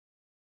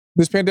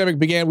This pandemic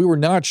began, we were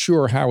not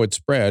sure how it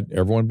spread.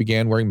 Everyone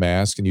began wearing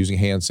masks and using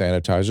hand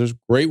sanitizers,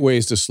 great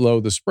ways to slow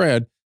the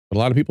spread, but a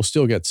lot of people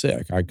still get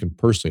sick. I can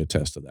personally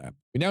attest to that.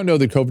 We now know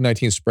that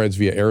COVID-19 spreads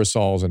via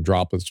aerosols and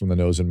droplets from the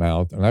nose and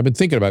mouth, and I've been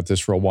thinking about this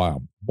for a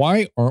while.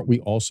 Why aren't we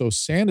also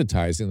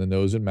sanitizing the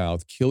nose and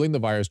mouth, killing the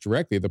virus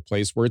directly at the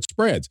place where it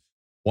spreads?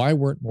 Why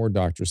weren't more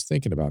doctors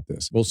thinking about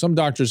this? Well, some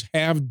doctors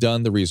have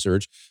done the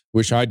research.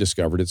 Wish I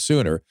discovered it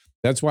sooner.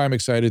 That's why I'm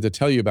excited to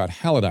tell you about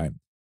Halodyne.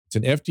 It's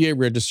an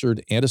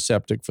FDA-registered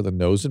antiseptic for the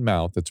nose and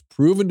mouth that's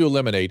proven to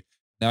eliminate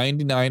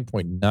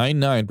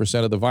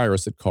 99.99% of the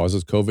virus that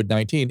causes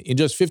COVID-19 in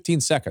just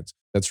 15 seconds.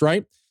 That's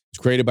right. It's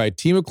created by a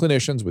team of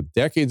clinicians with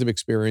decades of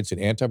experience in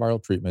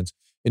antiviral treatments,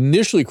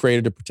 initially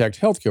created to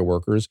protect healthcare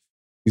workers.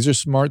 These are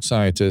smart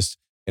scientists,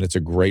 and it's a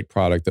great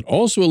product that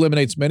also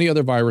eliminates many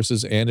other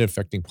viruses and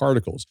infecting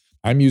particles.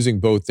 I'm using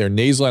both their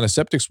nasal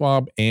antiseptic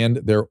swab and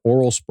their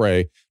oral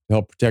spray to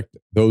help protect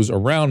those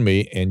around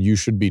me, and you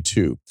should be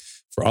too.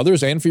 For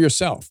others and for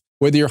yourself.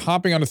 Whether you're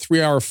hopping on a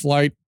 3-hour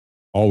flight,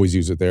 always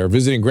use it there,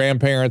 visiting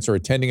grandparents, or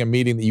attending a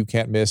meeting that you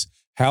can't miss,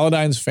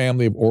 Halodyne's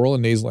family of oral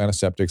and nasal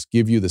antiseptics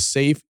give you the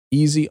safe,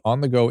 easy,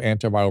 on-the-go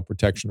antiviral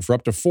protection for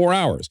up to 4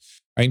 hours.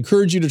 I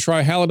encourage you to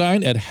try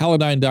Halodyne at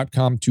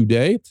halodyne.com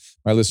today.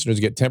 My listeners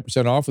get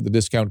 10% off with the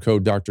discount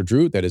code Dr.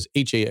 Drew. That is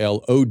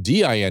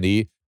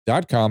HALODINE.com,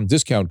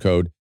 discount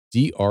code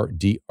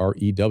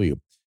DRDREW.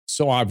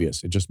 So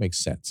obvious, it just makes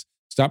sense.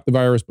 Stop the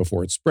virus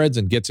before it spreads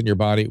and gets in your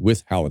body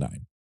with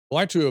Halodyne. Well,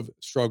 I too have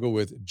struggled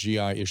with GI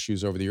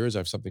issues over the years. I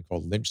have something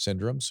called Lynch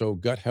syndrome, so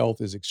gut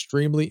health is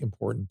extremely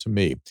important to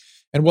me.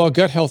 And while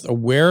gut health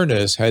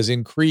awareness has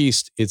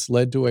increased, it's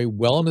led to a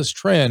wellness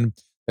trend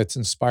that's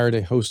inspired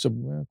a host of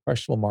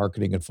questionable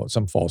marketing and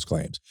some false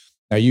claims.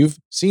 Now, you've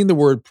seen the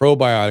word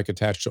probiotic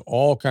attached to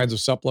all kinds of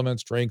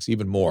supplements, drinks,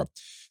 even more.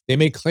 They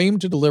may claim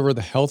to deliver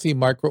the healthy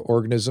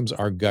microorganisms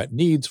our gut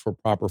needs for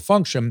proper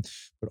function,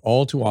 but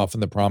all too often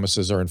the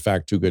promises are in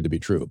fact too good to be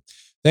true.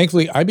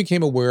 Thankfully, I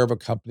became aware of a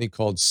company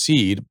called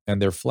Seed and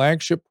their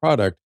flagship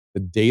product, the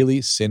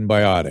Daily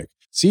Synbiotic.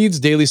 Seed's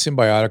Daily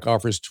Synbiotic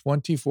offers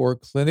 24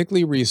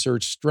 clinically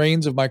researched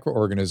strains of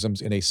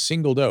microorganisms in a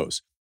single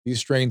dose. These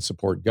strains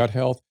support gut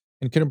health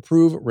and can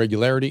improve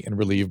regularity and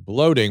relieve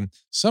bloating,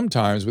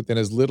 sometimes within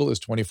as little as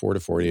 24 to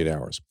 48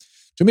 hours.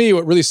 To me,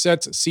 what really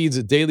sets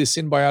Seed's Daily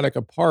Synbiotic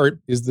apart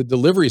is the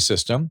delivery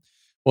system.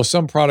 While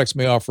some products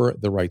may offer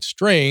the right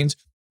strains,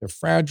 they're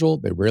fragile,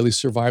 they rarely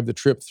survive the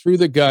trip through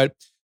the gut,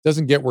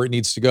 doesn't get where it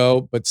needs to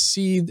go, but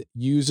Seed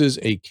uses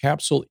a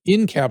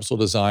capsule-in-capsule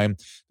design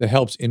that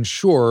helps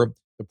ensure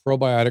the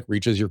probiotic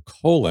reaches your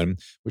colon,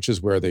 which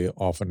is where they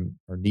often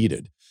are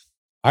needed.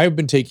 I've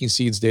been taking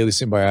Seed's Daily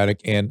Synbiotic,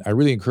 and I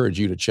really encourage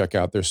you to check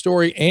out their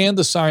story and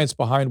the science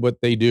behind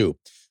what they do.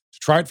 To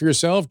try it for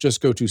yourself,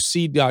 just go to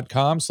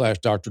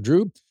seed.com/Dr.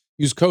 Drew.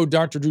 Use code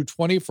Dr. Drew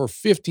 20 for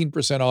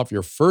 15% off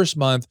your first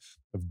month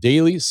of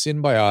Daily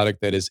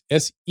Synbiotic. That is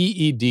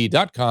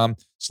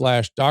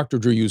SEED.com/Dr.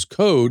 Drew. Use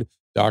code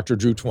Dr.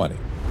 Drew 20.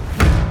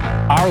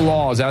 Our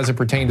laws as it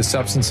pertains to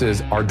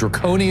substances are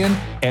draconian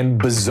and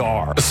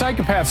bizarre. The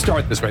psychopaths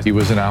start this way. He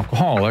was an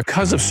alcoholic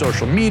because of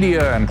social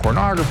media and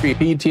pornography,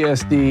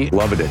 PTSD,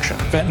 love addiction,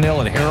 fentanyl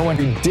and heroin.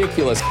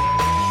 Ridiculous.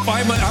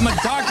 I'm a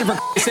doctor, for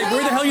sake.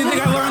 Where the hell do you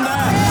think I learned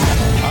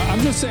that? I'm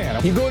just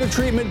saying, you go to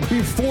treatment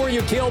before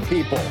you kill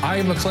people. I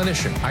am a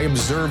clinician. I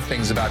observe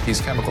things about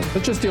these chemicals.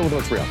 Let's just deal with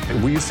what's real.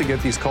 We used to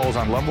get these calls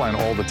on Loveline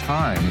all the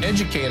time.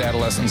 Educate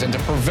adolescents and to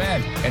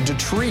prevent and to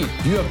treat.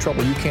 If you have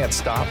trouble you can't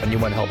stop and you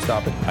want help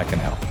stop it, I can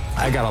help.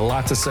 I got a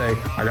lot to say.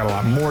 I got a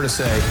lot more to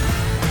say.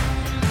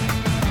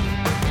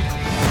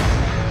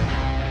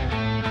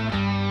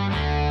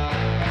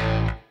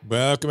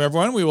 Welcome,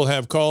 everyone. We will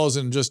have calls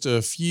in just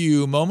a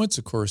few moments.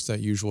 Of course, that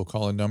usual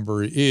call-in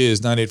number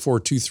is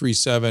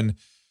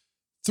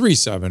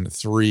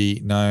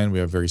 984-237-3739. We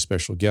have a very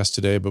special guest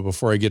today. But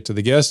before I get to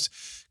the guest,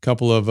 a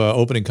couple of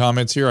opening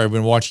comments here. I've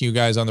been watching you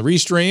guys on the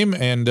Restream,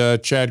 and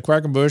Chad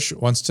Quackenbush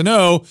wants to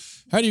know,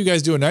 how do you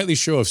guys do a nightly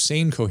show of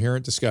sane,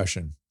 coherent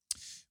discussion?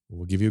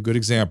 We'll give you a good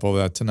example of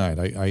that tonight.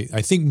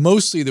 I think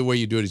mostly the way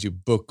you do it is you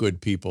book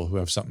good people who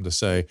have something to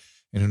say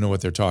and who know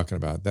what they're talking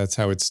about. That's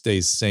how it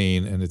stays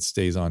sane and it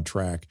stays on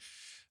track.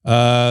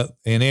 And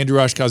Andrew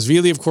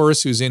Ashkazvili, of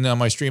course, who's in on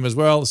my stream as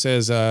well,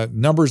 says,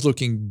 numbers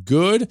looking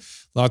good.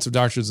 Lots of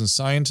doctors and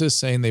scientists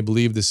saying they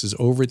believe this is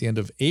over at the end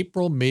of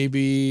April,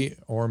 maybe,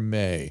 or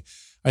May.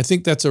 I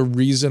think that's a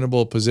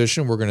reasonable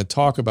position. We're going to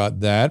talk about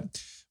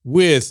that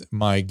with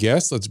my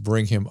guest. Let's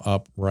bring him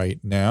up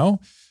right now.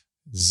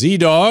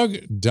 Z-Dog,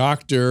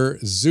 Dr.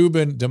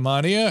 Zubin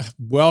Damania.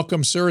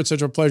 Welcome, sir. It's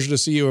such a pleasure to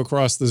see you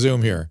across the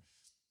Zoom here.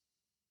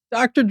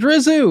 Dr.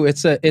 Drizu,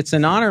 it's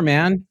an honor,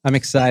 man. I'm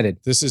excited.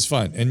 This is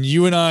fun. And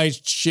you and I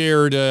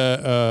shared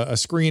a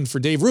screen for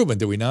Dave Rubin,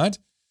 did we not?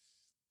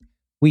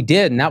 We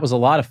did, and that was a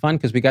lot of fun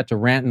because we got to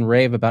rant and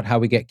rave about how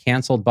we get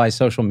canceled by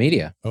social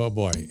media. Oh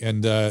boy,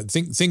 and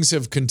things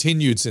have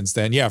continued since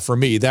then. Yeah, for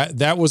me,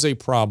 that was a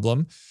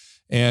problem,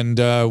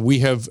 And we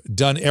have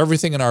done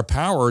everything in our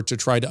power to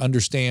try to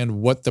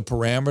understand what the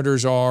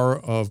parameters are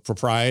of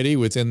propriety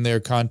within their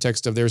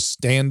context of their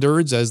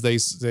standards, as they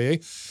say.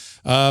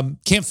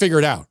 Can't figure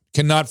it out.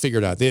 Cannot figure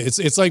it out.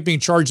 It's like being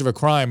charged of a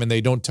crime and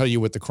they don't tell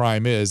you what the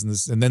crime is,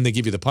 and then they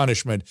give you the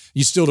punishment.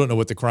 You still don't know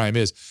what the crime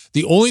is.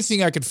 The only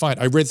thing I could find,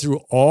 I read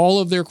through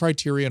all of their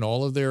criteria and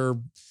all of their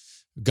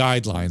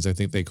guidelines, I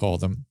think they call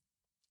them,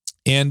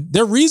 and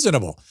they're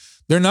reasonable.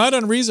 They're not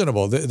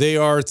unreasonable. They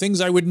are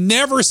things I would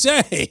never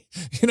say,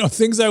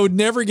 things I would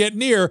never get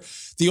near.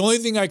 The only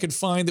thing I could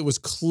find that was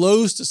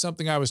close to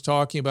something I was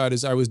talking about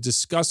is I was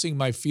discussing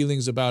my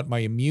feelings about my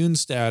immune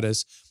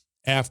status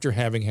after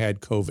having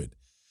had COVID.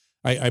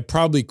 I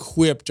probably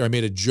quipped or I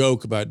made a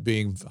joke about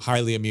being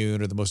highly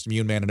immune or the most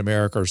immune man in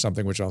America or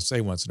something, which I'll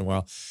say once in a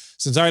while.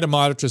 Since I had a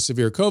moderate to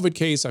severe COVID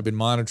case, I've been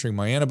monitoring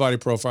my antibody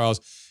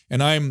profiles,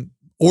 and I'm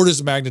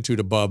orders of magnitude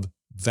above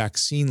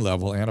vaccine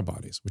level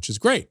antibodies, which is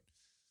great.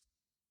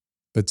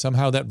 But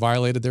somehow that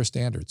violated their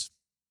standards.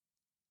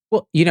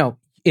 Well,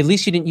 at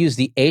least you didn't use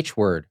the H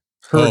word,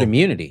 herd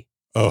immunity.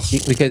 Oh,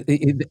 because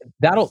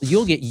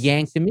you'll get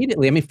yanked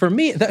immediately. I mean, for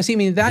me,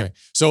 Okay.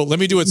 So let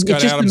me do what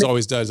Scott Adams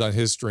always does on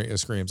his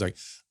screams. Like,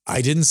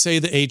 I didn't say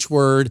the H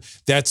word.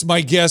 That's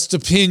my guest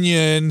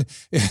opinion.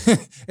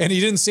 And he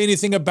didn't say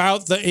anything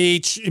about the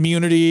H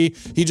immunity.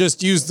 He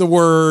just used the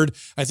word.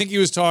 I think he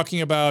was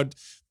talking about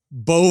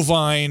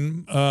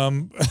bovine,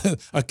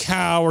 a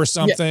cow or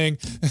something.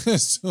 Yeah.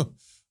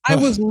 I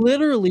was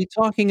literally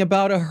talking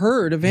about a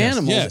herd of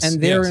animals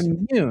and they're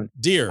immune.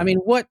 Deer.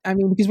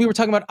 Because we were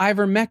talking about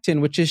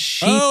ivermectin, which is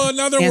sheep. Oh,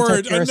 another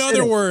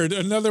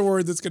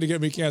word that's going to get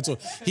me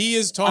canceled. He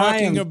is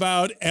talking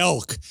about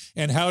elk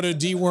and how to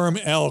deworm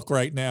elk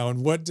right now.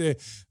 And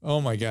oh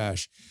my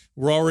gosh.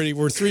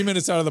 We're 3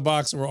 minutes out of the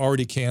box and we're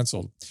already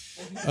canceled.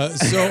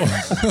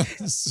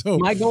 So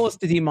my goal is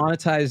to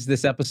demonetize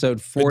this episode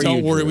for you.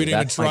 Don't worry, we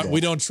don't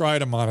try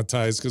to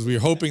monetize because we're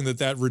hoping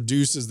that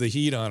reduces the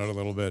heat on it a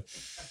little bit.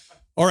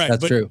 All right,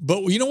 that's true.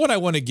 But you know what I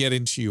want to get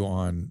into you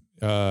on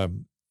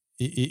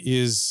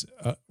is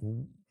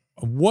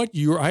what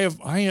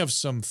I have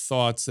some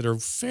thoughts that are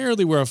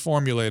fairly well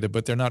formulated,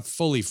 but they're not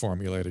fully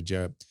formulated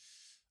yet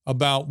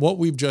about what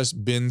we've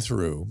just been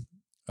through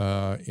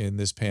in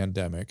this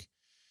pandemic.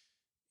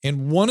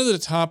 And one of the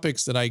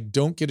topics that I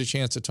don't get a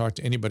chance to talk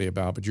to anybody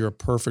about, but you're a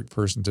perfect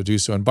person to do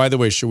so. And by the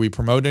way, should we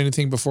promote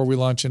anything before we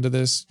launch into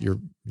this?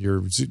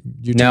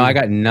 No, I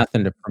got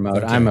nothing to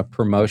promote. Okay. I'm a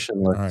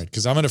promotionless. All right,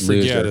 because I'm going to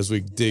forget as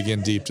we dig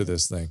in deep to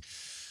this thing.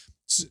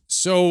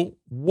 So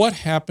what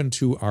happened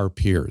to our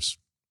peers?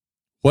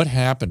 What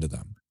happened to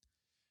them?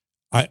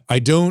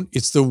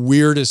 It's the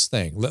weirdest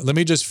thing. Let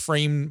me just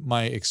frame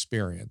my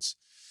experience.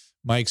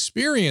 My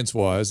experience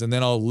was, and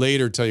then I'll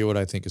later tell you what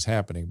I think is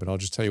happening, but I'll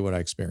just tell you what I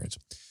experienced.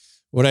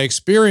 What I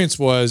experienced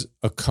was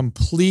a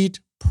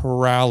complete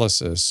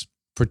paralysis,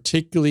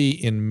 particularly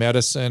in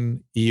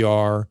medicine,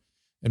 ER,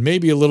 and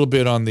maybe a little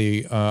bit on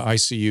the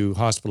ICU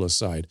hospitalist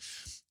side.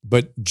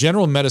 But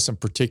general medicine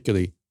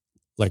particularly,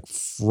 like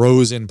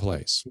froze in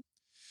place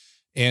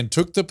and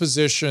took the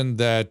position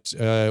that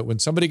when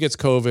somebody gets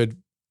COVID,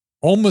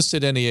 almost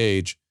at any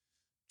age,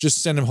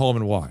 just send them home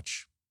and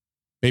watch.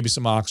 Maybe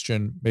some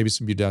oxygen, maybe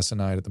some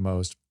budesonide at the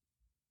most.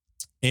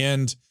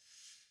 And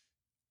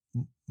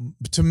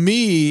to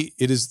me,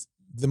 it is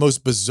the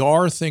most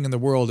bizarre thing in the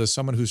world as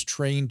someone who's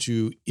trained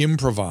to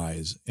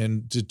improvise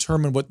and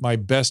determine what my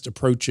best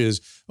approach is,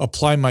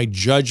 apply my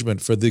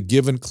judgment for the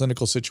given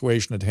clinical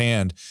situation at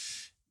hand,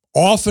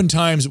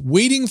 oftentimes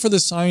waiting for the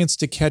science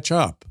to catch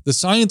up. The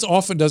science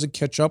often doesn't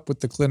catch up with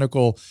the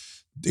clinical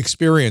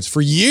experience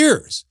for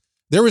years.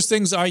 There was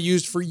things I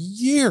used for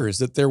years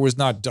that there was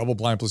not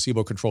double-blind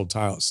placebo-controlled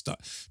trials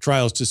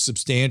to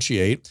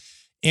substantiate.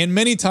 And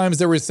many times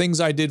there were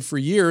things I did for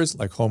years,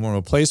 like hormone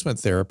replacement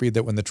therapy,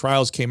 that when the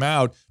trials came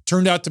out,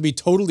 turned out to be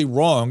totally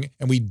wrong,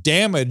 and we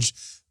damaged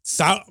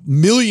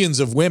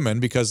millions of women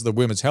because of the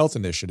Women's Health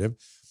Initiative.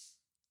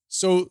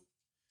 So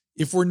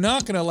if we're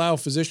not going to allow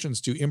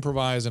physicians to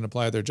improvise and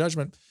apply their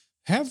judgment,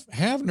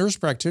 have nurse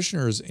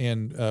practitioners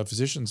and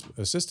physicians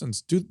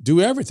assistants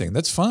do everything.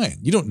 That's fine.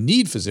 You don't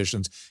need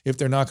physicians if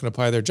they're not going to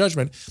apply their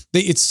judgment.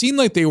 It seemed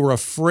like they were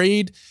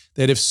afraid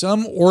that if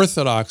some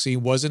orthodoxy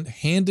wasn't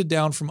handed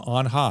down from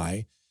on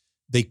high,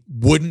 they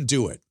wouldn't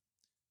do it.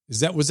 Was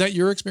that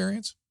your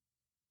experience?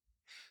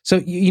 So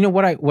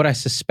what I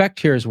suspect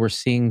here is we're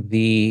seeing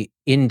the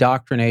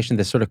indoctrination,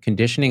 the sort of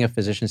conditioning of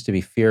physicians to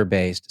be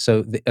fear-based.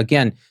 So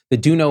again, the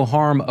do no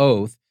harm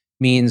oath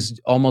means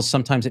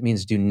sometimes it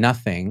means do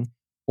nothing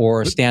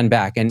or stand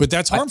back. But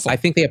that's harmful. I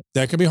think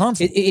that can be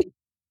harmful.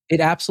 It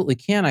absolutely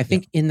can. I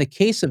think in the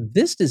case of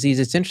this disease,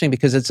 it's interesting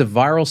because it's a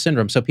viral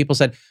syndrome. So people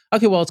said,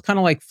 okay, well, it's kind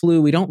of like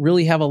flu. We don't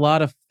really have a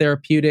lot of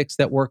therapeutics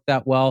that work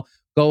that well.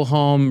 Go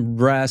home,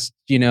 rest,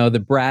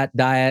 the brat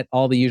diet,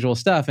 all the usual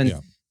stuff. And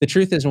the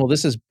truth is, well,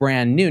 this is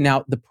brand new.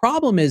 Now, the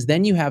problem is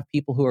then you have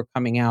people who are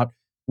coming out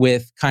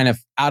with kind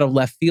of out of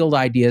left field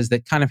ideas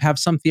that kind of have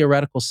some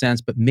theoretical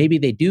sense, but maybe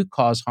they do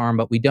cause harm,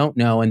 but we don't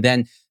know. And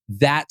then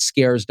that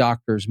scares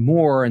doctors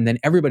more. And then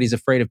everybody's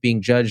afraid of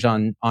being judged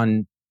on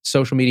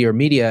social media or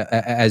media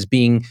as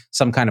being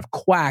some kind of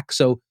quack.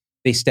 So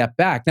they step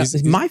back. Now,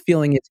 my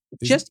feeling is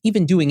just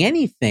even doing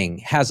anything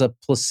has a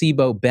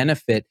placebo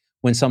benefit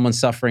when someone's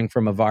suffering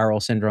from a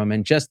viral syndrome,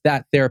 and just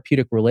that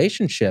therapeutic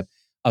relationship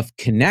of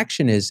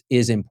connection is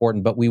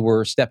important. But we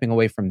were stepping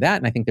away from that,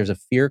 and I think there's a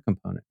fear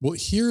component. Well,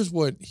 here's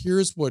what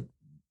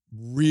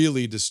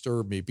really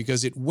disturbed me,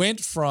 because it went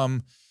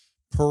from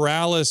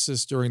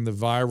paralysis during the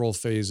viral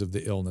phase of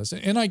the illness,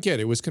 and I get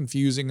it was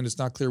confusing, and it's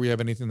not clear we have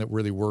anything that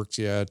really works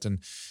yet, and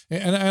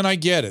I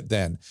get it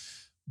then.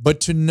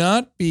 But to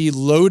not be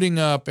loading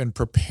up and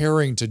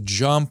preparing to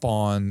jump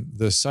on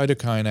the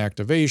cytokine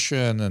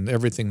activation and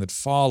everything that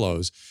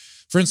follows.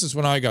 For instance,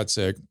 when I got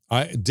sick,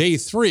 day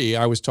 3,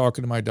 I was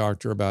talking to my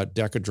doctor about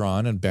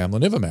Decadron and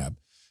bamlanivimab.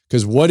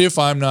 Because what if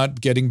I'm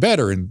not getting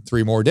better in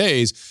 3 more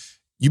days?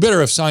 You better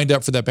have signed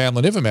up for that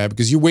bamlanivimab,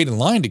 because you wait in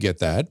line to get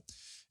that.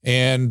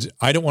 And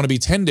I don't want to be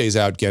 10 days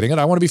out getting it.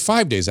 I want to be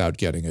 5 days out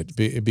getting it,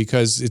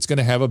 because it's going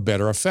to have a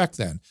better effect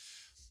then.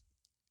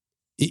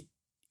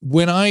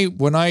 When I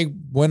went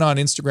on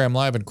Instagram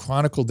Live and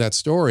chronicled that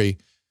story,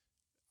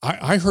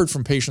 I heard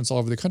from patients all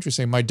over the country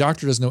saying, my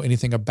doctor doesn't know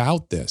anything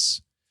about this.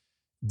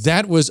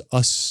 That was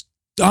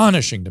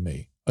astonishing to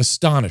me.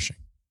 Astonishing.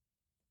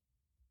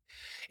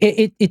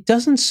 It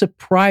doesn't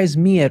surprise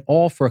me at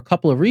all for a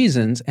couple of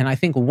reasons. And I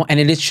think, and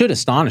it should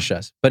astonish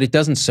us, but it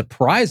doesn't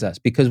surprise us,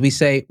 because we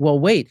say, well,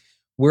 wait,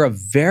 we're a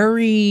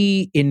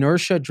very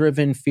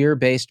inertia-driven,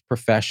 fear-based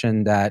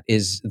profession that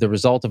is the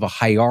result of a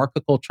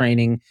hierarchical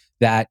training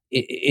that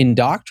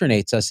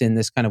indoctrinates us in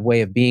this kind of way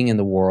of being in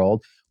the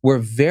world. We're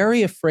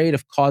very afraid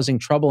of causing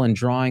trouble and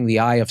drawing the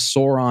eye of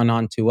Sauron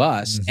onto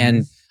us. Mm-hmm.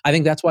 And I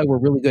think that's why we're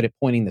really good at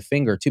pointing the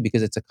finger too,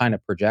 because it's a kind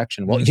of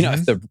projection. Well, you know,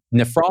 if the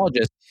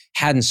nephrologist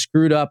hadn't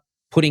screwed up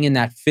putting in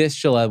that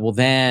fistula, well,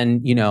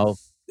 then, you know,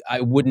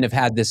 I wouldn't have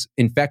had this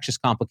infectious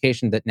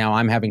complication that now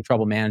I'm having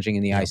trouble managing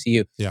in the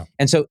ICU. Yeah.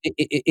 And so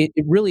it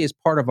really is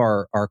part of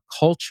our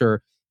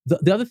culture.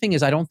 The other thing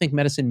is, I don't think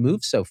medicine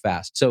moves so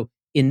fast. So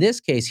in this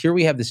case, here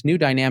we have this new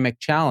dynamic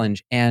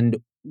challenge, and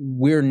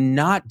we're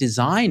not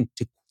designed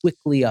to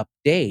quickly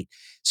update.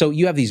 So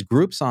you have these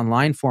groups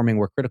online forming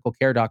where critical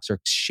care docs are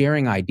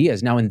sharing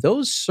ideas. Now, in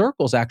those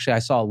circles, actually, I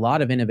saw a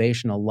lot of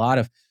innovation, a lot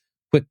of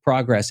quick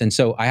progress. And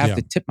so I have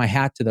to tip my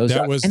hat to those.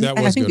 That was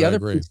good. I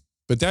agree.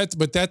 But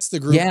that's the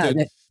group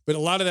but a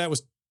lot of that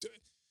was,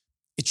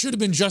 it should have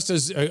been just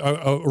as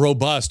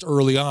robust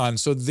early on.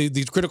 So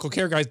these critical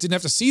care guys didn't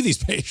have to see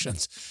these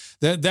patients.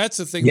 That's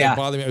the thing that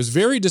bothered me. It was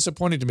very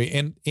disappointing to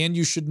me. And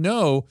you should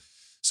know,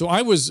 so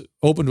I was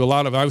open to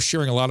I was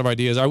sharing a lot of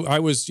ideas. I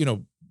was, I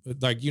don't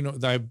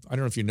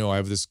know if you know, I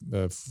have this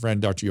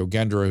friend, Dr.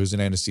 Yogendra, who's an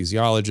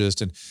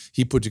anesthesiologist, and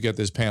he put together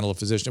this panel of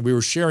physicians. And we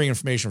were sharing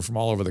information from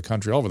all over the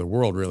country, all over the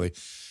world, really.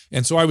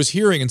 And so I was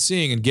hearing and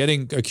seeing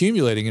and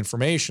accumulating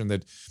information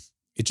that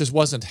it just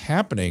wasn't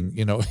happening,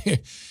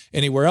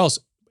 anywhere else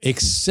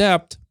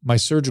except my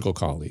surgical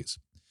colleagues.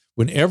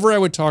 Whenever I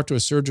would talk to a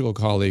surgical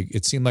colleague,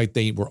 it seemed like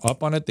they were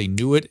up on it, they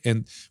knew it,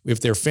 and if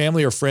their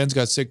family or friends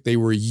got sick, they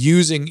were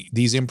using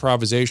these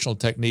improvisational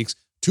techniques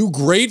to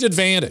great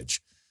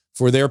advantage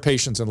for their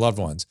patients and loved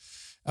ones.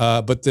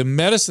 But the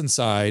medicine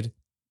side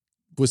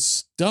was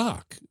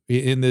stuck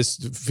in this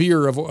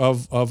fear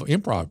of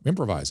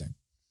improvising.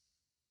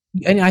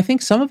 And I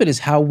think some of it is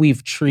how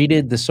we've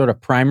treated the sort of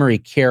primary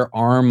care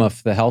arm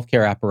of the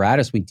healthcare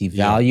apparatus. We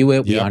devalue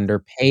it, we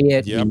underpay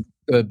it, we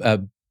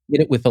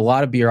get it with a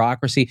lot of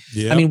bureaucracy.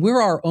 I mean, we're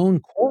our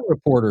own court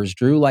reporters,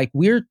 Drew. Like,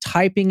 we're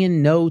typing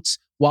in notes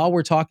while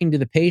we're talking to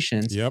the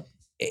patients.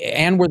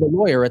 And we're the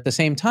lawyer at the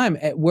same time.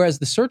 Whereas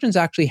the surgeons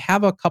actually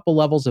have a couple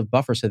levels of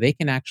buffer, so they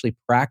can actually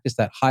practice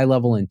that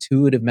high-level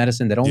intuitive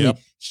medicine that only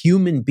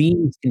human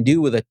beings can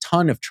do with a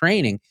ton of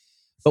training.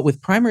 But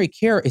with primary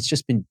care, it's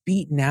just been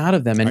beaten out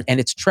of them. And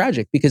it's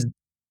tragic, because,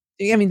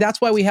 I mean,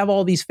 that's why we have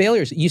all these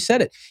failures. You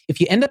said it.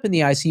 If you end up in the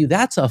ICU,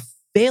 that's a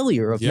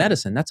failure of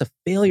medicine. That's a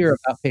failure of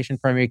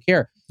outpatient primary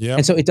care.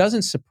 And so it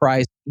doesn't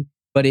surprise me,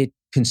 but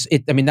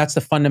I mean, that's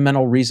the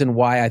fundamental reason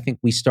why I think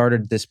we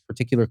started this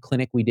particular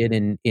clinic we did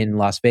in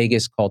Las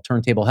Vegas called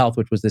Turntable Health,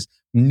 which was this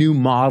new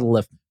model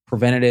of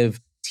preventative,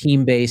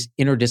 team-based,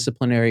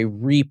 interdisciplinary,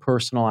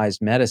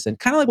 repersonalized medicine.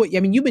 Kind of like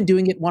you've been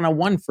doing it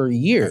one-on-one for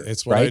years.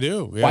 It's what I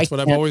do. That's what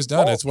I've always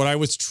done. It's what I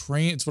was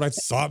trained. It's what I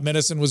thought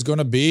medicine was going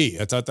to be.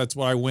 I thought that's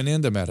why I went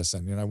into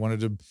medicine. I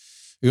wanted to,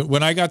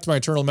 when I got to my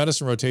internal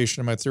medicine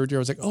rotation in my 3rd year,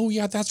 I was like, oh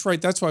yeah, that's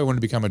right. That's why I wanted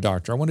to become a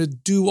doctor. I wanted to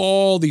do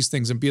all these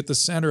things and be at the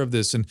center of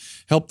this and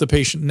help the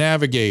patient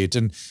navigate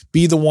and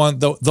be the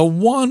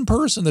one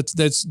person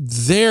that's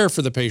there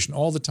for the patient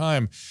all the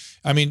time.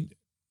 I mean,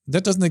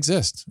 that doesn't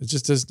exist.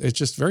 It's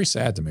just very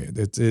sad to me.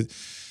 This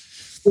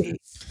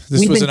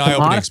was an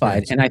eye-opening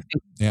experience. And I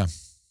think,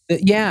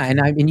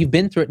 and you've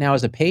been through it now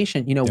as a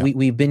patient.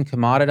 We've been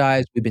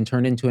commoditized. We've been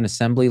turned into an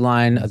assembly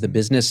line. The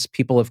business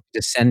people have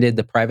descended.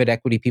 The private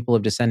equity people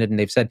have descended, and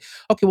they've said,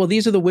 okay, well,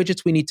 these are the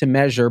widgets we need to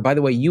measure. By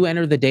the way, you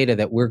enter the data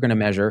that we're going to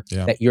measure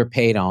that you're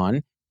paid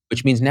on.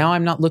 which means now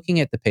I'm not looking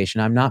at the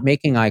patient. I'm not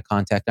making eye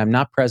contact. I'm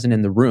not present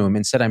in the room.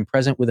 Instead, I'm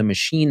present with a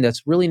machine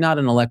that's really not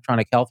an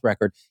electronic health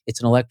record.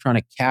 It's an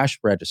electronic cash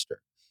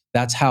register.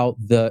 That's how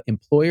the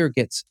employer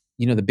gets,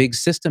 the big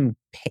system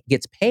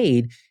gets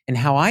paid, and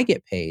how I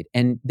get paid.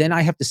 And then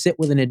I have to sit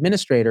with an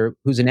administrator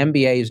who's an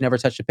MBA, who's never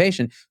touched a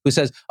patient, who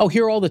says, oh,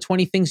 here are all the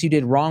 20 things you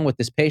did wrong with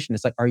this patient.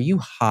 It's like, are you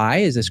high?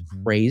 Is this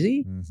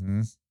crazy?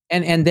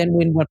 And then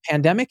when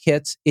pandemic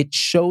hits, it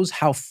shows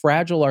how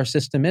fragile our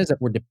system is, that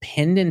we're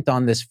dependent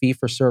on this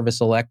fee-for-service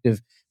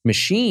elective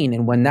machine.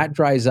 And when that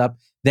dries up,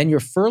 then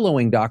you're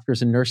furloughing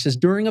doctors and nurses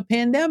during a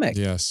pandemic.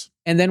 Yes.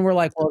 And then we're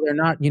like, well, they're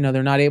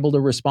not able to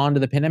respond to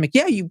the pandemic.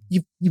 Yeah,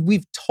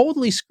 we've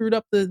totally screwed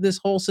up this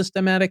whole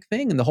systematic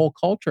thing and the whole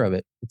culture of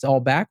it. It's all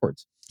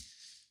backwards.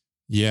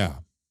 Yeah.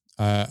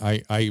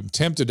 I'm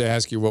tempted to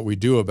ask you what we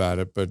do about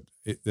it, but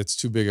it's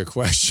too big a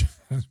question.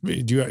 Do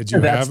you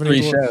have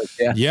any? Shows,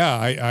 yeah.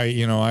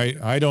 Yeah.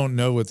 I don't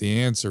know what the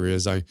answer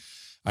is.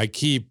 I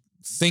keep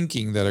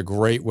thinking that a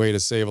great way to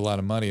save a lot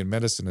of money in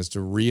medicine is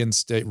to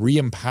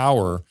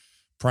re-empower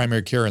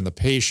primary care and the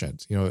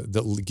patient.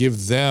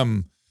 Give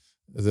them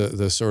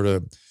the sort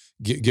of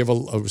give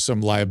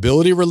some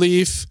liability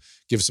relief,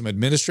 give some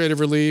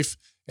administrative relief,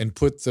 and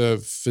put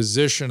the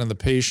physician and the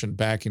patient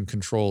back in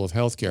control of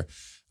healthcare.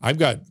 I've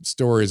got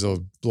stories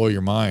that'll blow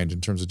your mind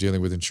in terms of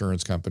dealing with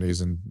insurance companies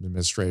and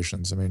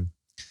administrations. I mean,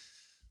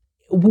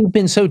 we've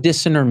been so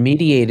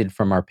disintermediated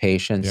from our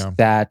patients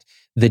that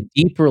the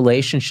deep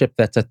relationship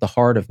that's at the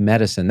heart of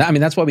medicine,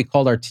 that's why we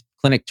called our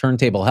clinic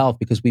Turntable Health,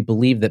 because we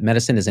believe that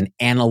medicine is an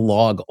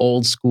analog,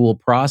 old school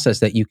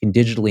process that you can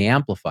digitally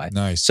amplify.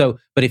 Nice. So,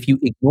 but if you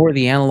ignore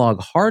the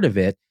analog heart of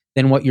it,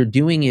 then what you're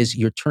doing is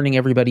you're turning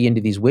everybody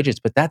into these widgets.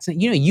 But that's,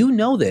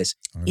 this.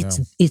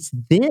 It's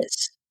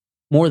this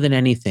more than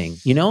anything.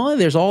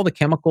 There's all the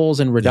chemicals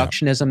and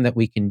reductionism that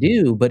we can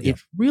do, but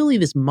it's really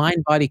this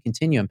mind-body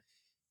continuum.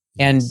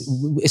 And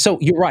so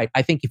you're right.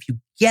 I think if you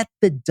get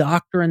the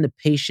doctor and the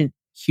patient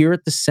here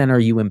at the center,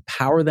 you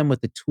empower them with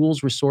the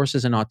tools,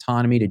 resources, and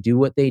autonomy to do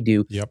what they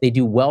do. Yep. They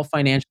do well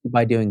financially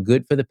by doing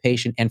good for the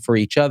patient and for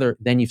each other.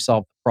 Then you've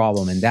solved the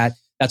problem. And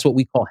that's what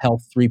we call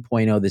Health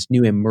 3.0, this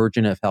new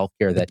emergent of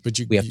healthcare that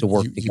we have to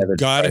work together.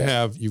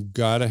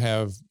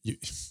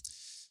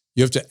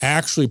 You have to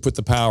actually put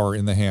the power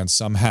in the hands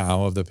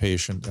somehow of the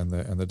patient and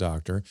the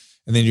doctor.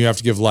 And then you have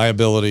to give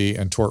liability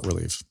and tort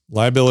relief.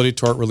 Liability,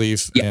 tort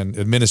relief, and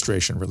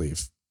administration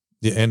relief.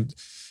 And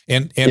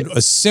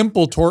a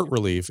simple tort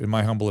relief, in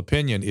my humble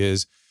opinion,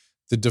 is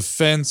the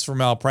defense for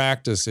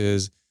malpractice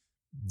is,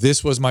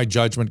 this was my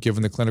judgment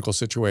given the clinical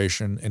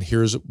situation, and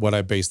here's what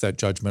I base that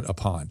judgment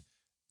upon.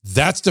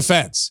 That's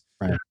defense.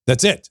 Right.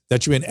 That's it.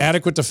 That's your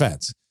inadequate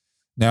defense.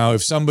 Now,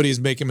 if somebody's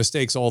making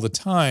mistakes all the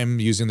time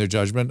using their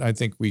judgment, I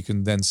think we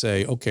can then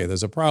say, okay,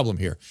 there's a problem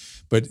here.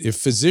 But if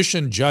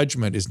physician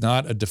judgment is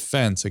not a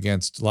defense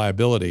against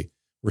liability,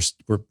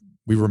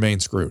 we remain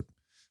screwed.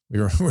 We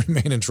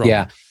remain in trouble.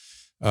 Yeah.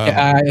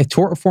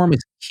 Tort reform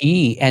is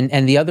key.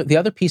 And the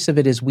other piece of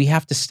it is we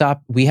have to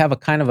stop. We have a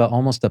kind of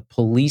almost a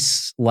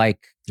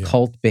police-like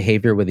cult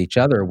behavior with each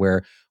other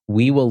where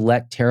we will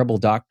let terrible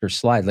doctors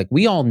slide. Like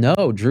we all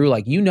know, Drew,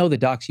 the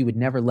docs you would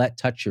never let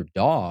touch your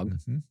dog,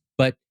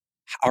 but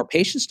our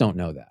patients don't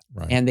know that.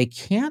 Right. And they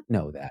can't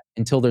know that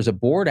until there's a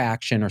board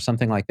action or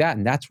something like that.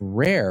 And that's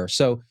rare.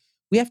 So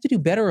we have to do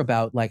better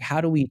about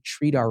how do we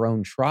treat our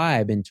own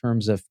tribe in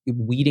terms of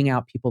weeding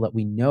out people that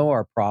we know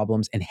are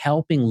problems and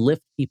helping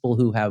lift people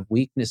who have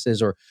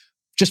weaknesses or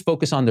just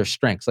focus on their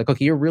strengths. Like,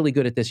 okay, you're really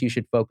good at this. You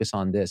should focus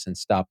on this and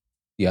stop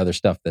the other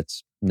stuff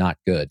that's not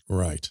good.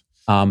 Right.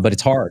 But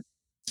it's hard.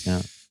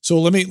 Yeah. So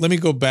let me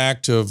go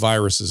back to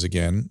viruses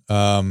again.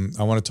 I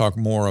want to talk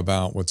more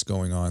about what's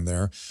going on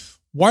there.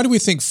 Why do we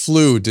think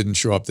flu didn't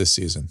show up this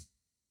season?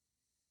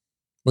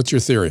 What's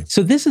your theory?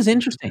 So this is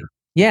interesting.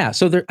 Yeah.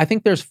 So I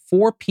think there's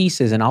 4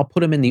 pieces, and I'll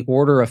put them in the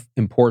order of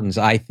importance,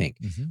 I think.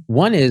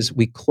 One is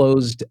we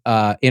closed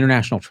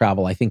international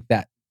travel. I think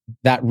that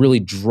really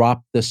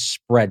dropped the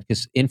spread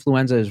because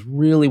influenza is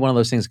really one of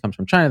those things that comes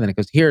from China, then it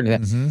goes here.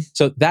 And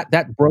so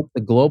that broke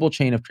the global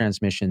chain of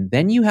transmission.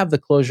 Then you have the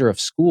closure of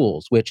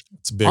schools, which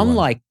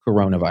unlike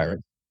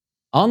coronavirus,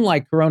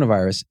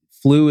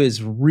 flu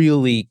is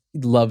really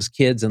loves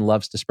kids and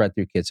loves to spread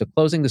through kids. So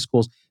closing the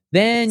schools,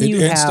 then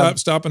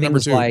stop at number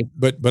 2.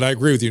 But I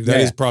agree with you.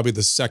 That is probably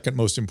the second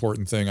most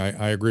important thing.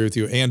 I agree with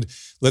you. And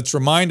let's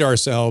remind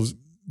ourselves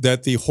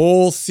that the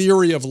whole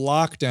theory of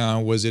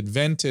lockdown was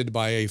invented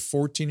by a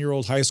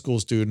 14-year-old high school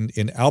student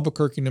in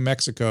Albuquerque, New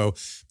Mexico,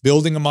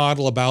 building a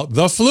model about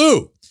the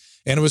flu.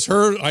 And it was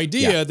her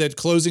idea that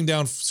closing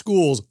down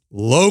schools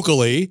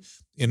locally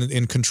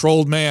in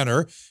controlled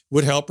manner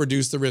would help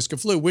reduce the risk of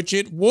flu, which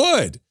it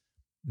would.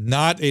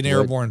 Not an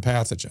airborne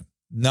pathogen,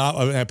 not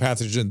a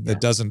pathogen that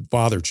doesn't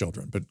bother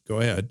children, but go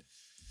ahead.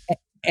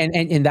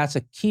 And that's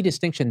a key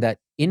distinction, that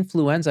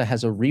influenza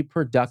has a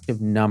reproductive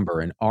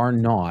number and R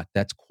naught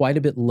that's quite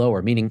a bit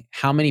lower, meaning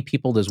how many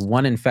people does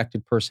one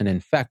infected person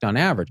infect on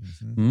average?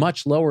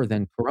 Much lower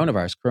than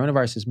coronavirus.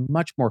 Coronavirus is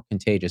much more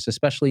contagious,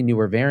 especially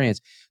newer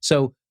variants.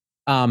 So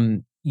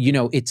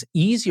it's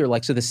easier.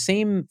 Like, so the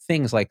same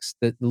things, like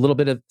the little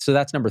bit of, so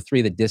that's number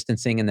three, the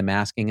distancing and the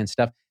masking and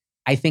stuff.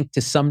 I think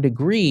to some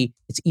degree,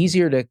 it's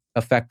easier to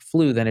affect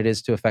flu than it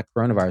is to affect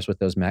coronavirus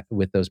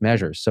with those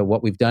measures. So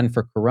what we've done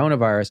for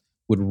coronavirus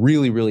would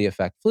really, really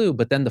affect flu.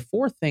 But then the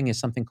fourth thing is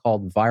something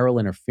called viral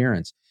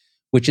interference,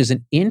 which is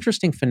an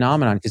interesting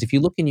phenomenon, because if you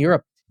look in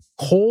Europe,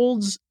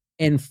 colds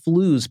and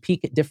flus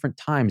peak at different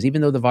times,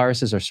 even though the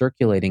viruses are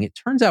circulating. It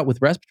turns out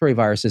with respiratory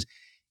viruses,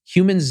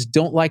 humans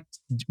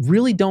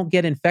really don't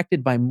get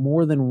infected by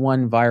more than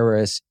one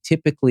virus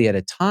typically at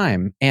a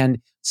time.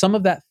 And some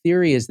of that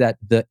theory is that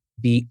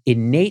the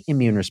innate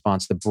immune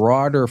response, the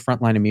broader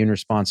frontline immune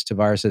response to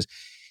viruses,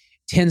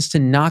 tends to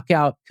knock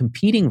out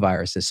competing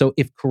viruses. So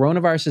if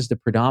coronavirus is the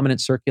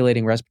predominant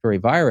circulating respiratory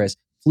virus,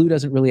 flu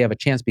doesn't really have a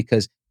chance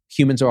because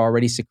humans are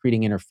already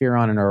secreting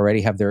interferon and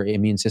already have their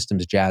immune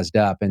systems jazzed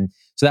up. And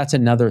so that's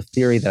another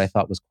theory that I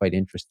thought was quite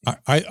interesting.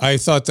 I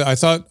thought I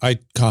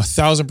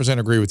 1,000%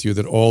 agree with you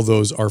that all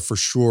those are for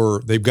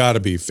sure, they've got to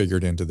be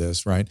figured into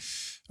this, right?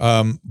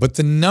 But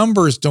the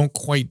numbers don't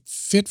quite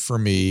fit for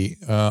me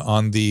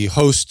on the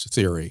host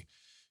theory.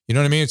 You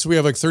know what I mean? So we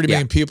have like 30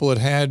 million people that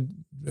had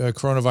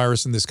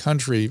coronavirus in this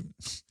country.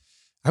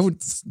 I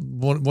would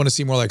want to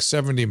see more like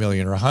 70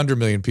 million or 100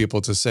 million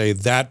people to say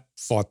that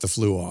fought the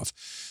flu off.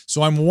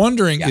 So I'm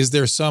wondering, is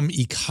there some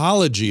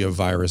ecology of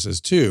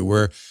viruses too,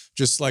 where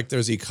just like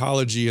there's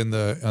ecology on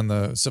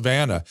the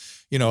savannah,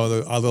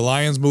 the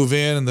lions move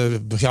in and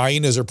the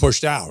hyenas are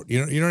pushed out.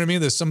 You know what I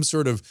mean? There's some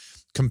sort of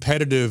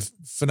competitive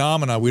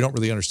phenomena we don't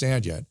really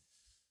understand yet.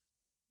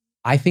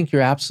 I think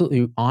you're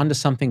absolutely onto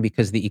something,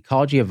 because the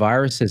ecology of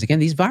viruses, again,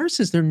 these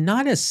viruses, they're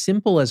not as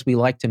simple as we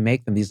like to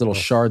make them, these little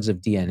shards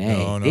of DNA.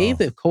 No.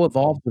 They've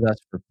co-evolved with us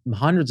for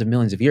hundreds of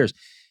millions of years.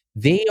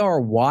 They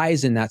are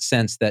wise in that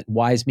sense, that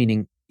wise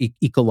meaning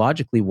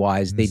ecologically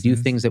wise. They do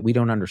things that we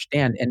don't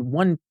understand. And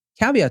one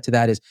caveat to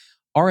that is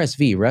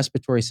RSV,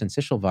 respiratory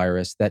syncytial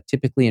virus, that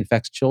typically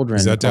infects children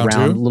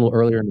around a little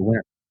earlier in the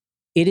winter.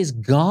 It is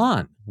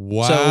gone.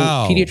 Wow.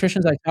 So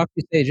pediatricians I talk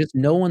to say just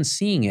no one's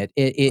seeing it.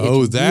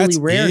 It's that's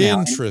really rare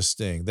now.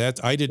 Interesting.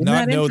 I did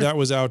not know that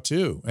was out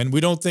too. And we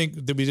don't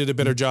think that we did a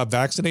better job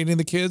vaccinating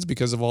the kids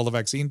because of all the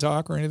vaccine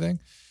talk or anything?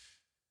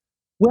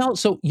 Well,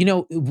 so,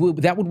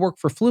 that would work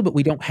for flu, but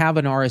we don't have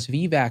an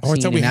RSV vaccine.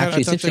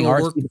 I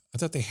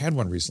thought they had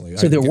one recently.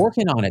 So they're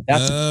working on it.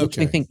 That's the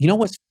interesting thing. You know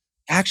what's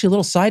actually a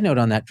little side note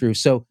on that, Drew?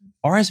 So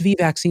RSV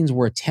vaccines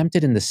were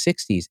attempted in the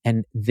 60s,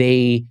 and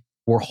they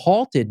were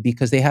halted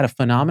because they had a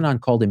phenomenon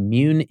called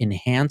immune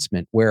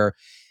enhancement, where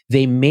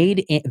they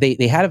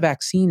had a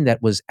vaccine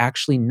that was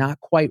actually not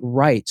quite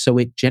right. So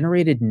it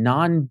generated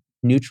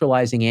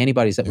non-neutralizing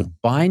antibodies that would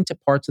bind to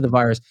parts of the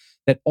virus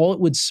that all it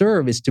would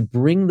serve is to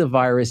bring the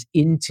virus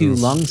into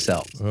lung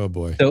cells. Oh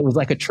boy. So it was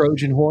like a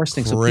Trojan horse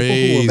thing. So people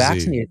who were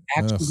vaccinated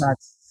actually got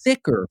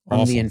sicker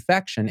from the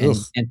infection, and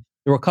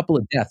there were a couple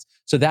of deaths.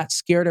 So that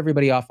scared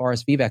everybody off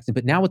RSV vaccine.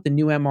 But now with the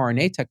new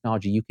mRNA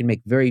technology, you can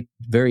make very,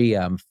 very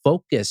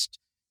focused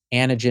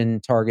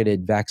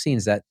antigen-targeted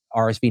vaccines that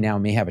RSV now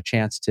may have a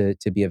chance to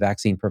be a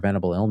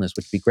vaccine-preventable illness,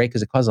 which would be great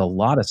because it causes a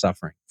lot of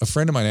suffering. A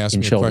friend of mine asked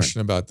me a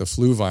question about the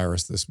flu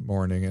virus this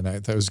morning, and I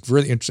thought it was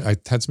really interesting. I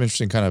had some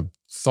interesting kind of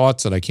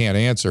thoughts that I can't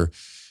answer,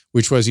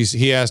 which was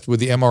he asked,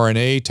 would the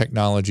mRNA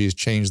technologies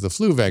change the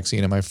flu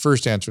vaccine? And my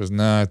first answer was,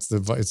 nah,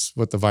 it's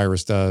what the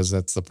virus does.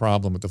 That's the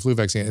problem with the flu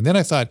vaccine. And then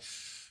I thought,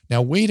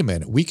 now wait a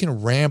minute, we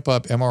can ramp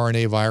up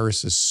mRNA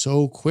viruses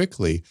so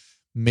quickly.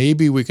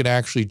 Maybe we could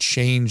actually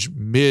change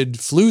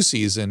mid-flu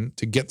season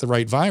to get the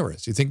right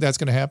virus. Do you think that's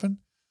going to happen?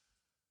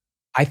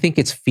 I think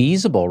it's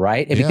feasible,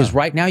 right? Because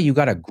right now you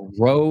got to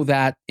grow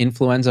that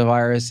influenza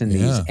virus in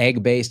these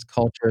egg-based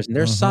cultures, and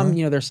there's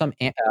some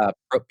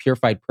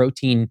purified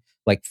protein,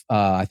 like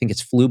I think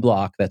it's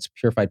Flublok, that's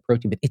purified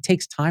protein, but it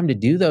takes time to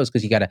do those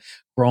because you got to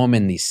grow them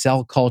in these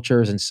cell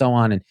cultures and so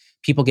on. And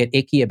people get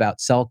icky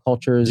about cell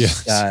cultures.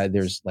 Yes.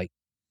 There's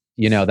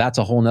that's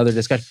a whole nother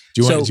discussion.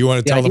 Do you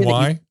want to tell them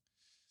why?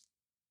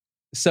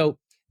 So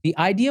the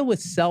idea with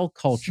cell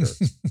culture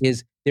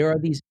is there are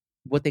these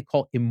what they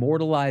call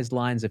immortalized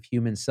lines of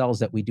human cells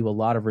that we do a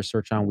lot of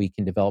research on. We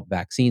can develop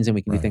vaccines and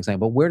we can do things like that.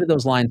 But where do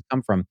those lines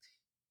come from?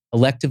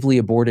 Electively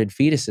aborted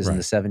fetuses in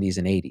the 70s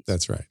and 80s.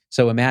 That's right.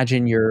 So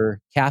imagine you're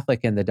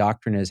Catholic and the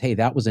doctrine is, hey,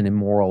 that was an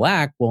immoral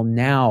act. Well,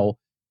 now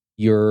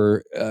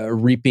you're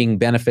reaping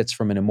benefits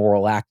from an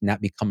immoral act, and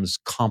that becomes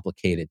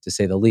complicated, to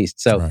say the least.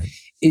 So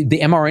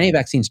the mRNA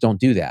vaccines don't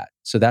do that.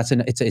 So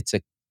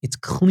it's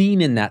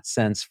clean in that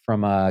sense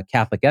from a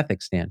Catholic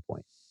ethics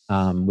standpoint,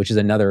 which is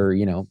another,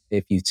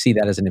 if you see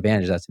that as an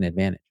advantage, that's an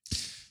advantage.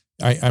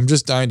 I'm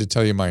just dying to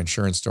tell you my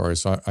insurance story,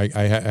 so I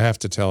have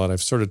to tell it.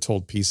 I've sort of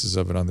told pieces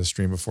of it on the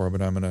stream before,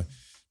 but I'm going to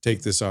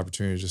take this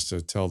opportunity just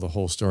to tell the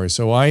whole story.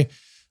 So I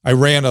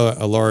ran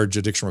a large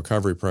addiction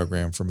recovery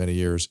program for many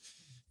years,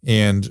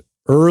 and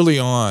early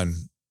on,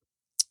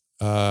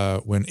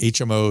 when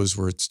HMOs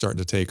were starting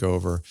to take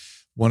over,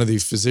 one of the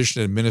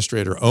physician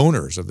administrator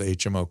owners of the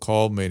HMO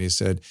called me and he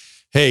said,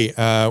 hey,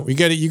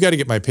 you got to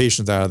get my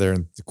patients out of there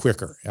and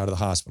quicker, out of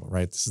the hospital,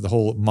 right? This is the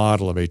whole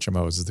model of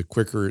HMOs: is the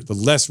quicker, the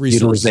less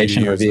resources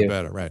you use, the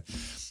better, right?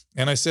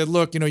 And I said,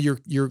 look,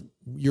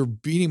 you're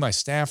beating my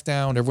staff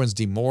down. Everyone's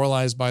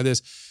demoralized by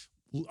this.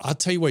 I'll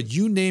tell you what,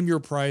 you name your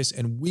price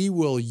and we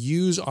will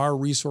use our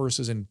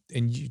resources and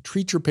you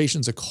treat your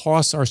patients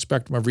across our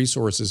spectrum of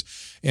resources.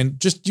 And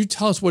just, you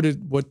tell us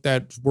what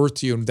that's worth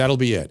to you and that'll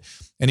be it.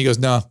 And he goes,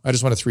 no, I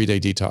just want a 3-day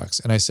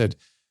detox. And I said,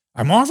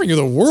 I'm offering you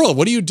the world.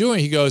 What are you doing?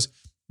 He goes,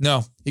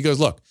 no. He goes,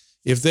 look,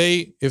 if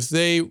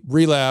they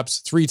relapse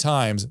 3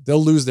 times,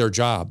 they'll lose their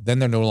job. Then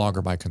they're no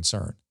longer my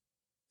concern.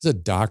 It's a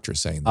doctor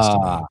saying this to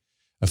me.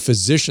 A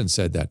physician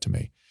said that to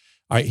me.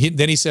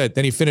 Then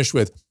he finished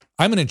with,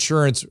 I'm an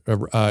insurance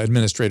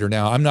administrator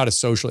now. I'm not a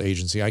social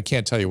agency. I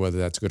can't tell you whether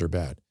that's good or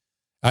bad.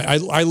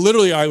 I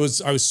literally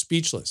was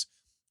speechless.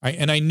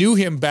 I knew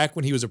him back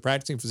when he was a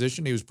practicing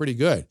physician. He was pretty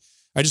good.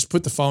 I just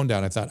put the phone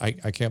down. I thought,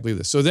 I can't believe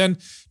this. So then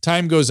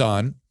time goes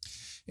on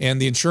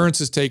and the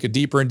insurances take a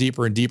deeper and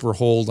deeper and deeper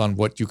hold on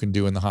what you can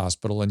do in the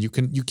hospital. And you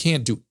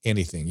can't do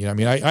anything. You know, I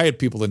mean, I had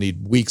people that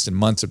need weeks and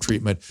months of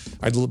treatment.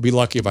 I'd be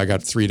lucky if I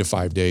got 3 to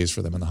 5 days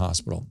for them in the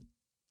hospital.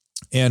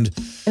 And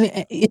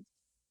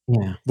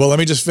yeah. Well, let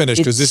me just finish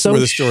because this is where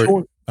the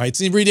story.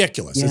 It's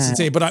ridiculous. Yeah. It's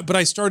insane. But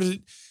I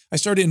started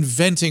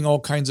inventing all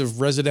kinds of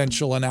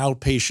residential and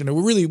outpatient.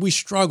 And we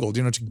struggled,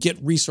 to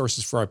get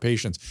resources for our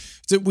patients.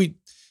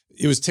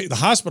 The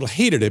hospital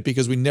hated it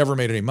because we never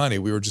made any money.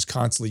 We were just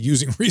constantly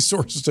using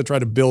resources to try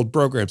to build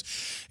programs,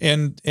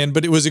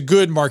 but it was a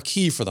good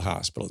marquee for the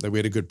hospital that we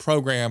had a good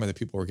program and that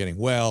people were getting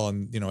well,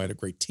 and had a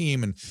great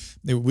team, and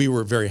we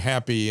were very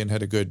happy and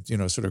had a good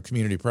sort of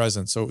community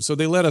presence. So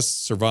they let us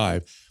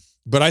survive.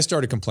 But I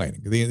started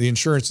complaining. The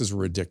insurances were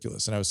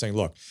ridiculous. And I was saying,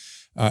 look,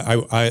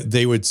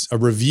 a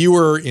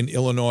reviewer in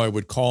Illinois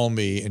would call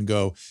me and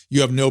go,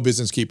 you have no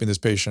business keeping this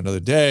patient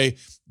another day,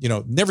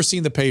 never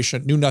seen the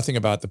patient, knew nothing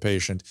about the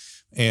patient,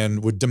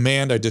 and would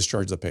demand I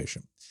discharge the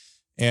patient.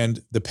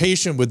 And the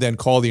patient would then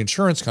call the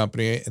insurance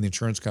company, and the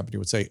insurance company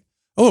would say,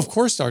 oh, of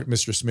course,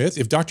 Mr. Smith,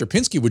 if Dr.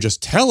 Pinsky would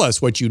just tell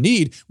us what you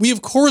need, we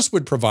of course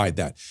would provide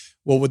that.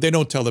 Well, what they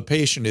don't tell the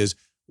patient is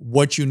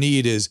what you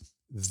need is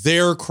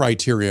their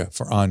criteria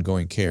for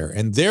ongoing care.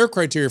 And their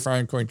criteria for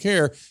ongoing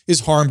care is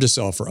harm to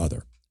self or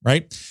other,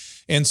 right?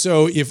 And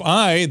so if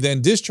I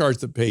then discharge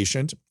the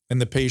patient and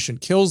the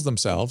patient kills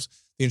themselves,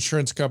 the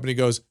insurance company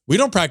goes, we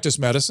don't practice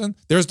medicine.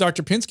 There's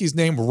Dr. Pinsky's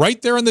name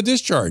right there on the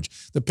discharge.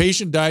 The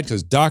patient died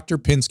because Dr.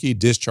 Pinsky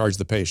discharged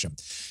the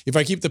patient. If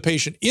I keep the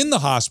patient in the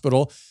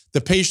hospital,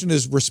 the patient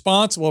is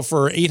responsible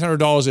for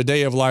 $800 a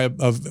day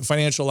of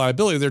financial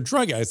liability. They're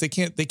drug addicts. They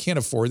can't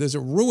afford this.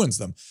 It ruins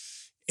them.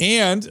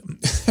 And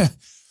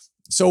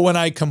so when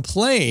I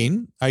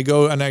complain, I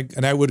go and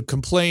I would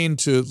complain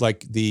to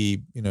like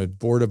the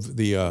board of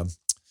the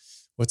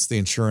what's the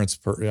insurance?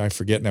 I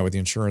forget now what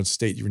the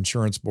state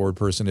insurance board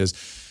person is.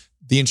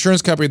 The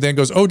insurance company then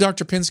goes, oh,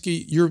 Dr.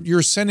 Pinsky,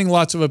 you're sending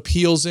lots of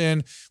appeals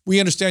in. We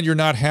understand you're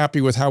not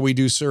happy with how we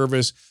do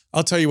service.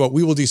 I'll tell you what,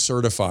 we will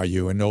decertify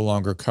you and no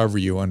longer cover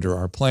you under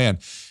our plan.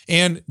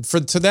 And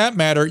to that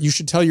matter, you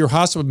should tell your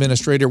hospital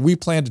administrator, we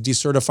plan to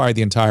decertify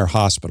the entire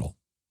hospital.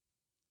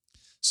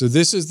 So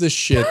this is the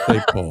shit they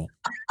pull.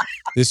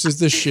 This is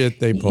the shit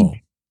they pull.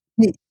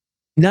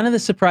 None of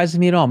this surprises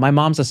me at all. My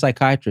mom's a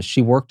psychiatrist.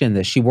 She worked in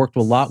this. She worked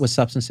a lot with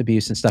substance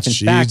abuse and stuff. In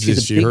fact,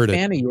 she's a big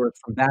fan of yours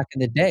from back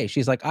in the day.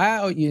 She's like,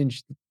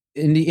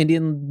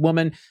 Indian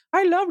woman,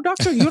 I love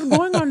Doctor. You're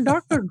going on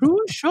Dr.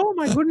 Drew's show.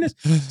 My goodness.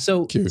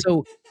 So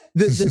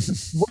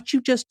what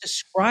you just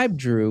described,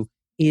 Drew,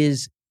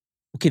 is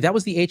okay. That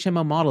was the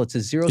HMO model. It's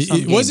a zero-sum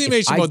game. It wasn't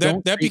even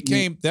HMO.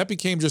 That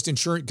became just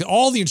insurance.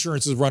 All the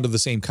insurances were under the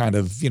same kind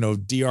of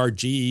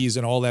DRGs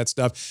and all that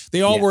stuff.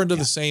 They all were under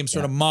the same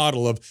sort of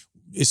model of,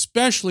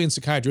 especially in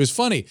psychiatry. It was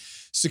funny,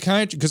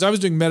 psychiatry, because I was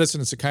doing medicine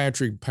and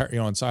psychiatry,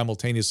 and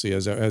simultaneously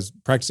as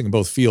practicing in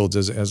both fields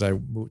as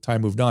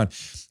time moved on.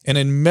 And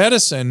in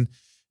medicine,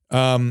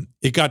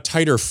 it got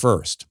tighter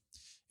first.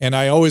 And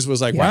I always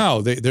was like,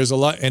 wow, there's a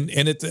lot. And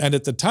at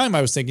the time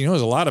I was thinking,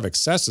 there's a lot of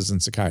excesses in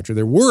psychiatry.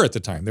 There were at the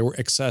time, there were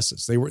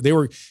excesses. They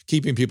were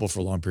keeping people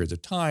for long periods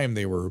of time.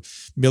 They were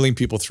milling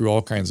people through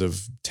all kinds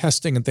of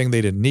testing and things they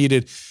didn't need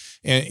it.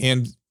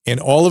 And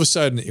all of a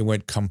sudden it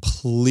went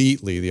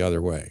completely the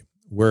other way,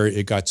 where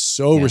it got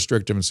so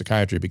restrictive in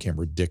psychiatry, it became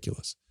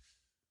ridiculous.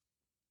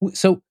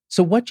 So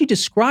what you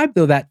described,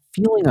 though, that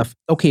feeling of,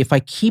 okay, if I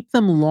keep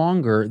them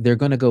longer, they're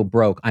going to go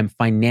broke. I'm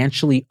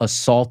financially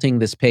assaulting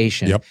this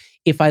patient. Yep.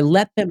 If I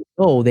let them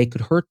go, they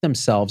could hurt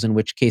themselves, in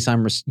which case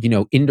I'm,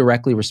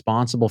 indirectly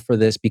responsible for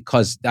this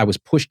because I was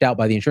pushed out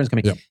by the insurance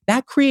company. Yep.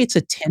 That creates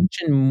a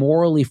tension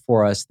morally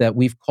for us that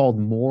we've called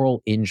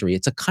moral injury.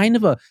 It's a kind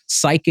of a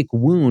psychic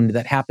wound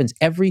that happens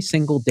every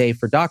single day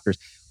for doctors.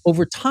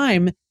 Over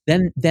time,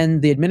 then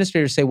the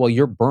administrators say, well,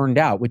 you're burned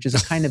out, which is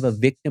a kind of a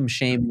victim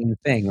shaming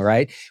thing,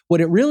 right?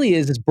 What it really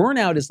is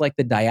burnout is like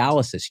the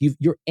dialysis.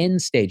 You're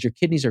end stage, your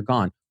kidneys are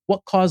gone.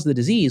 What caused the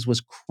disease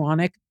was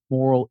chronic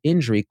moral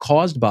injury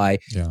caused by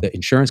the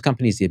insurance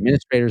companies, the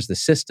administrators, the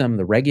system,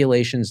 the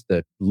regulations,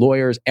 the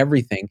lawyers,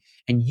 everything.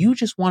 And you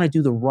just want to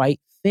do the right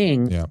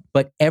thing.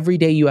 But every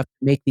day you have to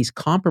make these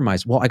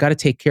compromises. Well, I got to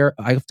take care.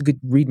 I have to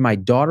read my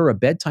daughter a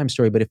bedtime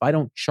story. But if I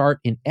don't chart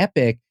in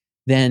Epic,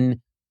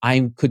 then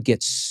I could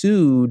get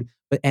sued.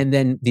 And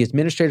then the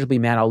administrators will be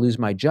mad, I'll lose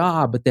my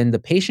job, but then the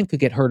patient could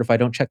get hurt if I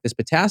don't check this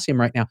potassium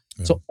right now.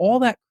 So all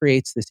that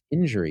creates this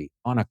injury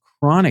on a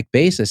chronic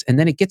basis. And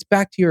then it gets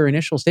back to your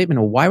initial statement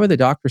of why were the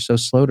doctors so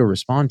slow to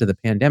respond to the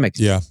pandemic?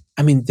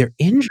 I mean, they're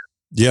injured.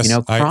 Yes,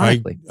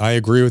 chronically. I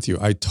agree with you.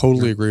 I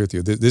totally agree with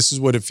you. This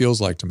is what it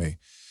feels like to me.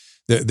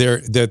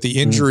 That the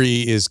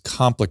injury is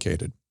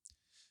complicated.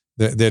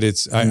 That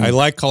it's, I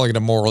like calling it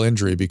a moral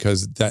injury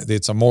because that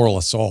it's a moral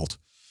assault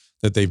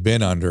that they've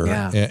been under,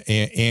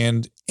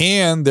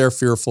 and they're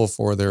fearful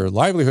for their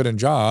livelihood and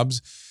jobs,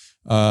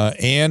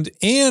 and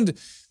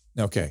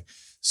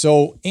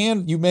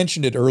you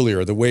mentioned it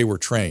earlier, the way we're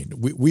trained.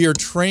 We are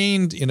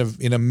trained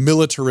in a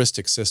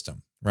militaristic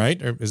system,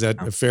 right? Is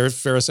that a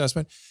fair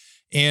assessment?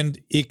 And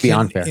it can,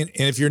 beyond fair. And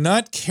if you're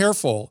not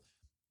careful,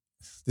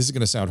 this is going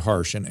to sound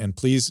harsh, and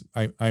please,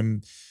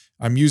 I'm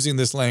using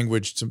this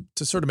language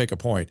to sort of make a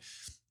point.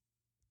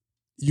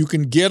 You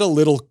can get a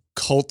little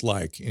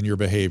cult-like in your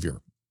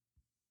behavior.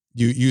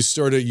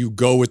 You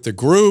go with the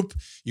group,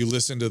 you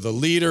listen to the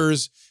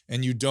leaders,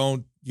 and you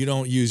don't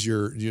use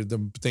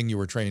the thing you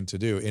were trained to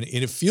do. And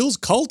it feels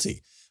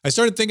culty. I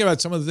started thinking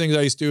about some of the things I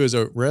used to do as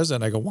a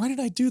resident. I go, why did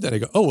I do that? I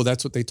go, oh, well,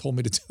 that's what they told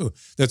me to do.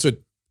 That's what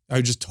I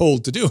was just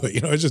told to do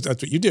it.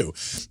 That's what you do.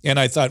 And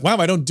I thought, wow,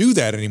 I don't do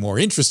that anymore.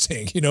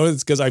 Interesting.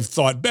 It's because I've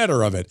thought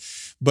better of it.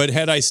 But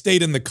had I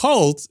stayed in the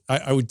cult,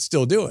 I would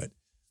still do it.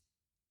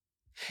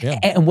 Yeah.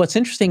 And what's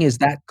interesting is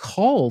that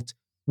cult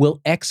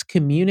will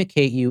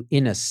excommunicate you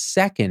in a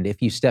second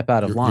if you step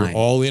out of line. You're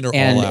all in or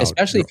and all out.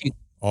 Especially if you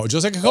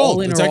just like a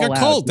cult. It's like a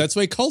cult. That's the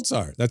way cults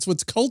are. That's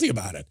what's culty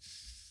about it.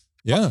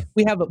 Yeah.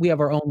 We have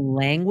our own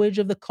language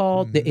of the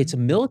cult. It's a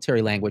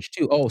military language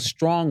too. Oh,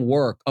 strong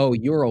work. Oh,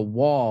 you're a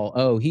wall.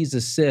 Oh, he's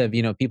a sieve.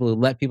 People who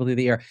let people through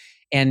the air.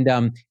 And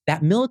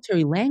that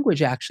military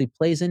language actually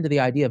plays into the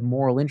idea of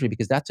moral injury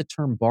because that's a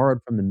term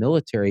borrowed from the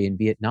military in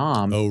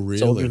Vietnam. Oh, really?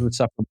 Soldiers would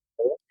suffer from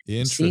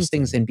seeing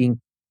things and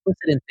being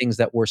implicit in things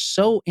that were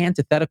so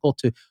antithetical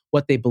to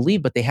what they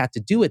believed, but they had to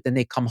do it. Then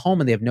they come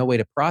home and they have no way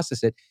to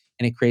process it,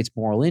 and it creates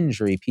moral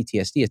injury,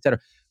 PTSD, et cetera.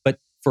 But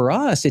for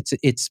us,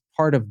 it's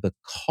part of the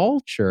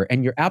culture.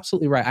 And you're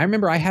absolutely right. I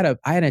remember I had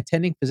an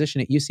attending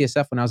physician at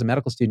UCSF when I was a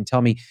medical student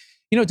tell me,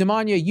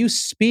 Damania, you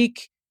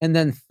speak and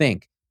then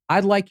think.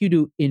 I'd like you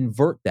to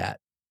invert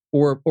that,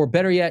 or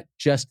better yet,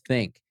 just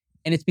think.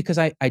 And it's because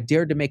I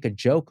dared to make a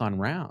joke on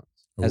rounds.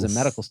 As a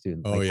medical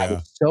student. I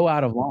was so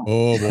out of line.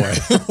 Oh boy.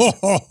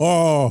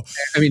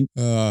 I mean,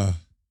 yeah.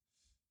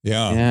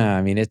 Yeah.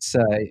 I mean, it's,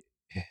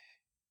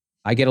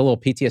 I get a little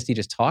PTSD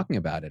just talking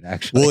about it,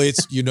 actually. Well,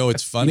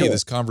 it's funny.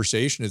 This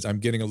conversation I'm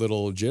getting a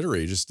little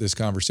jittery, just this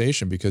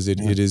conversation, because it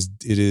is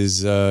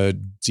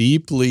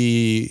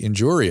deeply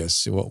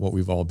injurious, what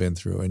we've all been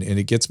through. And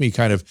it gets me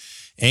kind of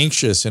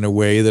anxious in a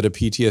way that a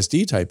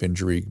PTSD type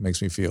injury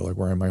makes me feel, like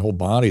where my whole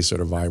body's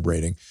sort of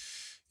vibrating.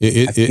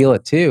 I feel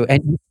it too.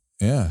 And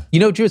yeah.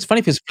 Drew, it's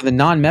funny because for the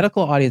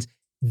non-medical audience,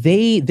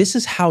 this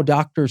is how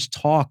doctors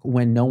talk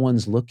when no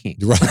one's looking.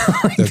 Right.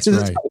 That's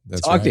right.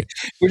 That's right.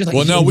 We're just like,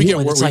 well, no,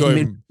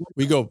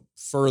 we go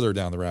further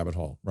down the rabbit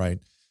hole, right?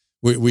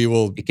 We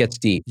will. It gets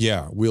deep.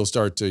 Yeah, we'll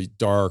start to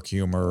dark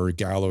humor,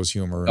 gallows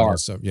humor, dark, and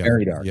stuff. Yeah,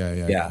 very dark.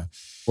 Yeah.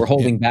 We're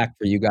holding back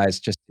for you guys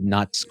just to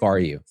not scar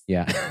you.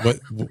 Yeah.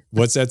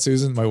 What's that,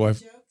 Susan? My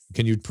wife.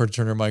 Can you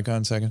turn her mic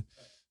on a second?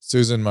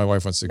 Susan, my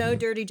wife wants to. No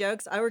dirty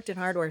jokes. I worked in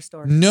hardware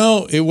store.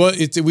 No,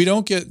 we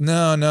don't get.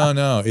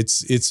 No.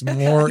 It's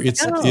more.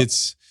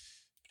 It's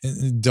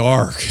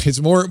dark.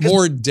 It's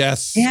more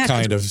death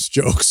kind of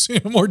jokes,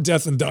 more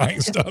death and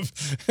dying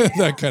stuff,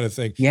 that kind of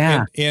thing.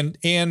 Yeah,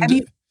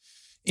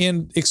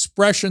 and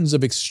expressions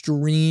of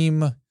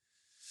extreme.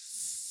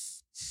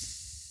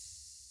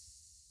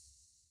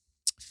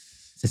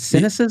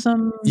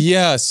 Cynicism?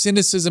 Yeah,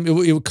 cynicism.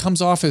 It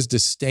comes off as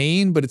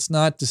disdain, but it's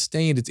not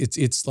disdain.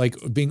 It's like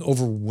being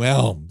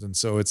overwhelmed, and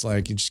so it's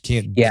like you just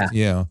can't. Yeah.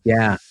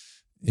 I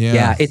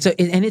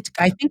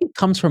think it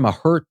comes from a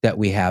hurt that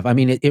we have. I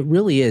mean, it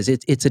really is.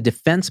 It's a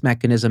defense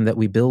mechanism that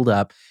we build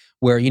up,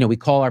 where we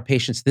call our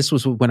patients. This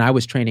was when I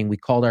was training. We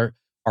called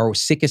our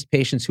sickest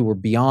patients who were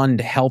beyond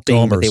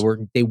helping, but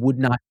they would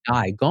not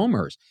die.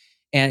 Gomers.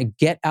 And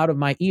Get Out of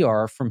My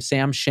ER from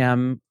Sam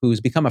Shem, who's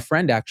become a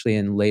friend actually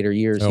in later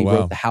years. He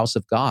wrote The House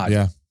of God.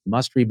 Yeah.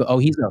 Must read. But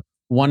he's a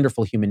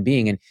wonderful human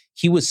being. And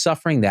he was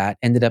suffering that,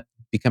 ended up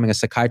becoming a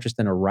psychiatrist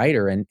and a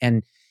writer.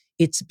 And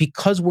it's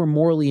because we're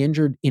morally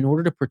injured. In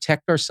order to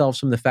protect ourselves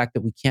from the fact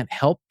that we can't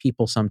help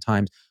people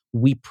sometimes,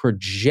 we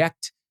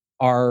project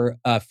our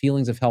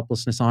feelings of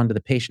helplessness onto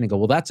the patient and go,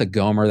 well, that's a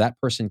Gomer. That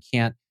person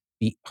can't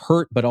be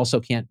hurt, but also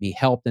can't be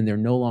helped, and they're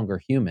no longer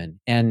human.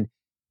 And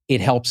it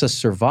helps us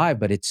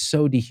survive, but it's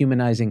so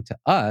dehumanizing to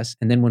us.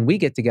 And then when we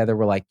get together,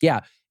 we're like,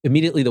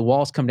 immediately the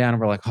walls come down and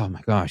we're like, oh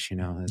my gosh,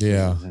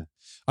 Yeah.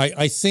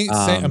 I think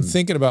I'm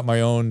thinking about my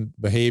own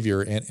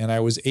behavior, and I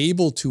was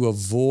able to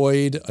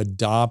avoid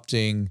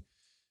adopting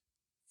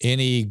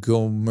any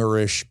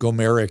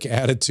Gomeric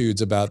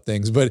attitudes about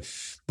things. But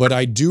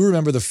I do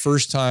remember the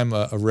first time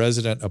a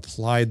resident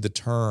applied the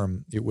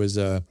term. It was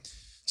a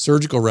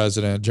surgical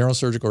resident, general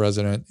surgical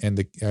resident,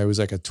 and I was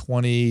like a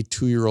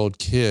 22-year-old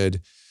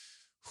kid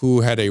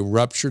who had a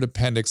ruptured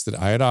appendix that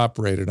I had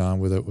operated on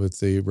with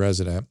the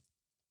resident,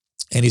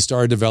 and he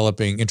started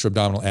developing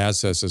intra-abdominal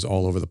abscesses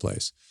all over the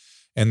place.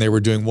 And they were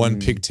doing one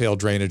pigtail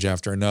drainage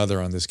after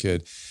another on this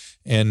kid.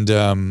 And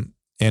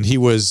he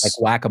was like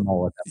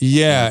whack-a-mole.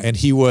 Yeah. And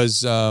he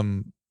was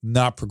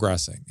not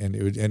progressing. And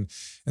it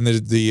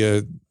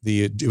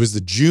was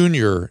the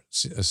junior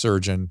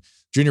surgeon,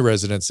 junior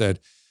resident said,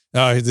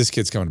 "Oh, this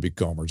kid's coming to be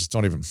Gomer. Just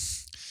don't even,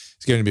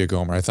 he's going to be a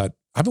Gomer." I thought,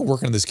 I've been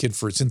working on this kid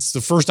since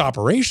the first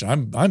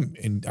operation. I'm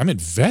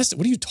invested.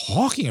 What are you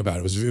talking about?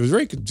 It was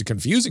very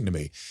confusing to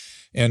me.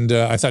 And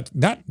I thought,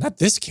 not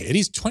this kid.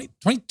 He's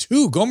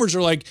 22. Gomers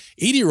are like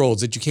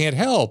 80-year-olds that you can't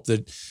help.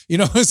 That,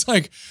 it's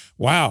like,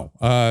 wow.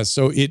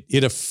 So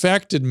it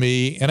affected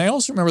me. And I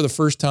also remember the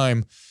first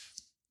time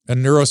a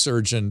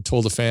neurosurgeon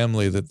told the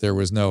family that there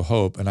was no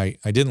hope. And I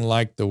didn't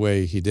like the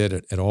way he did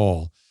it at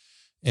all.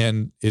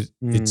 And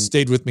it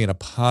stayed with me in a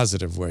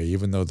positive way,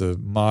 even though the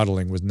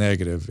modeling was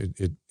negative.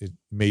 It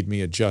made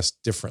me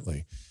adjust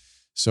differently.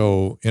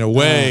 So in a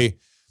way,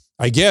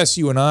 I guess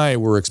you and I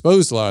were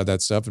exposed to a lot of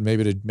that stuff, and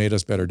maybe it made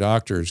us better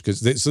doctors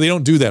so they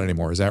don't do that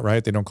anymore. Is that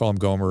right? They don't call them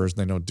Gomers, and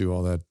they don't do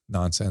all that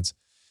nonsense.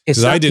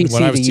 Because I didn't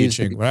when I was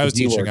teaching. When I was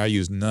teaching, I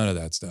used none of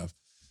that stuff.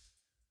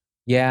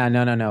 Yeah,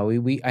 no.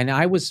 And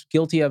I was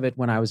guilty of it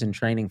when I was in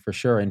training for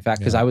sure. In fact,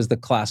 because I was the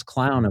class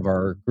clown of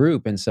our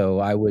group, and so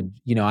I would,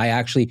 I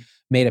actually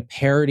made a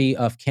parody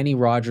of Kenny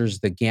Rogers,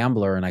 the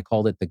gambler, and I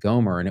called it the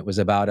Gomer, and it was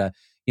about a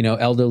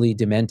elderly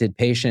demented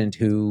patient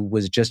who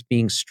was just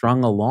being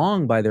strung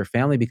along by their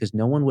family because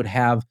no one would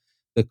have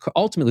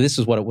ultimately, this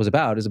is what it was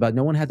about, is about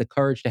no one had the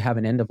courage to have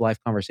an end of life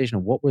conversation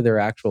of what were their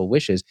actual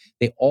wishes.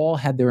 They all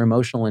had their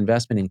emotional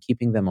investment in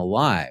keeping them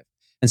alive.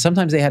 And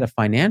sometimes they had a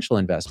financial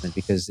investment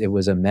because it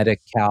was a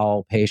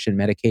Medi-Cal patient,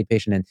 Medicaid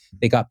patient, and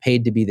they got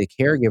paid to be the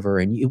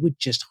caregiver. And it would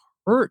just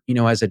hurt,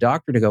 as a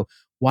doctor to go,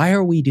 why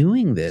are we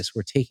doing this?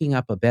 We're taking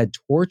up a bed,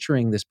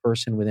 torturing this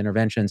person with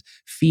interventions,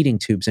 feeding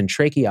tubes and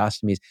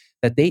tracheostomies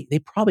that they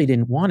probably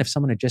didn't want if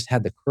someone had just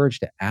had the courage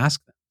to ask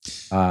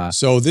them.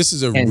 So this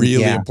is a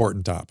really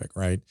important topic,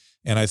 right?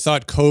 And I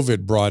thought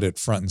COVID brought it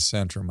front and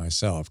center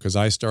myself because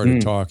I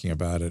started talking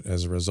about it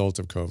as a result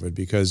of COVID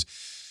because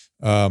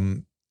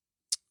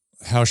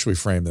how should we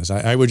frame this?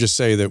 I would just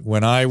say that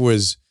when I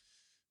was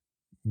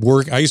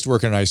I used to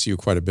work in an ICU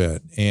quite a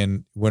bit.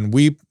 And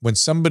when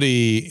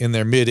somebody in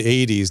their mid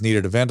 80s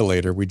needed a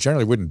ventilator, we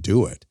generally wouldn't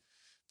do it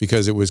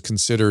because it was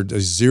considered a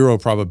zero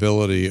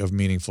probability of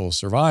meaningful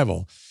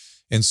survival.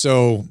 And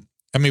so,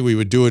 we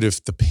would do it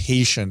if the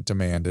patient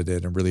demanded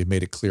it and really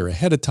made it clear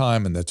ahead of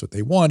time and that's what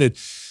they wanted.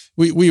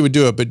 We would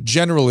do it, but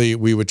generally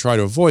we would try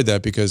to avoid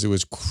that because it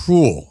was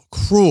cruel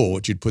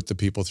what you'd put the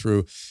people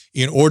through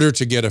in order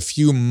to get a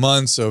few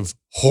months of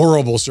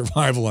horrible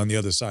survival on the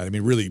other side.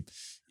 Really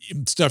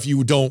stuff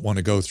you don't want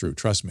to go through,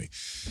 trust me.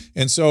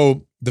 And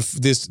so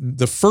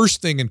the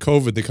first thing in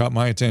COVID that caught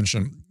my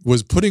attention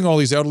was putting all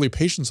these elderly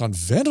patients on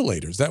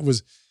ventilators. That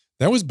was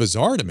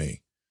bizarre to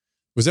me.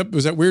 Was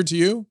that weird to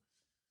you?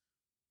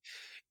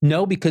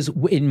 No, because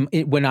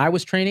when I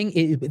was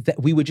training,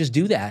 we would just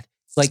do that.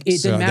 Like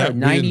it didn't matter.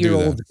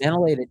 90-year-olds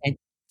ventilated,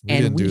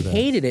 and we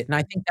hated it. And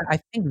I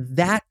think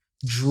that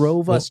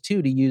drove us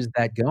to use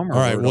that Gomer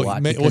word a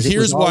lot. Well,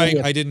 here's why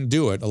I didn't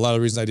do it. A lot of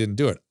the reasons I didn't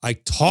do it. I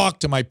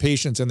talked to my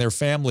patients and their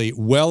family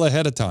well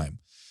ahead of time.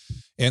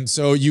 And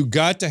so you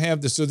got to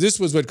have this. So this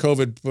was what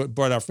COVID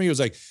brought out for me. It was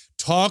like,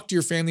 talk to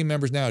your family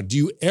members now. Do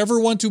you ever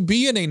want to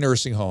be in a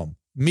nursing home?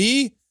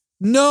 Me?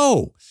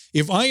 No.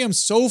 If I am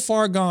so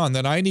far gone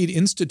that I need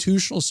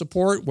institutional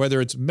support, whether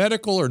it's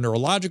medical or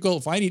neurological,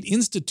 if I need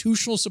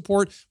institutional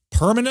support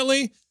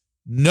permanently,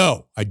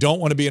 no, I don't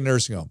want to be in a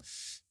nursing home.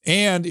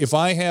 And if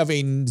I have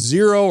a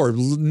 0 or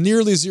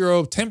nearly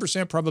 0,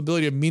 10%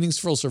 probability of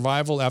meaningful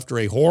survival after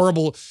a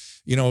horrible,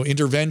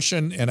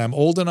 intervention, and I'm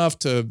old enough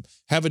to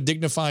have a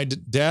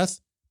dignified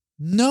death,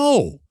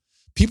 no.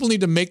 People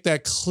need to make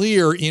that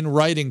clear in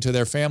writing to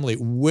their family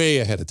way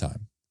ahead of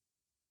time.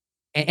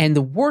 And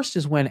the worst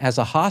is when, as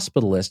a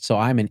hospitalist, so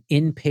I'm an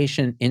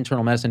inpatient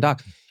internal medicine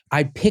doc,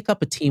 I'd pick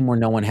up a team where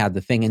no one had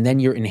the thing, and then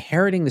you're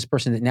inheriting this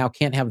person that now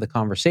can't have the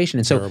conversation.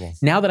 And so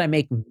now that I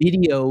make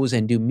videos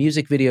and do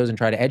music videos and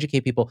try to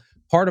educate people,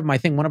 part of my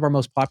thing, one of our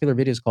most popular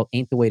videos called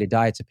Ain't the Way to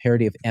Die, it's a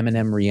parody of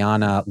Eminem,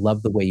 Rihanna,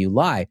 Love the Way You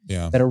Lie.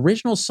 Yeah. That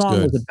original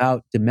song was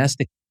about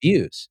domestic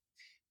abuse.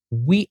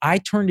 I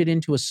turned it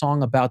into a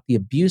song about the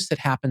abuse that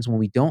happens when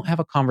we don't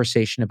have a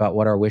conversation about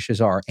what our wishes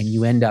are, and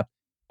you end up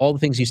all the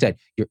things you said.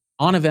 You're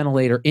on a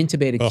ventilator,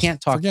 intubated,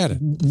 can't talk. Forget it.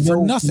 For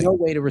nothing. No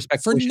way to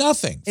respect. For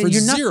nothing. For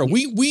zero.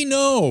 We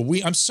know.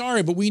 I'm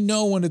sorry, but we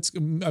know when it's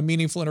a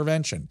meaningful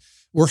intervention.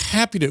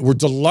 we're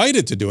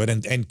delighted to do it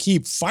and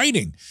keep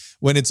fighting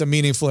when it's a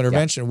meaningful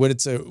intervention. When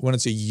it's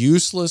a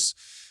useless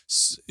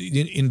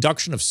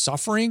induction of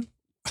suffering,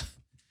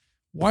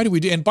 why do we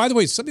do? And by the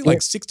way, something like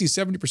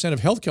 60-70%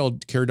 of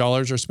healthcare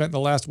dollars are spent in the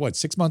last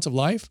 6 months of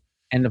life.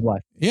 End of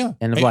life. Yeah,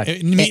 End of life.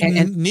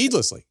 And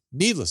needlessly,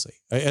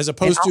 as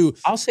opposed to.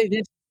 I'll say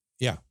this.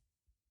 Yeah.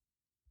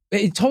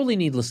 Totally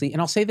needlessly.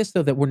 And I'll say this,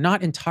 though, that we're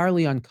not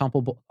entirely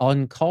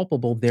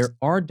unculpable. There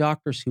are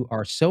doctors who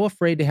are so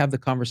afraid to have the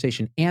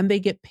conversation, and they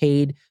get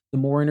paid the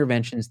more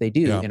interventions they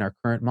do in our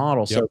current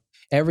model. Yep. So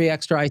every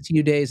extra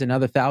ICU day is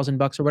another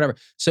 $1,000 or whatever.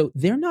 So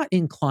they're not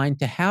inclined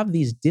to have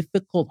these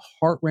difficult,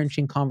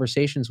 heart-wrenching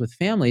conversations with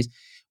families.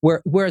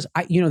 Whereas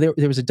there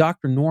was a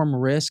Dr. Norm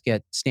Risk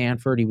at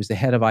Stanford. He was the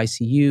head of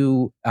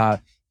ICU.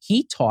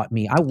 He taught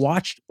me, I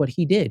watched what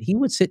he did. He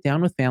would sit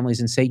down with families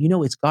and say,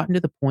 it's gotten to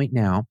the point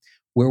now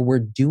where we're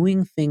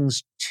doing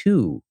things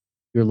to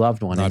your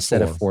loved one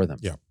instead of for them.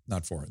 Yeah,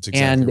 not for. It's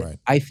exactly right.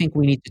 I think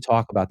we need to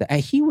talk about that. And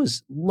he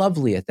was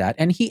lovely at that.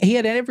 And he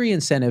had every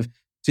incentive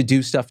to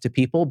do stuff to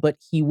people, but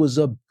he was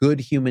a good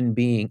human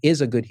being,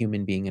 is a good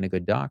human being and a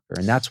good doctor.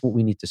 And that's what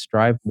we need to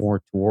strive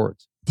more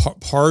towards.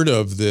 Part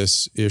of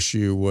this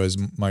issue was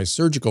my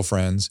surgical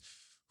friends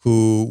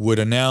who would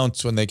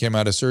announce when they came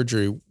out of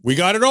surgery, we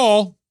got it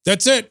all.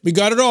 That's it. We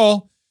got it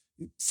all.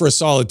 For a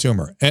solid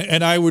tumor.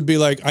 And I would be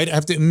like, I'd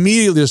have to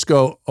immediately just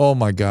go, oh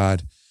my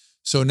God.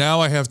 So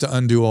now I have to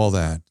undo all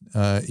that.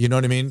 You know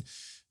what I mean?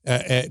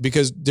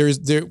 Because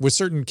there with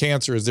certain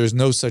cancers, there's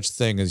no such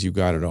thing as you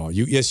got it all.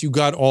 You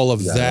got all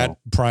of that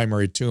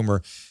primary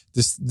tumor.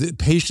 The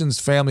patient's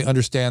family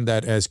understand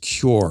that as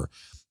cure.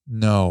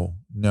 No.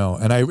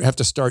 And I have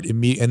to start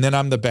immediately, and then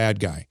I'm the bad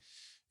guy.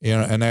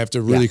 And I have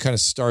to really kind of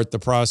start the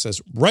process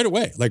right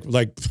away.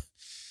 Like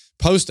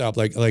post-op,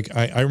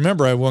 I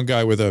remember I had one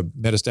guy with a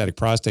metastatic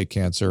prostate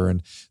cancer,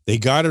 and they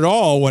got it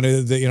all when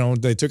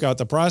they took out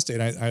the prostate.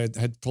 I had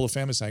to pull a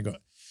family aside and go,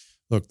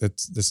 look,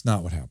 that's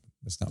not what happened.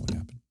 That's not what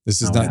happened.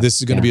 This is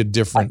This is going to be a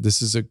different.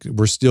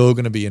 We're still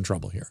going to be in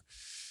trouble here.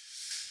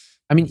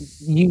 I mean,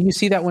 you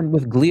see that one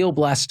with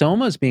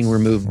glioblastomas being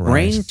removed,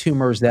 brain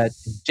tumors that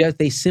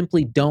they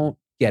simply don't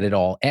get it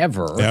all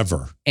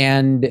ever.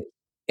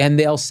 And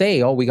they'll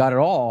say, oh, we got it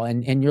all.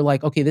 And you're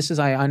like, okay,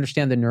 I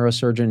understand the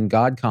neurosurgeon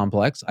God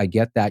complex. I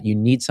get that. You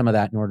need some of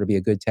that in order to be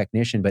a good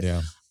technician. But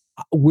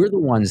we're the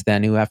ones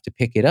then who have to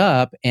pick it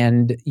up.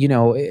 And,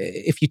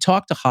 if you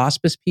talk to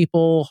hospice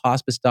people,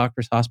 hospice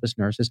doctors, hospice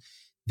nurses,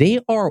 they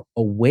are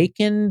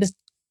awakened,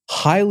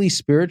 highly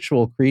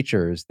spiritual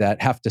creatures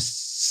that have to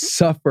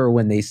suffer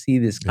when they see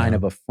this kind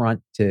of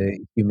affront to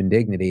human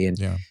dignity. And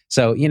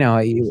so,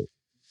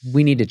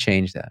 we need to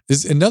change that.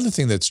 There's another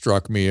thing that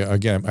struck me.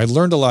 Again, I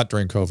learned a lot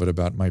during COVID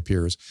about my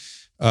peers.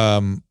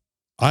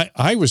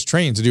 I was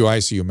trained to do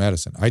ICU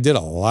medicine. I did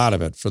a lot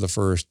of it for the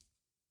first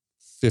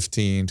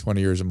 15, 20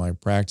 years of my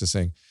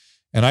practicing.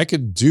 And I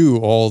could do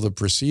all the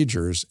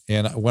procedures.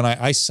 And when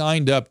I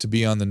signed up to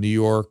be on the New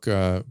York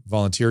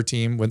volunteer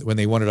team, when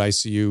they wanted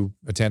ICU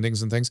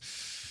attendings and things,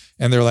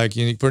 and they're like,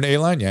 you put in an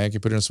A-line? Yeah. Can you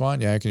put in a swan?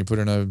 Yeah. Can you put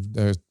in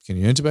can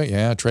you intubate?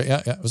 Yeah.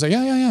 Yeah. I was like,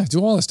 yeah. Do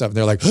all this stuff. And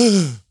they're like,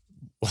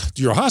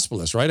 you're a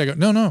hospitalist, right? I go,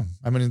 no,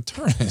 I'm an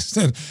internist.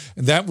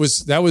 And that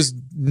was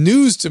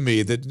news to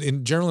me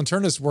that general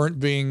internists weren't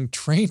being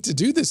trained to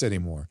do this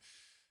anymore.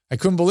 I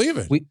couldn't believe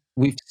it.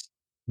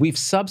 We've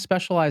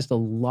subspecialized a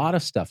lot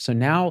of stuff. So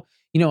now,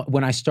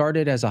 when I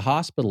started as a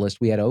hospitalist,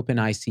 we had open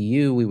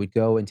ICU. We would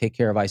go and take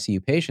care of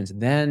ICU patients.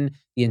 Then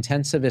the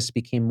intensivists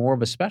became more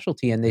of a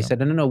specialty, and they said,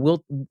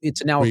 no,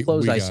 it's now a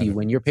closed ICU.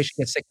 When your patient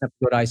gets sick enough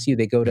to go to ICU,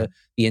 they go to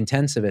the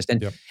intensivist.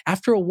 And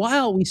after a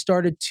while, we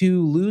started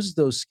to lose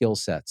those skill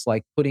sets,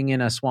 like putting in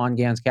a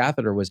Swan-Ganz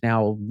catheter was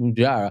now,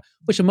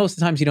 which most of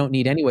the times you don't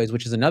need anyways,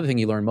 which is another thing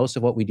you learn. Most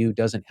of what we do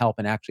doesn't help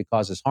and actually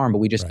causes harm, but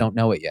we just don't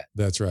know it yet.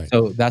 That's right.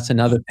 So that's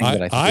another thing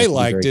that I think I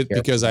liked it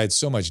because I had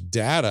so much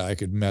data I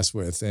could mess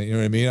with. And you know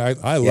what I mean?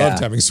 I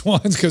loved having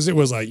swans because it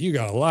was like, you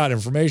got a lot of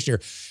information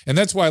here. And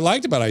that's what I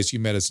liked about ICU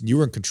medicine. You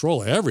were in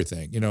control of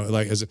everything, you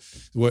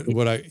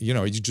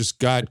just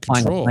got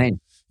control.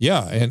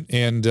 Yeah.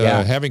 And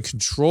having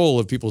control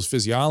of people's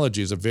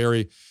physiology is a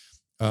very,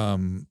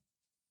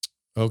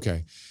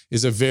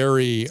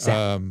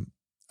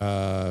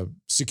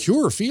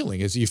 secure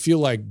feeling. Is you feel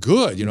like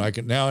good, I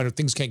can now,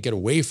 things can't get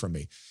away from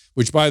me,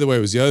 which by the way,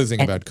 was the other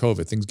thing about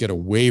COVID. Things get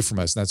away from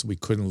us. And that's what we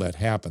couldn't let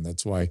happen.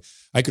 That's why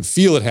I could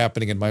feel it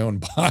happening in my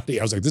own body.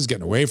 I was like, this is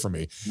getting away from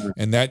me.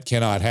 And that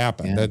cannot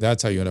happen.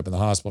 That's how you end up in the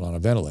hospital on a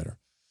ventilator.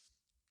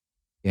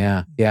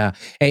 Yeah.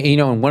 And,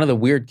 and one of the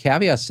weird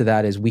caveats to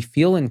that is we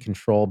feel in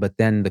control, but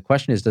then the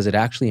question is, does it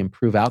actually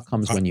improve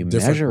outcomes when you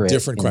measure it?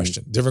 Different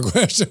question.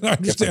 I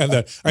understand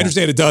that. I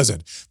understand it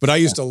doesn't. But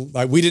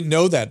we didn't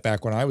know that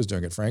back when I was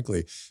doing it,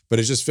 frankly. But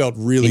it just felt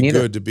really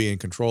good to be in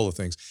control of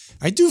things.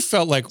 I do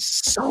felt like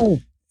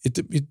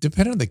it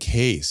depended on the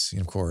case,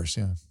 of course.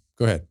 Yeah.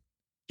 Go ahead.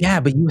 Yeah,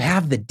 but you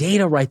have the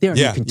data right there. And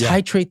you can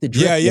titrate the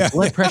drip. The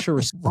blood pressure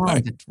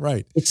responds.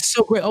 Right. It's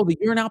so great. Oh, the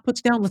urine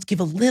output's down. Let's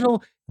give a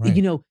little,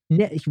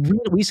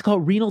 we used to call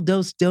it renal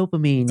dose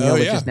dopamine, Oh,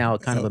 which yeah. is now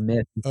kind of a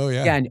myth. Oh,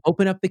 yeah. Yeah, and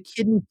open up the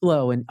kidney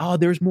flow, and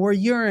there's more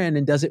urine,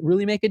 and does it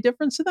really make a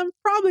difference to them?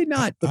 Probably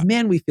not, but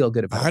man, we feel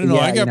good about it. I don't know.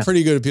 Yeah, I got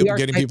pretty good at people are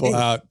getting type people A.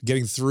 out,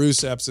 getting through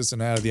sepsis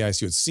and out of the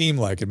ICU. It seemed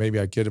like, and maybe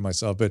I kidded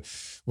myself, but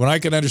when I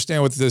could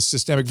understand what the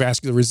systemic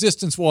vascular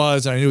resistance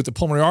was, and I knew what the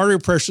pulmonary artery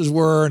pressures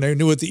were, and I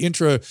knew what the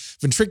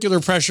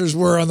intraventricular pressures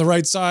were on the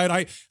right side,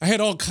 I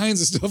had all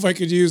kinds of stuff I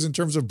could use in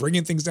terms of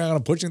bringing things down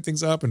and pushing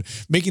things up and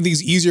making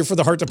things easier for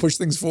the heart to push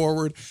things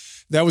forward.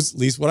 That was at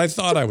least what I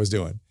thought I was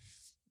doing.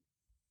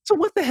 So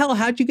what the hell?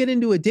 How'd you get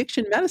into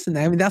addiction medicine?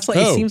 I mean, that's like,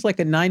 it seems like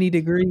a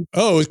 90-degree.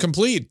 Oh, it was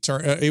complete.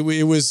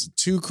 It was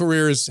two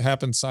careers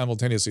happened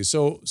simultaneously.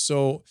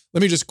 So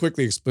let me just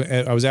quickly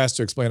explain. I was asked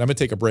to explain. I'm going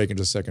to take a break in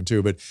just a second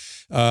too, but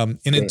an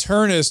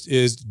internist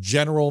is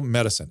general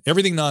medicine,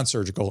 everything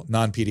non-surgical,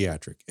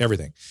 non-pediatric,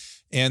 everything.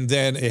 And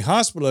then a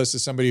hospitalist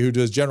is somebody who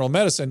does general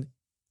medicine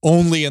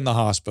only in the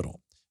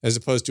hospital, as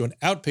opposed to an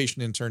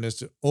outpatient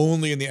internist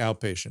only in the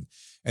outpatient.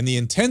 And the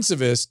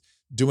intensivist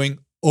doing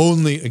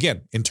only,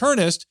 again,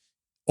 internist,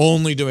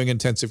 only doing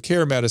intensive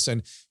care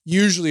medicine,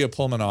 usually a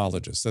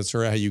pulmonologist. That's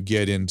how you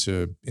get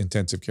into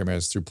intensive care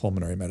medicine, through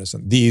pulmonary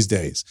medicine these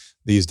days.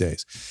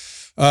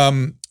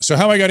 So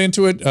how I got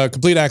into it,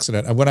 complete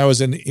accident. When I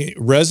was a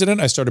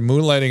resident, I started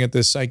moonlighting at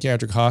this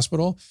psychiatric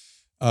hospital.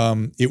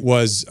 It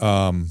was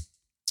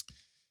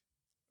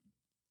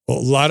a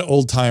lot of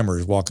old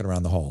timers walking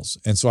around the halls.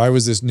 And so I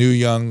was this new,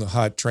 young,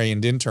 hot,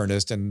 trained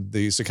internist, and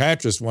the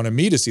psychiatrist wanted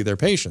me to see their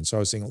patients. So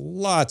I was seeing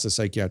lots of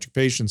psychiatric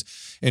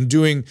patients and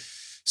doing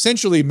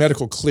essentially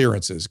medical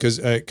clearances,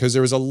 because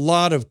there was a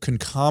lot of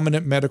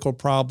concomitant medical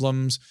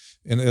problems.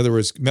 In other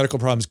words, medical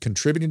problems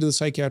contributing to the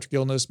psychiatric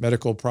illness,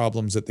 medical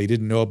problems that they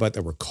didn't know about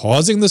that were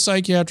causing the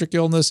psychiatric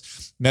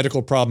illness,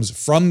 medical problems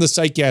from the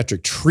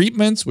psychiatric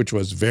treatments, which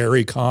was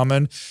very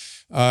common.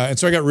 And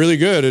so I got really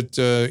good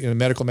at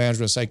medical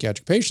management of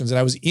psychiatric patients, and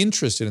I was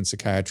interested in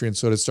psychiatry, and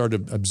so I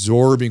started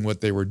absorbing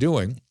what they were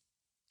doing.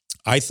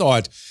 I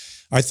thought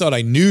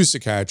I knew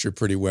psychiatry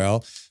pretty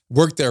well,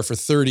 worked there for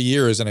 30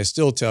 years, and I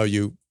still tell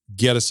you,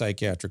 get a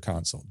psychiatric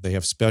consult. They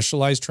have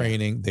specialized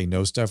training. They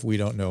know stuff we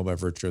don't know by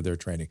virtue of their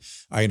training.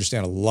 I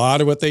understand a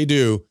lot of what they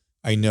do.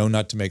 I know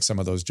not to make some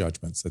of those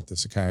judgments that the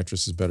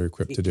psychiatrist is better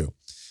equipped to do.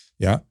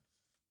 Yeah.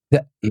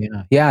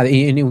 Yeah.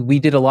 And we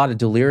did a lot of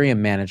delirium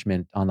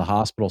management on the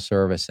hospital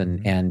service,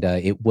 and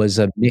it was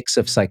a mix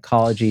of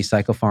psychology,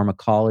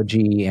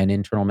 psychopharmacology, and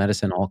internal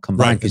medicine all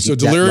combined. Right. So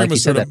delirium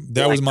was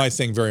that was my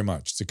thing very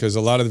much, because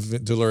a lot of the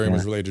delirium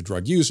was related to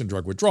drug use and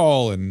drug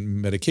withdrawal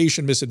and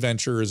medication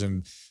misadventures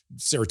and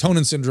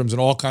serotonin syndromes and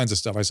all kinds of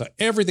stuff. I saw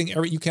everything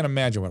you can't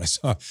imagine what I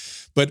saw,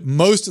 but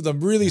most of the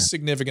really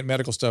significant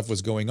medical stuff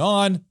was going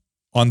on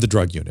the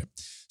drug unit.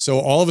 So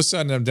all of a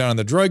sudden I'm down on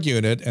the drug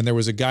unit, and there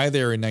was a guy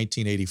there in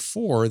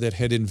 1984 that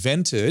had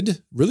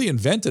really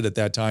invented at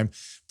that time,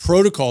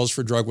 protocols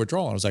for drug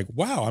withdrawal. And I was like,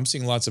 wow, I'm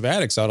seeing lots of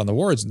addicts out on the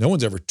wards. No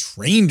one's ever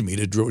trained me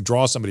to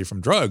draw somebody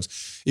from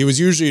drugs. It was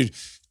usually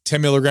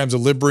 10 milligrams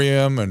of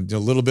Librium and a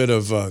little bit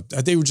of,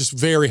 they were just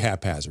very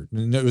haphazard.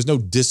 There was no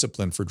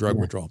discipline for drug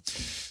withdrawal.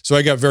 So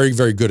I got very,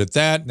 very good at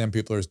that. And then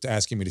people are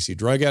asking me to see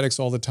drug addicts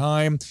all the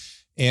time.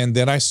 And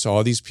then I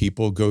saw these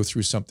people go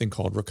through something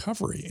called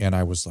recovery. And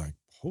I was like,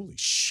 holy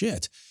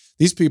shit,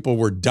 these people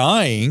were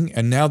dying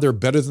and now they're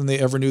better than they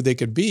ever knew they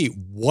could be.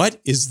 What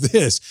is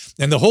this?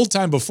 And the whole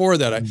time before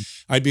that,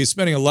 I'd be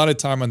spending a lot of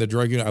time on the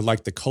drug unit. I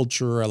liked the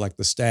culture. I liked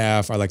the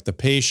staff. I liked the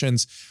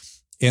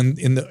patients. And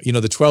in the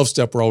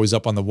 12-step were always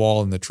up on the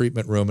wall in the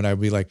treatment room. And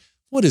I'd be like,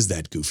 what is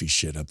that goofy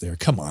shit up there?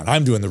 Come on,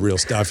 I'm doing the real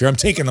stuff here. I'm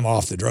taking them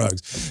off the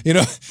drugs,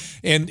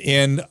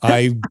 and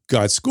I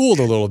got schooled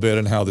a little bit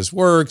on how this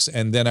works.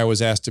 And then I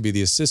was asked to be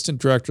the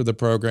assistant director of the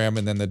program.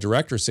 And then the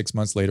director 6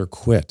 months later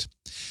quit.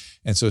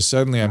 And so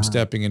suddenly I'm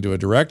stepping into a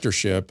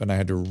directorship, and I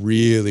had to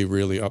really,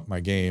 really up my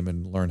game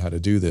and learn how to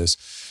do this.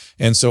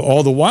 And so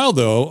all the while,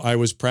 though, I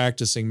was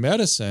practicing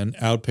medicine,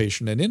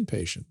 outpatient and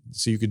inpatient.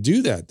 So you could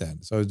do that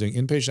then. So I was doing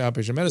inpatient,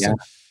 outpatient medicine.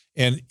 Yeah.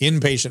 And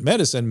inpatient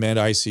medicine meant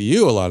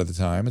ICU a lot of the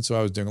time. And so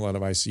I was doing a lot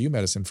of ICU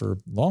medicine for a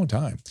long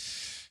time.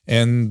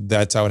 And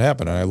that's how it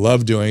happened. And I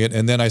loved doing it.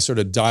 And then I sort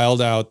of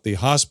dialed out the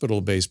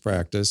hospital-based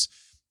practice,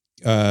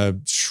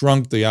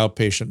 shrunk the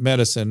outpatient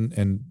medicine,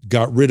 and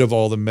got rid of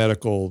all the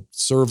medical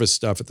service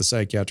stuff at the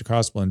psychiatric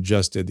hospital and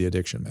just did the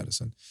addiction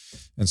medicine.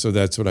 And so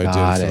that's what I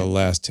did for the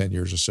last 10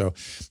 years or so.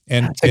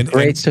 And so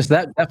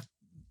that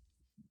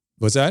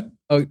what's that?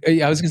 Oh,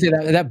 I was going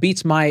to say that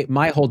beats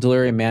my whole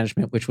delirium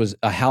management, which was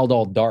a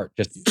Haldol dart.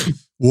 Just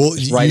well,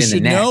 right you in should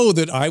the neck. know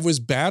that I was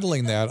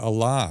battling that a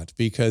lot,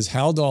 because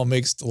Haldol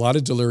makes a lot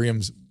of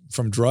deliriums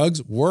from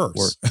drugs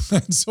worse.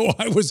 So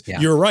I was,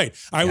 you're right.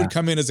 I would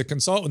come in as a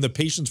consultant. The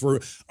patients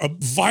were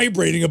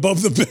vibrating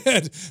above the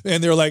bed,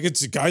 and they're like,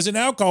 it's guy's in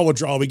alcohol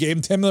withdrawal. We gave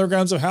him 10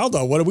 milligrams of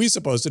Haldol. What are we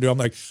supposed to do? I'm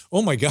like,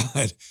 oh my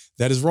God,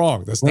 that is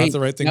wrong. That's not the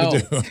right thing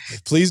to do.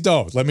 Please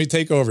don't. Let me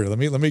take over. Let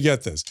me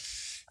get this.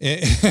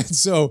 And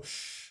so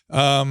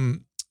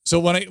So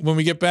when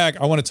we get back,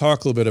 I want to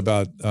talk a little bit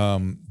about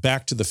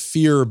back to the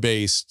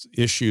fear-based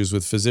issues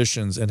with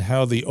physicians and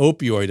how the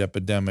opioid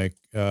epidemic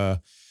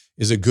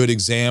is a good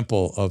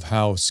example of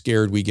how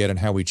scared we get and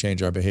how we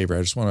change our behavior.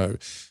 I just want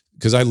to,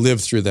 because I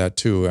lived through that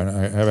too, and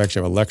I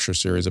actually have a lecture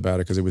series about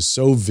it because it was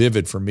so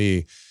vivid for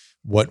me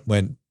what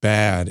went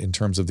bad in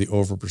terms of the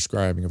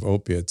overprescribing of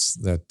opiates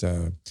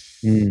that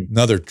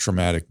another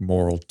traumatic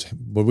moral,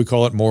 what we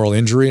call it, moral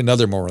injury,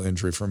 another moral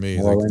injury for me.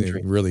 They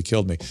really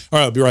killed me. All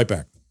right, I'll be right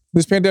back.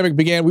 This pandemic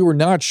began, we were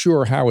not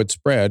sure how it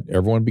spread.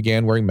 Everyone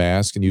began wearing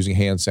masks and using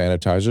hand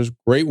sanitizers,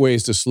 great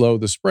ways to slow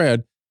the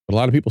spread, but a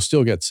lot of people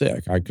still get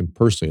sick. I can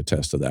personally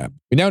attest to that.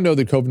 We now know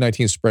that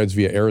COVID-19 spreads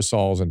via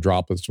aerosols and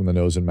droplets from the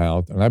nose and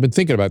mouth, and I've been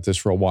thinking about this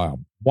for a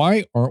while.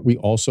 Why aren't we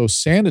also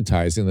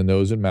sanitizing the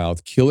nose and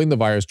mouth, killing the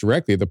virus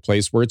directly at the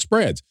place where it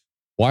spreads?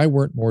 Why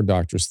weren't more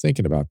doctors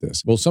thinking about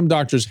this? Well, some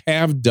doctors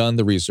have done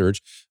the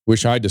research.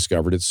 Wish I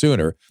discovered it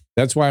sooner.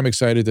 That's why I'm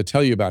excited to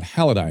tell you about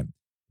Halodyne.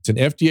 It's an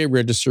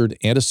FDA-registered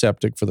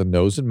antiseptic for the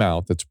nose and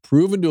mouth that's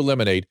proven to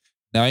eliminate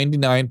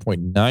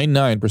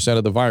 99.99%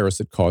 of the virus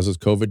that causes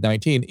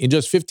COVID-19 in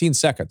just 15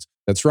 seconds.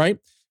 That's right.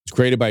 It's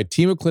created by a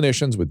team of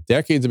clinicians with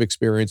decades of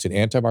experience in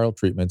antiviral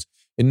treatments,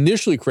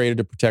 initially created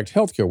to protect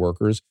healthcare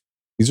workers.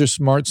 These are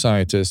smart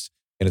scientists,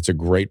 and it's a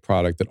great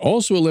product that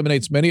also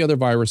eliminates many other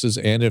viruses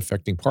and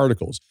infecting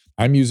particles.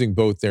 I'm using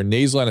both their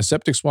nasal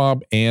antiseptic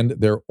swab and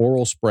their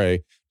oral spray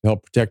to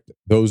help protect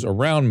those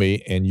around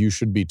me, and you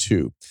should be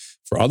too.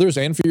 For others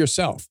and for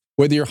yourself.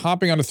 Whether you're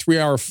hopping on a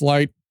 3-hour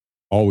flight,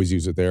 always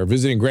use it there,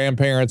 visiting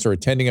grandparents or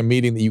attending a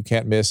meeting that you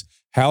can't miss,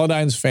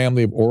 Halodyne's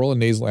family of oral and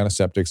nasal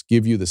antiseptics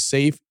give you the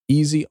safe,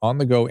 easy,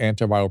 on-the-go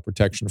antiviral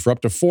protection for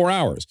up to 4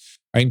 hours.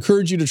 I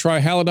encourage you to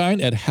try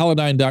Halodyne at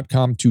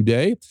halodyne.com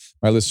today.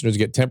 My listeners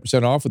get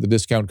 10% off with the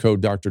discount code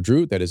Dr.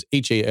 Drew. That is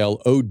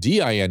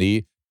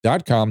HALODINE.com,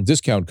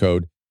 discount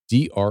code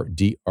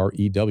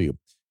DRDREW.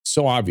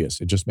 So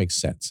obvious, it just makes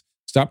sense.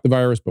 Stop the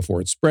virus before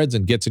it spreads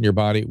and gets in your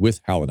body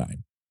with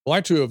Halodyne. Well,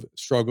 I too have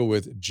struggled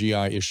with GI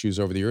issues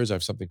over the years. I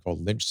have something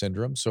called Lynch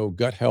syndrome, so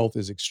gut health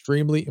is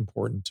extremely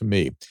important to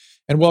me.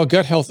 And while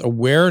gut health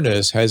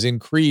awareness has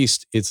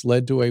increased, it's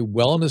led to a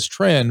wellness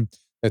trend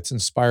that's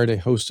inspired a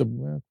host of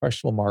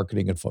questionable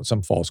marketing and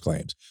some false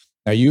claims.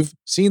 Now, you've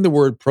seen the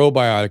word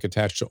probiotic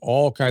attached to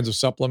all kinds of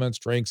supplements,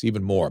 drinks,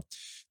 even more.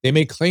 They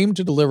may claim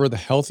to deliver the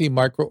healthy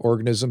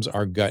microorganisms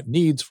our gut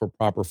needs for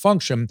proper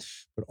function,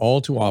 but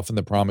all too often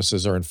the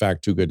promises are in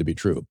fact too good to be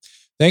true.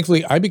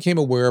 Thankfully, I became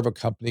aware of a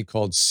company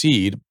called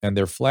Seed and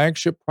their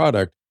flagship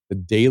product, the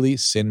Daily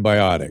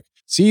Synbiotic.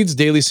 Seed's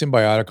Daily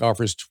Synbiotic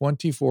offers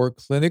 24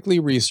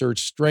 clinically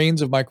researched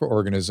strains of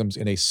microorganisms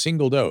in a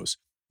single dose.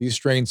 These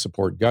strains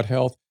support gut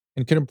health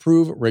and can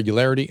improve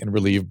regularity and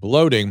relieve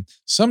bloating,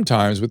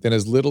 sometimes within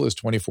as little as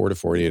 24 to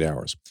 48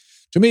 hours.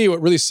 To me,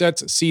 what really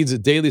sets Seed's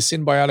Daily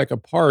Synbiotic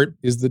apart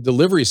is the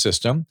delivery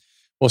system.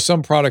 While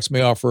some products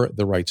may offer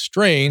the right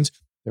strains,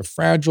 they're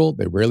fragile,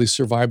 they rarely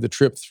survive the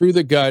trip through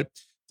the gut,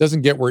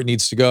 doesn't get where it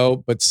needs to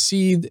go, but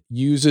Seed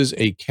uses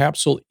a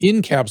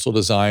capsule-in-capsule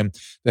design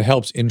that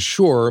helps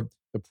ensure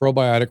the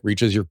probiotic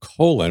reaches your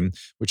colon,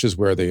 which is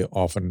where they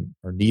often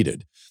are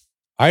needed.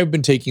 I've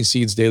been taking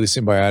Seed's Daily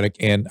Synbiotic,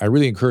 and I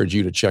really encourage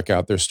you to check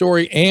out their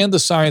story and the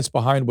science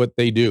behind what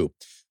they do.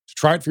 To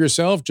try it for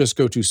yourself, just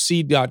go to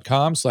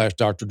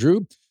seed.com/Dr.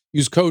 Drew.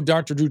 Use code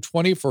Dr. Drew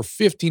 20 for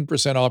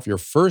 15% off your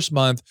first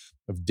month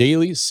of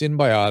Daily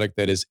Synbiotic.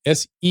 That is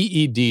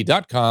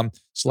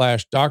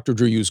SEED.com/Dr.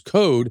 Drew. Use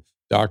code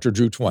Dr.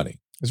 Drew 20.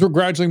 As we're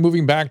gradually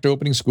moving back to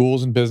opening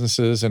schools and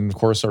businesses and, of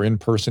course, our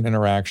in-person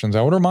interactions,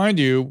 I want to remind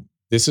you,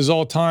 this is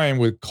all time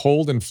with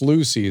cold and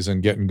flu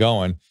season getting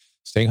going.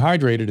 Staying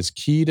hydrated is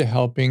key to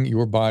helping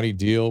your body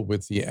deal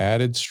with the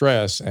added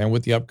stress and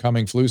with the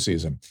upcoming flu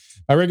season.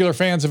 My regular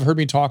fans have heard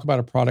me talk about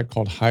a product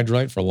called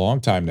Hydralyte for a long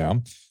time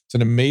now. It's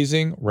an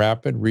amazing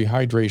rapid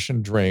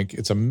rehydration drink.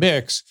 It's a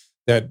mix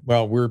that,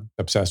 well, we're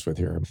obsessed with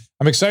here.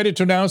 I'm excited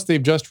to announce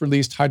they've just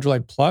released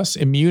Hydralyte Plus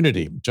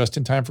Immunity, just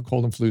in time for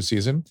cold and flu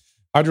season.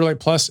 Hydralyte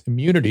Plus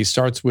Immunity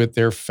starts with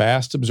their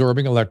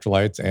fast-absorbing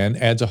electrolytes and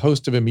adds a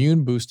host of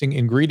immune-boosting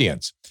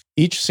ingredients.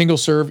 Each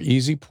single-serve,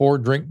 easy-pour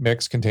drink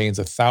mix contains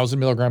 1,000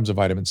 milligrams of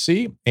vitamin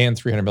C and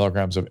 300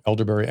 milligrams of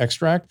elderberry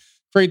extract,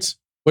 creates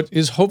what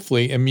is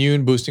hopefully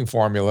immune-boosting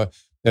formula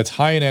that's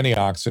high in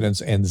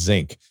antioxidants and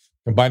zinc.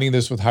 Combining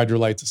this with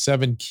Hydralyte's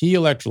 7 key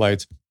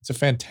electrolytes, it's a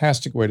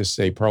fantastic way to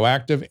stay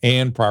proactive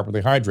and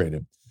properly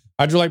hydrated.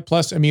 Hydralyte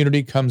Plus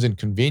Immunity comes in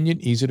convenient,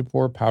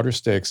 easy-to-pour powder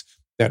sticks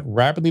that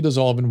rapidly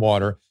dissolve in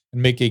water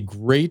and make a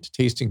great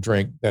tasting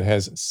drink that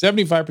has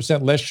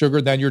 75% less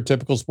sugar than your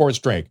typical sports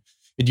drink.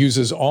 It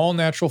uses all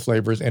natural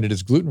flavors, and it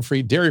is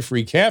gluten-free,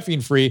 dairy-free,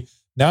 caffeine-free,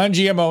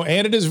 non-GMO,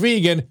 and it is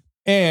vegan.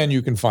 And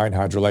you can find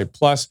Hydralyte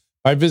Plus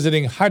by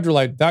visiting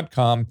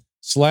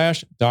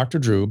hydralyte.com/Dr.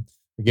 Drew.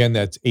 Again,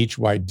 that's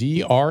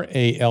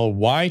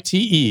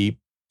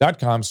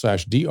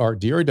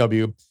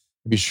HYDRALYTE.com/DRDRW.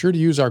 And be sure to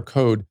use our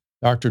code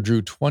Dr.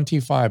 Drew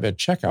 25 at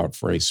checkout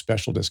for a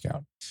special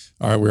discount.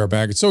 All right, we are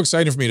back. It's so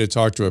exciting for me to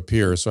talk to a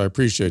peer, so I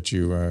appreciate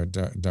you,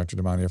 Dr.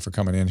 Damania, for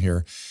coming in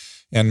here.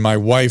 And my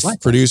wife, What?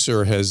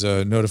 producer, has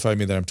notified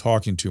me that I'm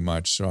talking too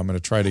much. So I'm going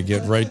to try to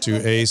get right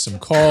to A, some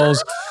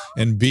calls,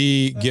 and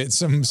B, get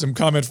some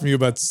comment from you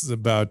about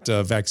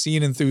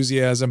vaccine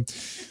enthusiasm.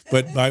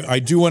 But I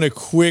do want to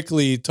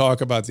quickly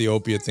talk about the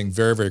opiate thing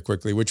very, very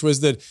quickly, which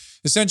was that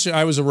essentially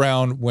I was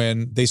around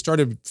when they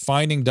started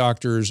finding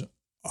doctors,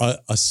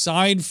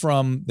 aside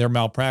from their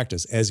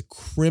malpractice, as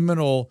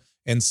criminal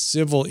and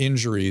civil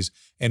injuries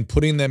and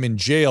putting them in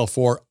jail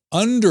for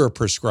under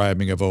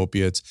prescribing of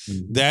opiates.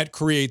 Mm-hmm. That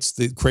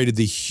created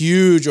the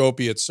huge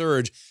opiate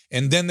surge.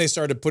 And then they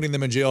started putting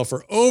them in jail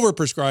for over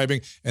prescribing,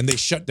 and they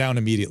shut down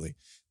immediately.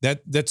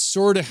 That's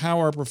sort of how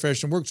our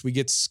profession works. We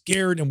get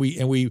scared and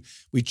we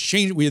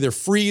change, we either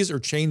freeze or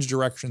change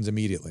directions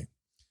immediately.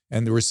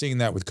 And we're seeing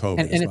that with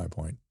COVID, is my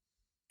point.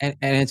 And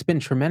it's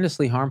been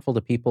tremendously harmful to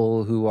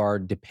people who are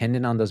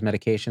dependent on those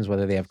medications,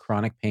 whether they have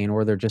chronic pain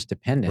or they're just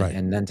dependent. Right.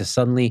 And then to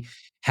suddenly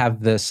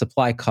have the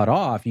supply cut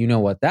off, you know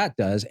what that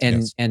does.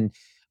 And Yes. and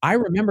I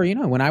remember,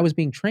 when I was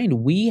being trained,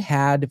 we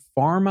had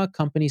pharma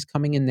companies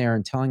coming in there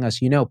and telling us,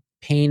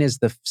 pain is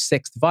the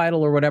sixth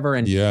vital or whatever.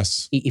 And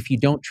Yes. if you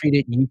don't treat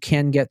it, you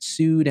can get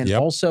sued. And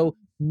Yep. also,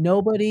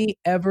 nobody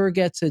ever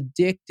gets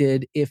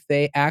addicted if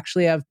they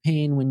actually have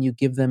pain when you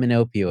give them an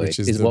opioid, Which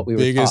is the what we were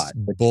biggest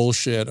taught.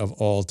 bullshit of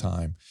all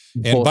time.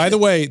 And Bullshit. by the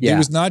way, Yeah. it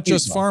was not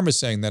just Huge pharma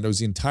saying that, it was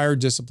the entire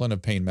discipline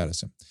of pain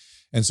medicine.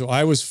 And so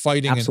I was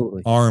fighting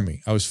Absolutely. an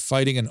army. I was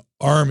fighting an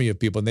army of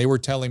people, and they were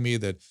telling me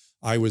that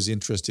I was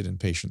interested in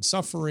patient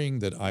suffering,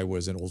 that I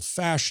was an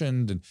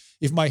old-fashioned, and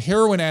if my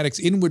heroin addicts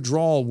in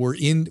withdrawal were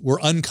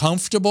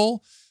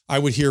uncomfortable, I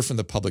would hear from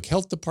the public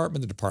health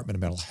department, the Department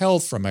of Mental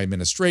Health, from my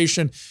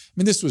administration. I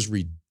mean, this was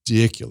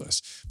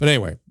ridiculous. But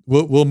anyway,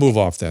 we'll move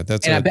off that.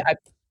 That's And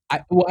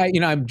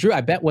Drew,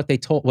 I bet what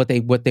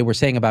they were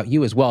saying about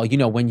you as well.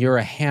 When you're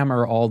a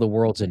hammer, all the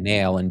world's a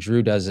nail, and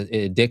Drew does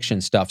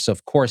addiction stuff. So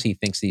of course he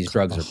thinks these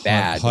drugs are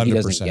bad. But he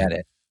doesn't get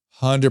it.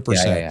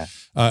 100%.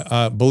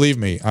 Yeah. Believe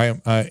me,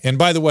 and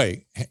by the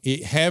way,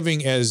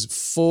 having as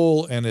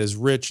full and as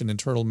rich an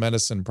internal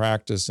medicine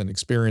practice and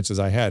experience as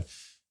I had,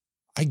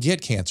 I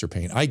get cancer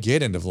pain. I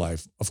get end of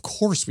life. Of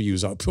course we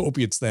use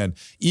opiates then,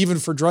 even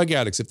for drug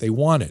addicts if they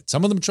want it.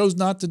 Some of them chose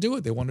not to do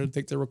it. They wanted to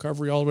take their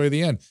recovery all the way to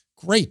the end.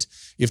 Great.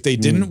 If they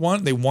didn't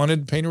they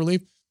wanted pain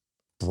relief,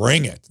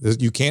 bring it.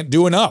 You can't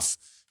do enough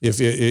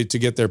to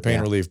get their pain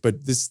relief. But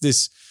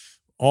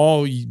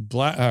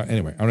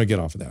anyway, I'm going to get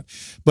off of that.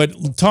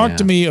 But talk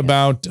to me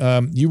about,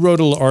 you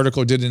wrote an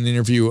article, did an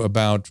interview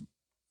about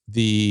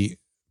the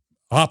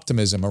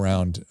optimism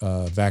around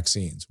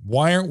vaccines.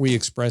 Why aren't we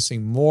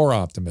expressing more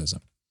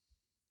optimism?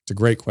 It's a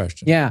great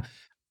question. Yeah.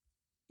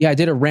 I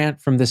did a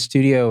rant from the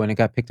studio, and it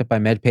got picked up by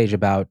MedPage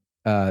about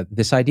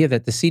this idea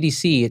that the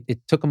CDC, it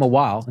took them a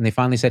while, and they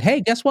finally said,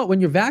 hey, guess what?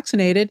 When you're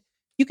vaccinated,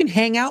 you can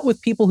hang out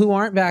with people who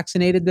aren't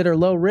vaccinated that are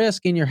low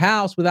risk in your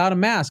house without a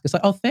mask. It's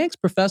like, oh, thanks,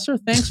 professor.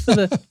 Thanks for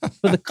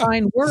the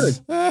kind word.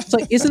 It's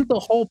like, isn't the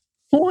whole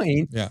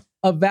point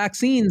of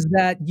vaccines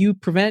that you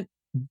prevent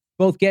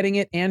both getting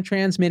it and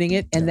transmitting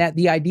it, and that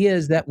the idea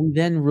is that we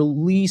then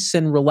release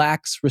and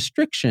relax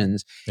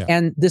restrictions.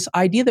 And this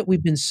idea that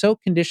we've been so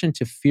conditioned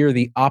to fear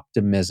the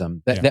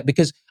optimism that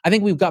because I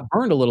think we've got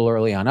burned a little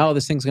early on. Oh,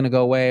 this thing's going to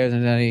go away,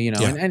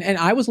 and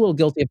I was a little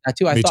guilty of that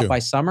too. I thought by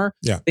summer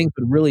things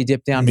would really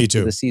dip down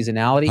into the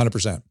seasonality.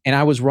 100%. And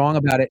I was wrong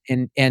about it.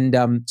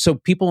 And so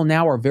people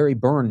now are very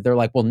burned. They're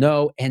like, well,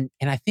 no. And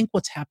I think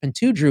what's happened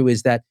too, Drew,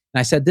 is that,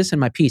 and I said this in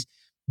my piece,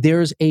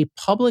 there's a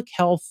public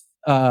health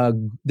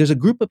there's a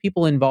group of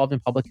people involved in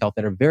public health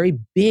that are very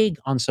big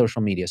on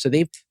social media. So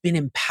they've been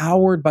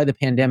empowered by the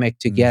pandemic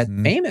to get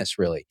famous,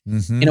 really,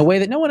 in a way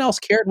that no one else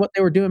cared what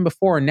they were doing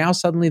before. And now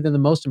suddenly they're the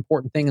most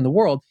important thing in the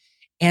world.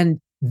 And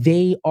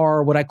they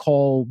are what I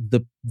call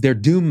they're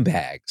doom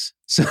bags.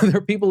 So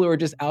they're people who are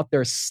just out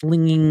there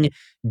slinging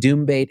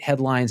doom bait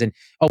headlines and,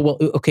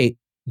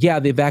 yeah,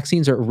 the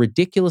vaccines are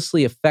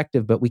ridiculously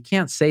effective, but we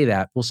can't say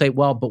that. We'll say,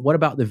 well, but what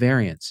about the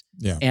variants?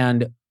 Yeah.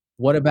 And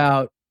what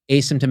about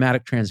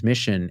asymptomatic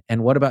transmission?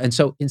 And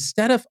so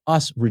instead of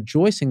us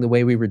rejoicing the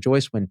way we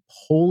rejoiced when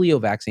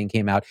polio vaccine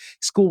came out,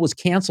 school was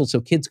canceled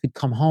so kids could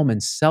come home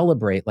and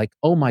celebrate, like,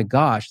 oh my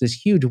gosh, this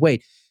huge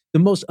wait. The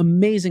most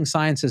amazing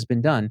science has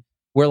been done.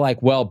 We're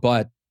like, well,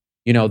 but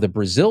the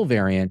Brazil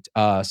variant,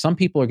 some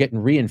people are getting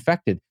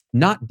reinfected,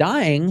 not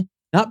dying,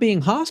 not being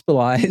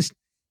hospitalized,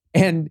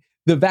 and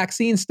the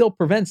vaccine still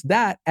prevents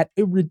that at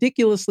a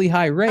ridiculously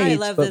high rate,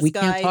 but we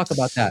can't talk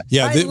about that.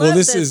 Yeah,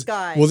 this is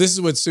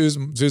what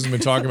Susan's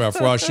been talking about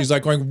for a while. She's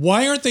like going,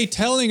 why aren't they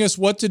telling us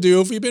what to do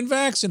if we've been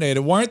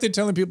vaccinated? Why aren't they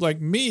telling people like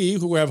me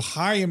who have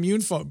high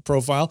immune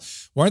profile?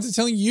 Why aren't they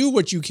telling you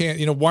what you can't?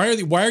 Why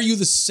are you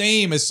the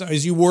same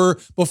as you were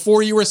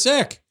before you were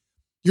sick?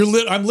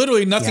 I'm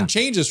literally nothing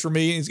changes for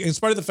me, in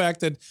spite of the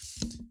fact that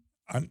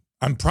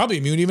I'm probably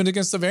immune even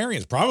against the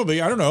variants.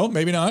 Probably, I don't know,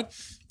 maybe not.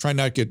 Try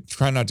not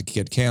to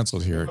get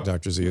canceled here,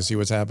 Dr. Z. You see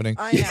what's happening?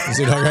 I know. Is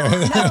it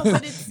okay? No,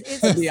 but it's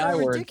The I so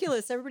word.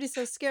 ridiculous. Everybody's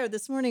so scared.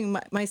 This morning,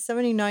 my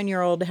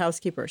 79-year-old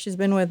housekeeper, she's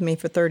been with me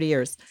for 30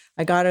 years.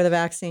 I got her the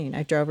vaccine.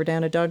 I drove her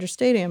down to Dodger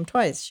Stadium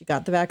twice. She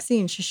got the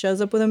vaccine. She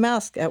shows up with a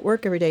mask at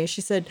work every day.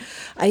 She said,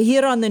 I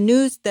hear on the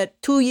news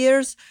that 2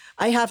 years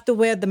I have to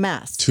wear the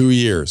mask. 2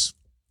 years.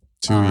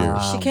 2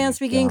 years. She Oh can't my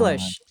speak God.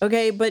 English.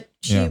 Okay. But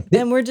she, Yeah.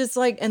 and we're just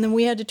like, and then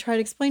we had to try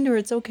to explain to her,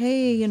 it's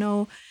okay.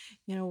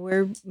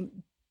 We're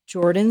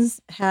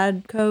Jordan's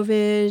had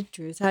COVID,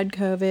 Drew's had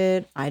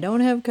COVID, I don't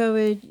have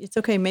COVID. It's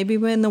okay. Maybe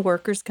when the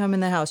workers come in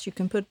the house, you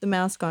can put the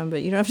mask on,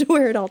 but you don't have to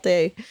wear it all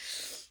day.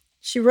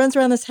 She runs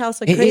around this house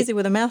like crazy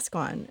with a mask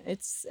on.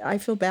 I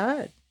feel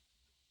bad.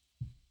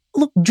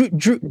 Look,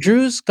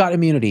 Drew's got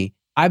immunity.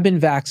 I've been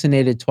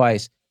vaccinated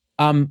twice.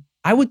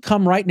 I would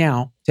come right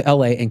now to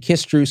LA and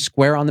kiss Drew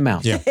square on the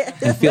mouth Yeah.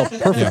 and feel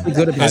perfectly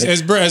good about it.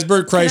 As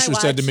Bert Kreischer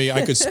said to watch? me,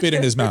 I could spit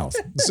in his mouth.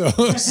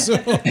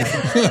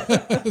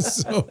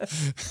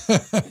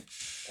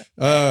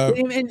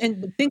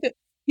 And think that,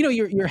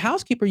 your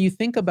housekeeper, you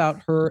think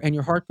about her and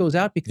your heart goes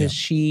out because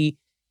she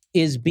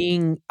is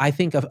being, I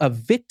think, a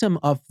victim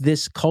of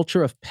this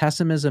culture of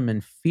pessimism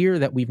and fear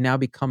that we've now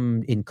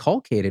become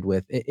inculcated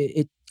with.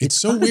 It's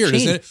so gotta weird,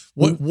 change. isn't it?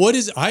 What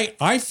is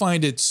I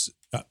find it's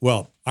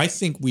I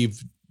think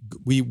we've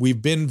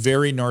been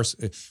very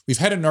we've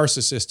had a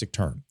narcissistic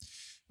turn.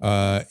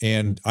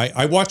 And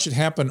I watched it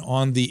happen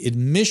on the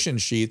admission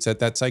sheets at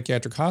that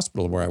psychiatric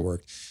hospital where I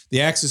worked. The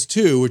Axis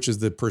 2, which is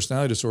the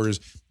personality disorders,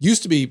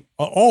 used to be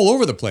all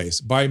over the place.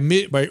 By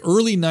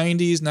early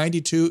 90s,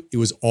 92, it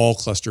was all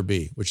cluster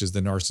B, which is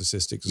the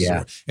narcissistic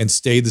disorder, and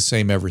stayed the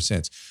same ever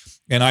since.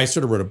 And I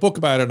sort of wrote a book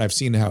about it, and I've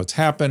seen how it's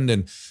happened.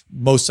 And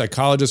most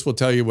psychologists will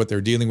tell you what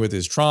they're dealing with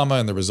is trauma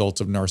and the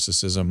results of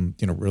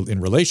narcissism, in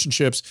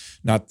relationships,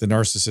 not the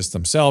narcissists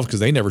themselves,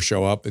 because they never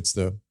show up. It's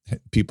the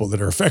people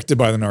that are affected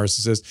by the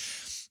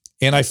narcissist.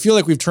 And I feel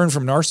like we've turned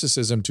from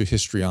narcissism to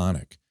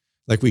histrionic.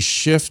 Like we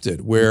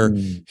shifted where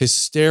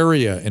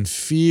hysteria and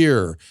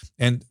fear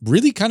and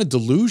really kind of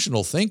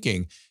delusional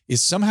thinking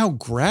is somehow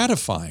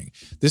gratifying.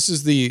 This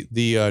is the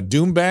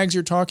doom bags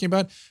you're talking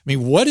about. I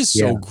mean, what is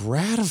so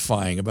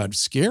gratifying about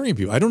scaring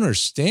people? I don't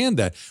understand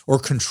that. Or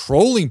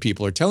controlling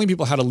people or telling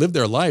people how to live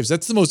their lives.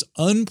 That's the most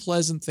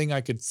unpleasant thing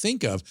I could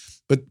think of.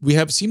 But we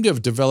seem to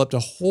have developed a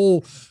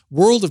whole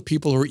world of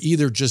people who are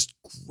either just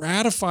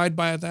gratified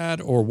by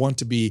that or want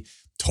to be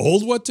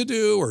told what to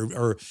do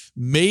or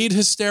made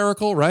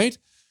hysterical, right?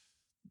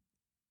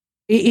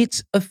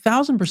 It's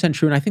 1,000%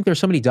 true. And I think there's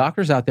so many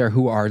doctors out there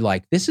who are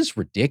like, this is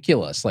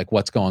ridiculous. Like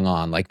what's going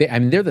on? Like,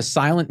 they're the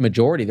silent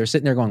majority. They're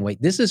sitting there going,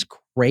 wait, this is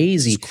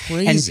crazy. It's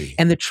crazy.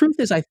 And the truth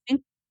is, I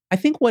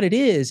think what it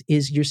is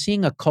you're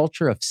seeing a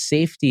culture of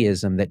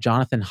safetyism that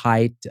Jonathan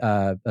Haidt,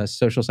 a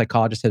social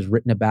psychologist, has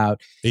written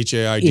about.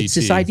 HAIDT. It's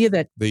this idea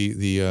that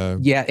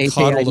the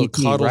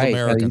coddled right?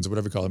 Americans,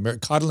 whatever you call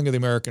it, coddling of the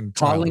American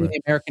coddling child,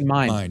 the American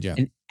mind. Yeah.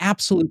 An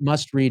absolute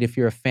must read if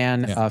you're a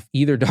fan of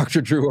either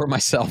Dr. Drew or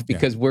myself,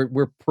 because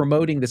we're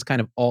promoting this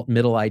kind of alt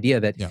middle idea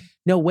that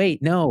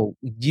no,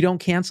 you don't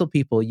cancel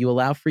people, you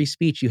allow free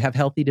speech, you have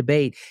healthy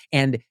debate,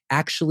 and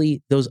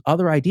actually those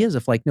other ideas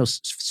of like, no,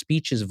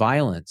 speech is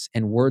violence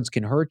and words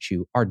can hurt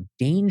you are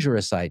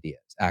dangerous ideas.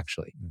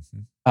 Actually,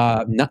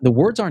 the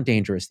words aren't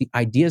dangerous. The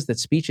ideas that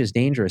speech is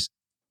dangerous.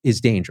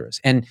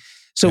 And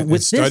so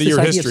with study this your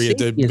idea history,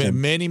 of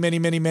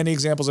many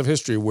examples of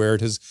history where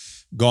it has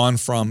gone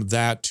from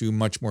that to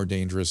much more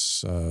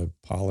dangerous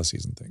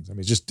policies and things. I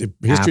mean, just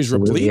history is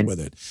replete with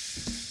it.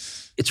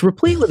 It's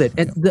replete with it.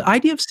 And the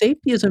idea of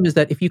safetyism is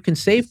that if you can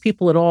save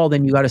people at all,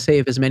 then you got to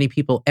save as many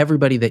people,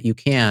 everybody that you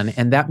can.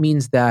 And that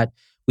means that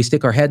we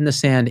stick our head in the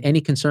sand, any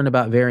concern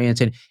about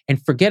variants,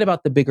 and forget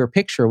about the bigger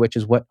picture, which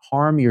is what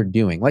harm you're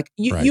doing. Like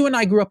you and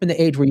I grew up in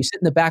the age where you sit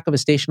in the back of a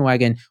station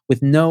wagon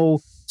with no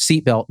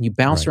seatbelt and you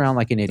bounce around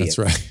like an idiot. That's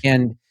right.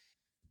 And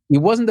it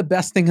wasn't the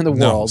best thing in the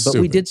world, but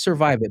we did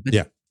survive it.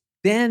 But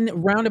then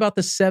around about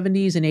the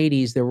 70s and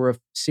 80s, there were a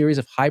series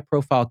of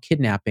high-profile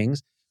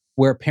kidnappings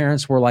where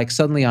parents were like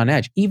suddenly on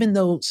edge. Even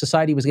though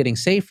society was getting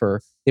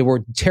safer, they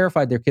were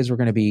terrified their kids were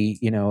going to be,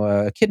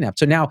 kidnapped.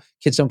 So now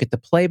kids don't get to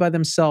play by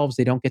themselves.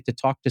 They don't get to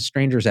talk to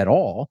strangers at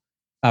all.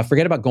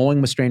 Forget about going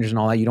with strangers and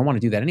all that. You don't want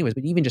to do that anyways,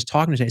 but even just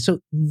talking to strangers. So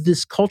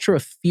this culture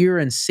of fear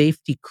and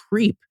safety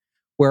creep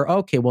where,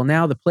 okay, well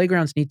now the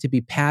playgrounds need to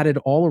be padded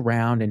all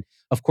around. And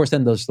of course,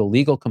 then there's the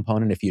legal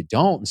component. If you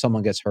don't and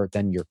someone gets hurt,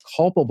 then you're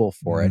culpable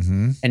for it.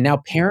 And now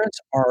parents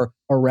are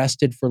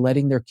arrested for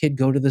letting their kid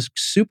go to the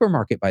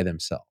supermarket by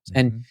themselves.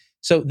 And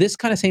so this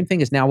kind of same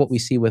thing is now what we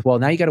see with, well,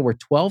 now you got to wear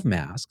 12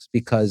 masks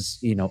because,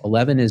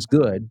 11 is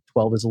good,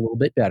 12 is a little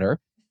bit better.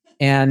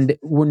 And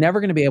we're never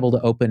going to be able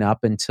to open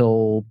up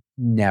until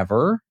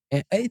never.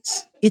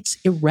 It's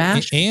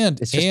irrational.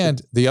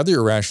 And the other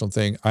irrational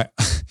thing,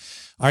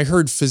 I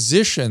heard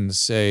physicians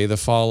say the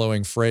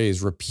following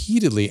phrase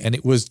repeatedly, and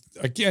it was,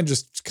 again,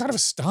 just kind of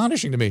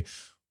astonishing to me.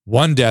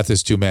 One death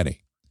is too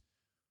many.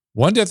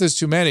 One death is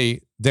too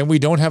many, then we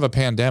don't have a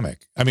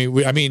pandemic. I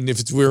mean,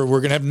 if we're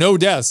going to have no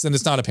deaths, then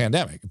it's not a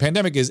pandemic. A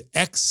pandemic is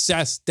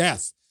excess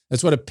death.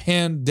 That's what a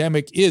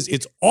pandemic is.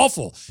 It's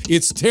awful.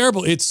 It's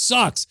terrible. It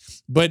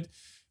sucks. But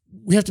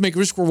we have to make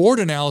risk-reward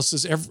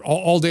analysis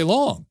all day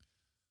long.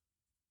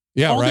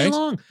 Yeah, all right? day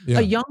long. Yeah.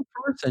 A young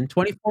person,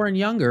 24 and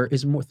younger,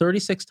 is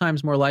 36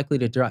 times more likely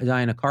to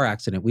die in a car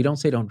accident. We don't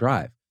say don't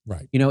drive.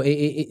 Right. You know,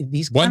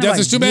 these one death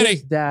is too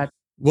many.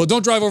 Well,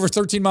 don't drive over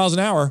 13 miles an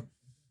hour.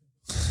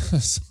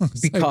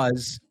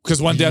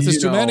 because one death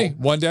is too many.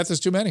 One death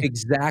is too many.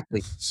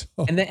 Exactly.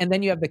 And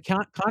then you have the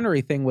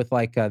Connery thing with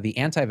like the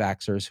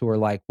anti-vaxxers who are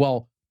like,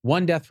 well,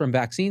 one death from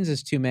vaccines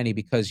is too many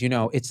because, you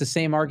know, it's the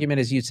same argument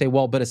as you'd say,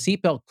 well, but a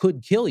seatbelt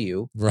could kill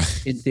you.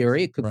 Right. In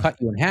theory, it could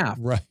cut you in half.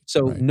 Right.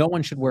 So no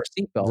one should wear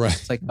a seatbelt. Right.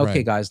 It's like,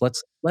 okay, guys,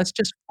 let's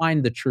just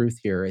find the truth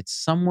here. It's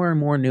somewhere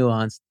more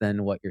nuanced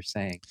than what you're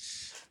saying.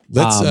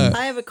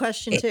 I have a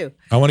question too.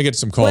 I want to get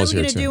some calls here. What are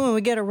we going to do when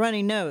we get a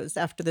runny nose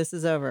after this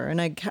is over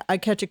and I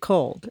catch a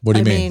cold? What do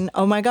you mean?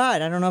 Oh my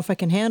God, I don't know if I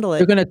can handle it.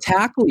 They're going to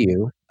tackle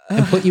you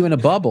and put you in a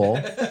bubble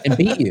and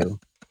beat you.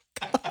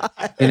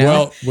 You know?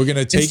 Well, we're going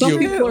to take some you.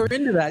 people are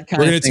into that kind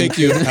we're of going to thing. take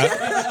you.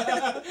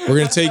 We're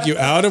going to take you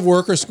out of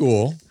work or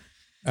school.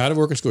 Out of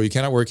work or school. You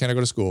cannot work. Cannot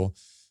go to school.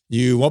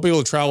 You won't be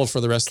able to travel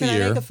for the rest of the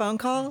year. Can I make a phone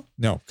call?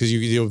 No, because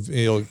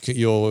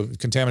you'll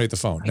contaminate the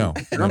phone. No.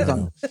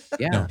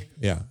 Yeah. No.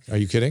 Yeah. Are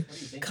you kidding?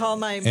 Call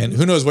my and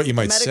who knows what you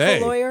might medical say?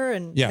 Lawyer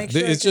and make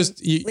sure it's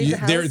just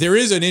there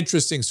is an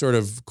interesting sort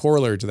of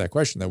corollary to that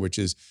question though, which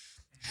is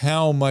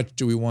how much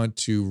do we want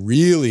to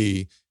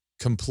really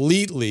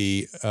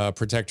completely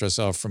protect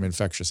ourselves from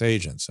infectious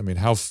agents? I mean,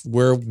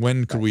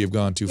 when could we have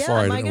gone too far?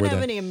 Am I going to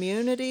have any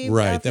immunity?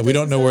 Right. That we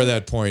don't know where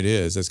that point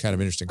is. That's kind of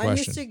an interesting question. I'm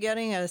used to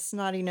getting a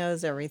snotty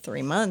nose every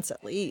 3 months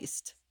at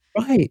least.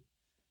 Right.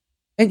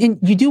 And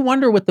you do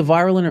wonder with the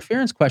viral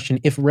interference question,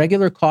 if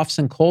regular coughs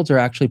and colds are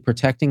actually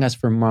protecting us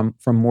from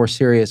more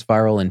serious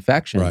viral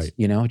infections, right.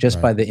 You know,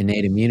 just by the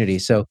innate immunity.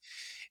 So,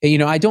 you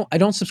know, I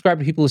don't subscribe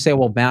to people who say,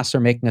 well, masks are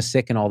making us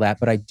sick and all that,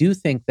 but I do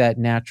think that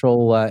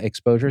natural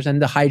exposures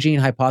and the hygiene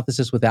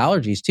hypothesis with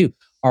allergies too.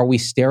 Are we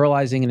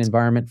sterilizing an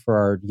environment for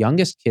our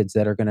youngest kids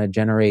that are going to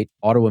generate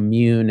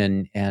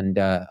autoimmune and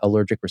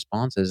allergic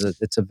responses?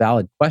 It's a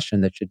valid question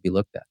that should be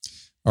looked at.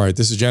 All right,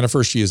 this is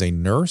Jennifer. She is a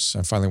nurse.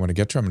 I finally want to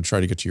get to her. I'm going to try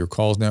to get to your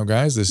calls now,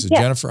 guys. This is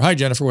Jennifer. Hi,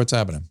 Jennifer. What's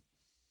happening?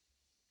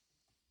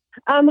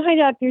 Hi,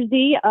 Dr.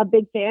 Z. A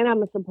big fan.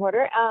 I'm a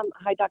supporter.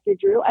 Hi, Dr.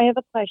 Drew. I have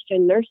a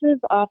question. Nurses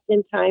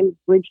oftentimes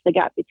bridge the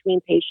gap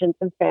between patients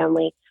and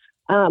family.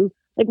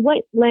 Like what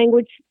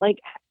language, like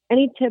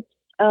any tips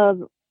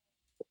of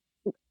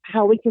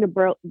how we can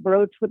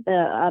broach with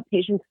the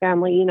patient's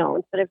family, you know,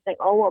 instead of saying,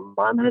 oh, well,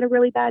 mom had a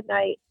really bad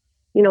night.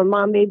 You know,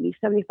 mom may be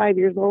 75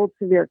 years old,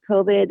 severe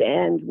COVID,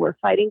 and we're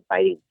fighting.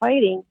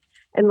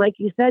 And like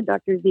you said,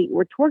 Dr. Z,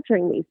 we're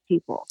torturing these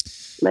people.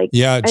 Like,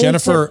 yeah,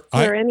 Jennifer,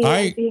 any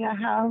idea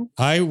how?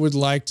 I would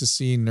like to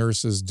see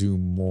nurses do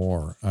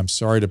more. I'm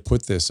sorry to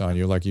put this on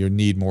you, like you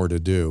need more to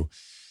do,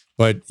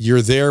 but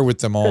you're there with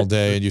them all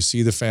day and you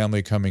see the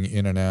family coming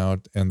in and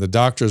out, and the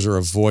doctors are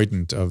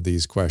avoidant of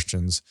these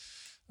questions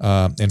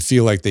and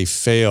feel like they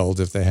failed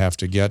if they have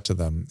to get to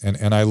them.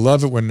 And I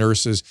love it when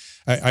nurses,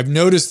 I've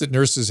noticed that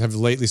nurses have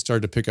lately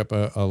started to pick up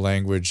a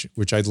language,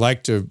 which I'd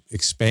like to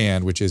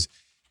expand, which is,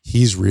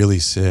 he's really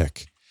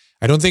sick.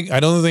 I don't think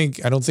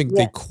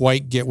they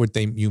quite get what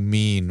you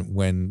mean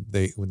when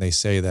they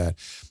say that.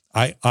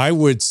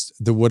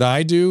 What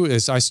I do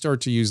is I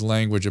start to use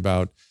language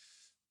about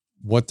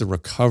what the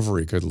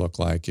recovery could look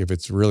like if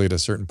it's really at a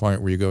certain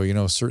point where you go, you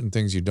know, certain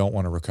things you don't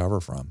want to recover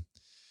from.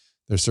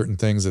 There's certain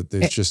things that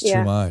there's just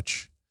too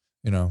much.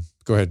 You know,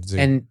 go ahead. Z.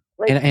 And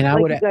I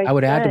would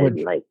add to what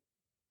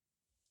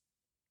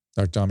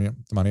Dr. Damania.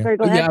 Sorry,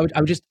 go ahead. Yeah,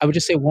 I would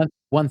just say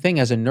one thing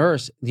as a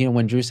nurse, you know,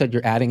 when Drew said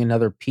you're adding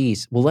another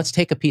piece, well, let's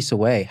take a piece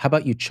away. How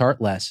about you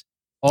chart less?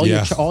 All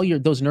your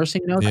those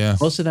nursing notes,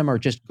 most of them are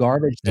just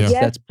garbage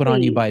that's put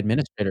on you by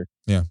administrator.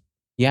 Yeah.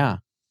 Yeah.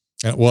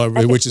 Well,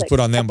 which is put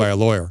on them by a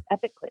lawyer.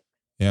 Ethically.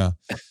 Yeah.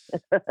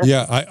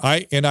 Yeah. How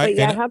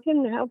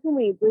can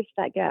we bridge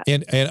that gap?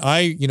 And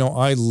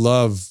I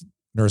love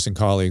nursing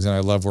colleagues and I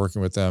love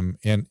working with them.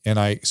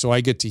 So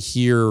I get to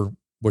hear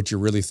what you're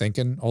really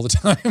thinking all the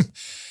time.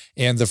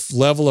 And the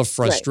level of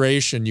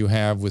frustration you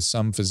have with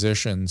some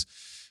physicians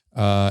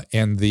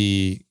and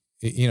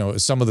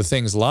some of the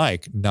things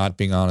like not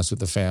being honest with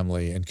the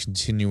family and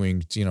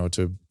continuing,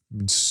 to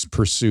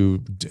pursue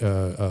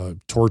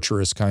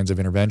torturous kinds of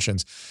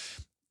interventions.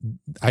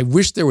 I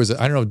wish there was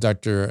I don't know,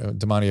 Dr.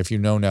 Damania, if you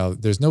know now,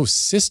 there's no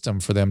system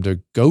for them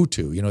to go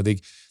to.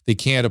 They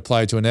can't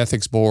apply to an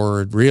ethics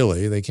board,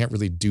 really. They can't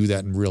really do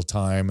that in real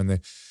time.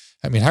 And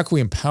how can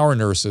we empower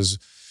nurses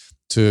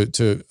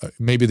to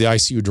maybe the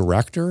ICU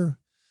director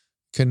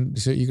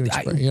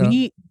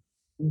we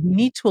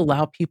need to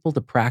allow people to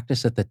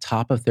practice at the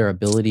top of their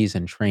abilities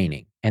and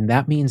training. And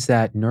that means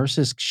that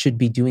nurses should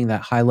be doing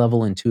that high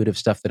level intuitive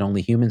stuff that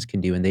only humans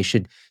can do. And they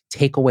should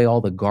take away all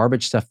the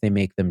garbage stuff they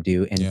make them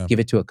do and give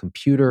it to a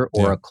computer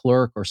or a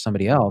clerk or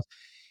somebody else.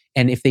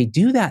 And if they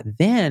do that,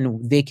 then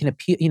they can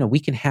appeal, we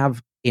can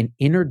have an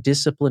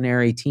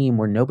interdisciplinary team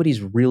where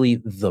nobody's really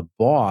the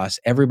boss.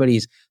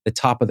 Everybody's the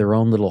top of their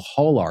own little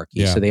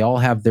hierarchy. Yeah. So they all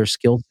have their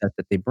skill set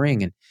that they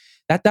bring. And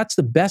that's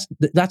the best.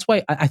 That's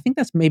why I think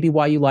that's maybe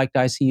why you liked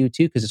ICU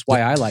too, because it's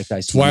why I liked ICU.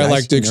 It's why I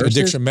liked ICU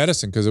addiction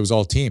medicine, because it was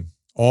all team.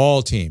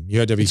 You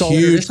had to have a It's all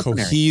huge,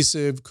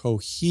 interdisciplinary.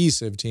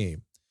 cohesive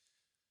team.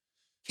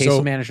 Case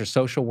So- manager,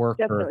 social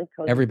worker, Definitely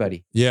coach.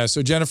 everybody. Yeah.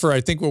 So Jennifer, I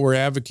think what we're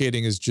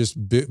advocating is just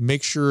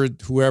make sure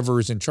whoever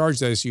is in charge of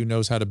the ICU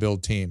knows how to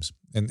build teams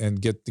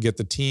and get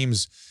the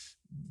teams,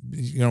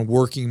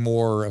 working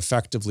more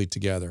effectively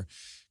together.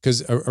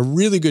 Because a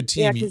really good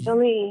team. Yeah, because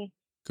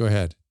Go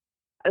ahead.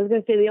 I was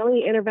going to say the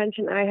only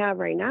intervention I have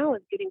right now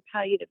is getting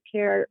palliative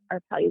care,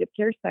 our palliative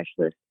care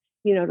specialist,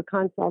 to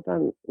consult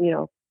on,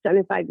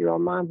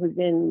 75-year-old mom who's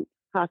in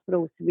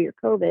hospital with severe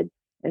COVID,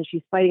 and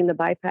she's fighting the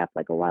BiPAP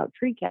like a wild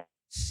tree cat,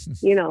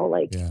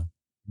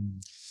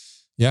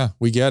 Yeah,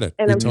 we get it.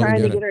 And We I'm totally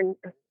trying to get get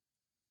her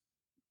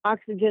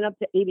oxygen up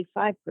to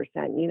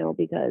 85%,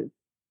 because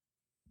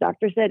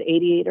doctor said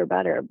 88 or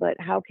better, but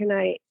how can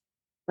I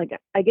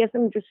guess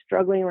I'm just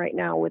struggling right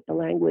now with the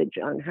language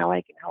on how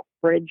I can help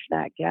bridge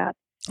that gap.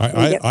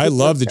 I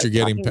love that you're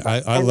getting. talking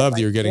about I love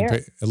that you're end-of-life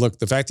getting. care. Look,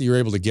 the fact that you're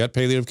able to get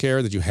palliative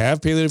care, that you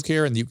have palliative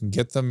care, and you can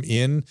get them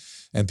in,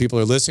 and people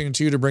are listening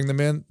to you to bring them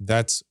in.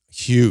 That's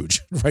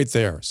huge, right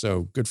there.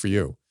 So good for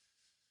you.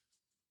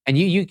 And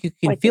you can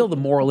I feel think-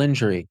 the moral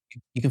injury.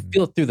 You can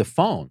feel it through the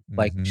phone.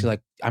 Like Mhm. she's like,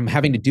 I'm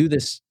having to do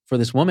this for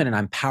this woman, and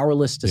I'm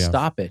powerless to Yeah.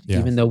 stop it, Yeah.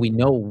 even though we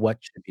know what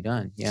should be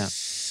done. Yeah.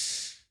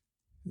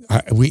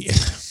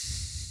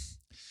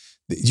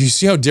 You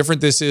see how different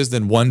this is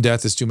than one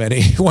death is too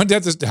many. One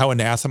death is how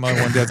anathema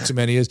one death too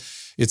many is.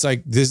 It's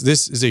like this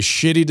is a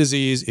shitty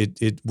disease.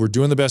 We're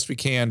doing the best we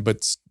can,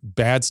 but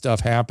bad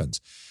stuff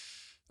happens.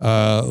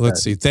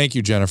 Let's see. Thank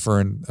you, Jennifer,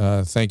 and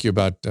thank you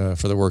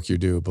for the work you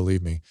do.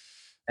 Believe me.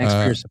 Thanks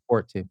for your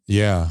support too.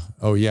 Yeah.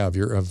 Oh yeah.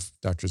 Of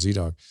Dr.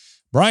 Z-Dog.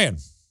 Brian,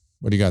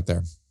 what do you got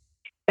there?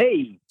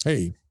 Hey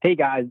Hey.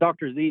 guys,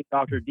 Dr. Z,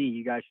 Dr. D,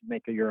 you guys should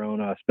make your own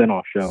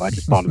spinoff show. I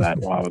just thought of that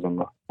while I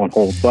was on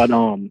hold. But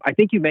I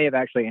think you may have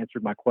actually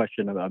answered my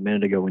question a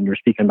minute ago when you were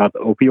speaking about the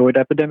opioid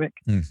epidemic.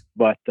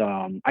 But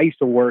I used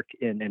to work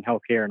in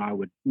healthcare, and I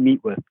would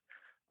meet with,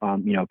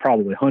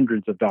 probably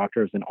hundreds of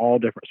doctors in all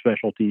different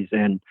specialties.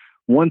 And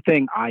one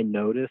thing I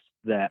noticed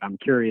that I'm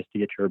curious to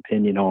get your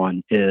opinion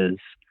on is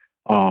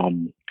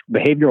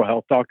behavioral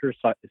health doctors,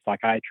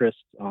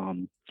 psychiatrists,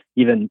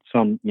 even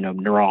some,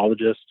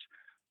 neurologists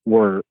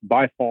were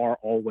by far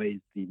always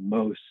the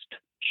most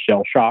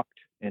shell-shocked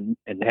and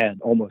had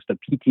almost a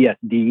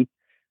PTSD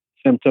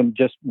symptom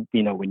just,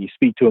 when you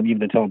speak to them,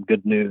 even to tell them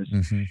good news.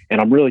 Mhm. And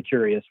I'm really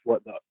curious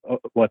what the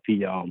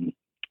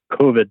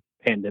COVID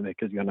pandemic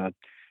is going to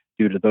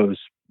do to those,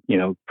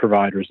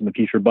 providers in the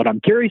future. But I'm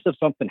curious if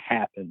something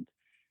happened,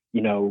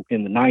 in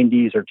the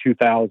 90s or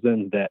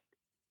 2000s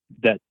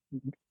that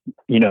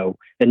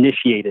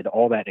initiated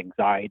all that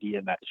anxiety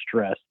and that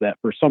stress that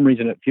for some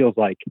reason it feels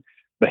like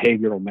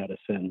behavioral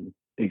medicine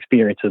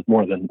experiences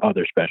more than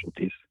other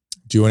specialties.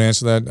 Do you want to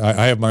answer that?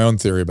 I have my own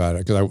theory about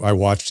it because I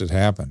watched it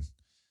happen.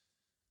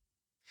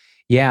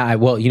 Yeah,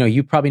 well,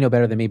 you probably know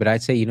better than me, but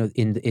I'd say,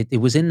 it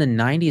was in the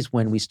 90s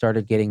when we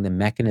started getting the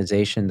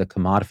mechanization, the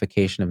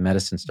commodification of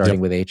medicine, starting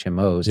with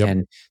HMOs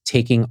and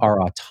taking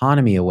our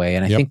autonomy away.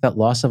 And I think that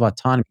loss of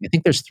autonomy, I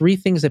think there's three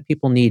things that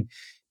people need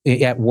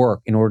at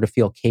work in order to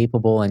feel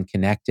capable and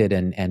connected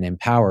and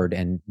empowered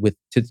and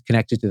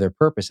connected to their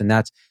purpose. And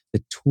that's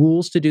the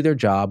tools to do their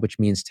job, which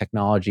means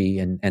technology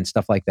and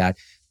stuff like that.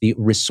 The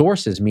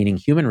resources, meaning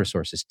human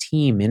resources,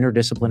 team,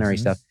 interdisciplinary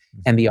stuff,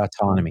 and the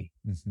autonomy,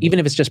 even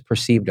if it's just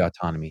perceived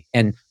autonomy.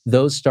 And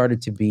those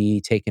started to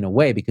be taken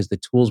away because the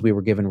tools we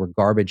were given were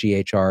garbage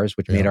EHRs,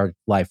 which made our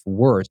life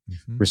worse.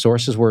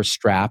 Resources were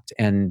strapped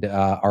and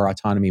our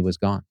autonomy was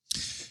gone.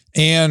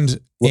 And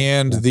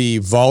the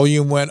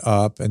volume went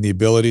up and the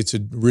ability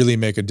to really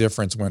make a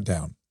difference went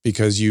down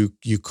because you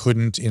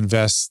couldn't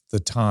invest the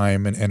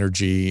time and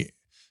energy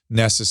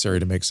necessary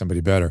to make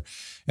somebody better.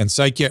 And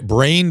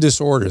brain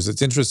disorders,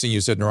 it's interesting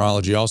you said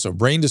neurology also.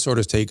 Brain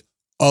disorders take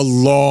a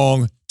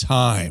long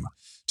time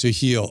to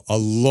heal, a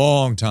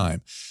long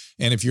time.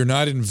 And if you're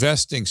not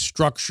investing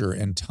structure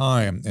and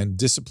time and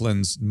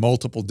disciplines,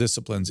 multiple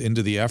disciplines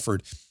into the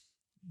effort,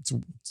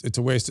 it's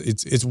a waste.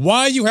 It's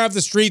why you have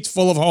the streets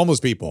full of homeless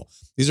people.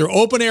 These are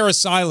open air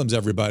asylums,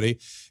 everybody.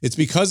 It's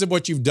because of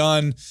what you've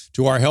done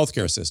to our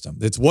healthcare system.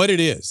 It's what it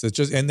is. It's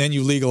just, and then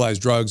you legalize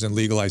drugs and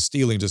legalize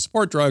stealing to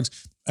support drugs,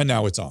 and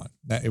now it's on.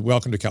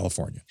 Welcome to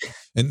California.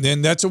 And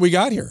then that's what we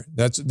got here.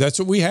 That's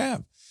what we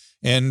have.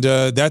 And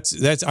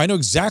that's I know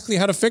exactly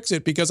how to fix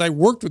it because I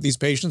worked with these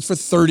patients for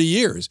 30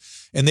 years,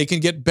 and they can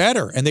get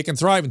better and they can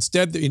thrive.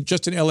 Instead,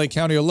 just in LA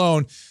County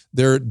alone,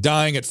 they're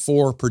dying at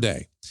 4 per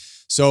day.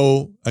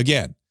 So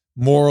again,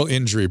 moral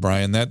injury,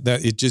 Brian,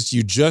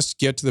 you just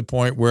get to the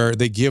point where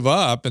they give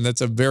up, and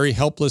that's a very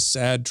helpless,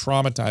 sad,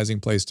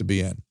 traumatizing place to be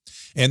in.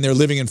 And they're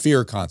living in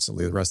fear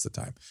constantly the rest of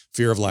the time.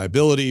 Fear of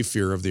liability,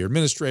 fear of the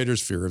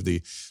administrators, fear of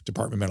the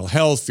Department of Mental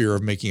Health, fear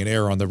of making an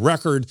error on the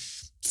record.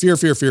 Fear,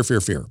 fear, fear,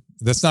 fear, fear.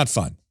 That's not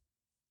fun.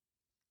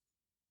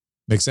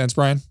 Make sense,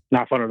 Brian?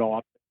 Not fun at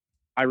all.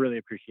 I really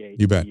appreciate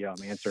you bet. the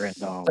answer. And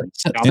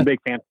I'm a big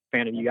fan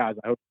of you guys.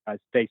 I hope you guys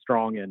stay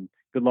strong, and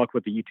good luck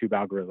with the YouTube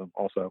algorithm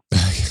also.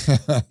 It's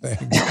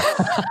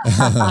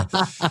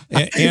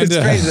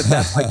crazy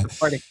that's like the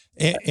party.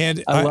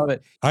 And I love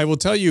it. I will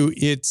tell you,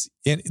 it's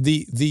in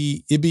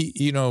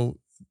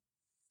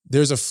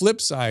there's a flip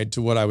side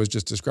to what I was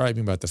just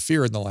describing about the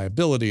fear and the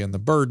liability and the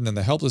burden and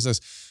the helplessness,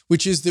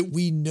 which is that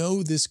we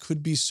know this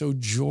could be so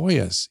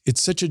joyous.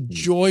 It's such a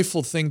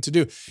joyful thing to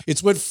do.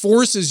 It's what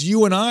forces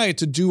you and I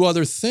to do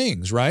other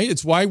things, right?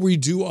 It's why we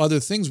do other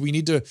things. We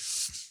need to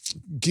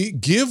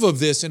give of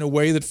this in a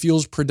way that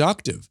feels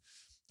productive.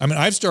 I mean,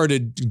 I've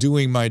started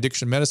doing my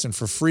addiction medicine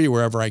for free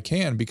wherever I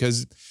can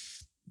because it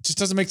just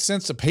doesn't make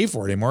sense to pay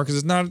for it anymore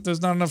because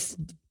there's not enough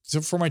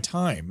for my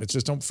time. It's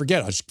just, don't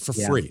forget, for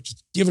free.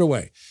 Just give it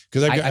away.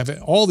 Because I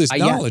have all this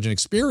knowledge and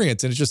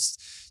experience, and it's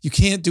just, you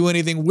can't do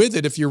anything with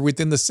it if you're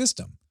within the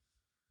system.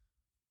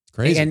 It's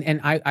crazy. And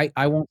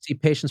I won't see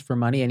patients for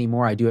money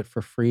anymore. I do it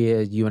for free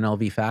as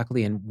UNLV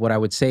faculty. And what I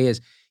would say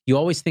is, you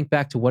always think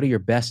back to what are your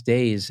best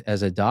days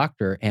as a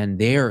doctor, and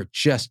they're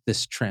just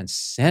this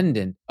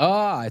transcendent.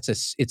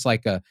 It's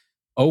like a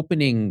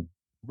opening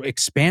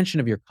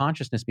expansion of your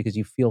consciousness because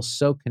you feel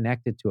so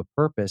connected to a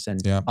purpose and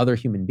other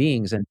human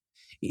beings. And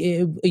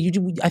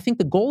I think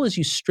the goal is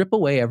you strip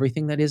away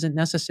everything that isn't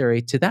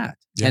necessary to that.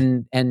 Yeah.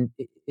 And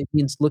it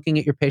means looking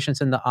at your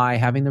patients in the eye,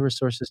 having the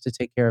resources to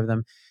take care of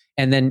them.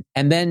 And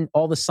then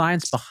all the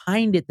science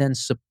behind it then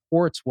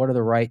supports what are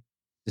the right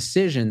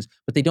decisions,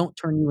 but they don't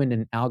turn you into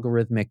an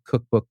algorithmic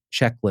cookbook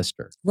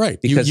checklister.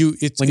 Right. Because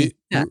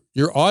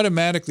you're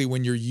automatically,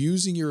 when you're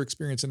using your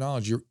experience and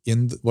knowledge, you're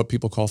in what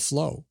people call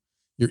flow.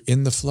 You're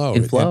in the flow.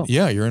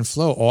 You're in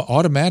flow.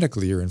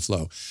 Automatically, you're in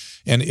flow.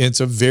 And it's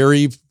a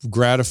very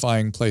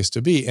gratifying place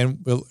to be. And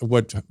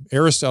what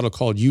Aristotle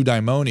called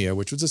eudaimonia,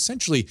 which was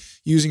essentially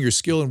using your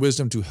skill and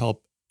wisdom to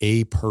help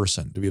a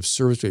person, to be of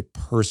service to a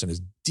person,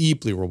 is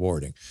deeply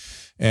rewarding.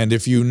 And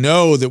if you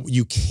know that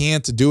you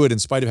can't do it in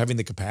spite of having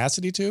the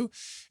capacity to,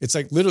 it's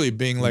like literally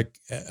being like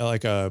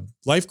a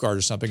lifeguard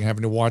or something,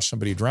 having to watch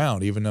somebody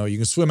drown, even though you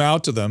can swim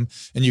out to them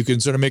and you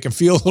can sort of make them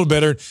feel a little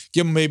better,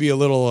 give them maybe a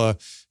little, a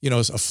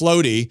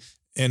floaty,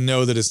 and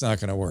know that it's not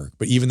going to work.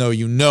 But even though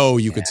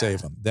you could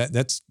save them,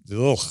 it's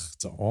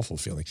an awful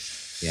feeling.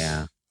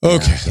 Yeah.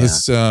 Okay,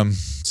 let's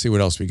see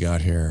what else we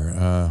got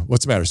here.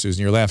 What's the matter,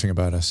 Susan? You're laughing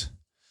about us.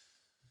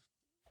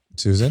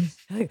 Susan?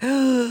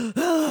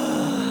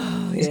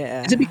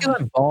 Yeah. Is it because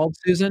I'm bald,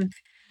 Susan?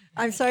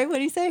 I'm sorry, what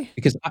do you say?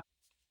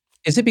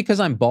 Is it because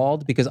I'm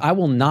bald? Because I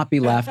will not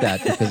be laughed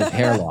at because of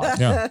hair loss.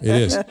 Yeah, it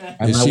is.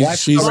 And my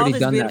wife's already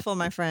done beautiful,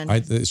 my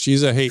friend.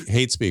 She's a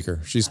hate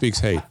speaker. She speaks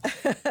hate.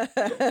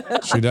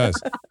 She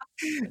does.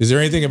 Is there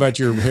anything about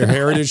your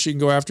heritage she can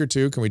go after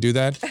too? Can we do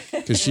that?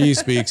 Because she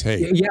speaks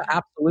hate. Yeah,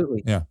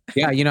 absolutely. Yeah.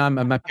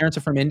 My parents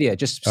are from India.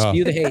 Just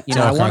spew the hate.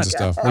 All kinds of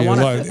stuff. I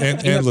want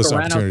endless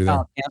opportunity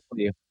there. Cancel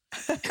you.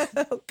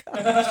 Oh,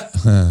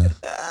 God.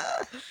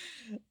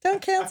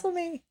 Don't cancel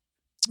me.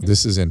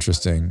 This is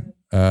interesting.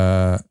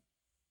 That's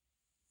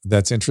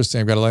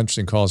interesting. I've got a lot of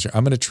interesting calls here.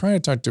 I'm going to try to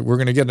talk to, we're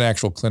going to get an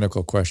actual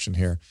clinical question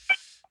here.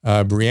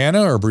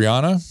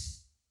 Brianna?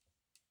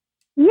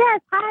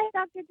 Yes. Hi,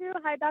 Dr. Drew.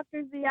 Hi,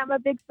 Dr. Z. I'm a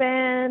big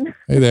fan.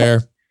 Hey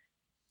there.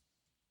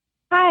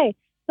 Hi.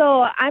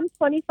 So I'm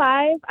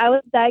 25. I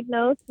was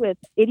diagnosed with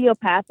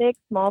idiopathic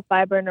small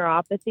fiber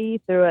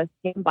neuropathy through a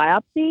skin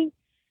biopsy.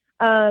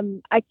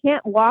 I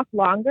can't walk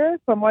longer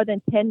for more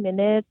than 10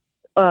 minutes,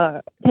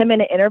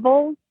 10-minute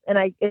intervals.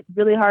 And it's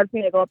really hard for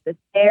me to go up the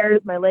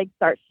stairs. My legs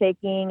start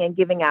shaking and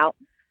giving out.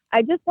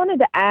 I just wanted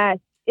to ask,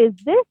 is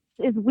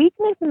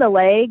weakness in the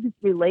legs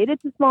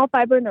related to small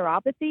fiber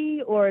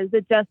neuropathy, or is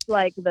it just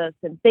like the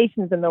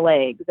sensations in the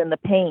legs and the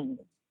pain?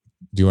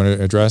 Do you want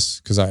to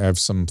address? Because I have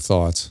some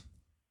thoughts.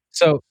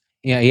 So,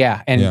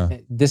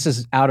 And this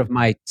is out of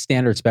my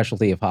standard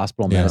specialty of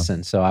hospital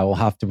medicine. So I will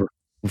have to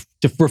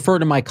refer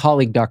to my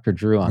colleague, Dr.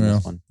 Drew, on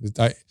this one.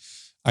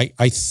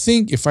 I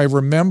think if I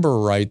remember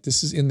right,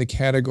 this is in the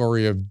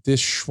category of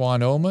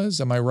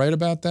dysschwannomas. Am I right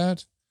about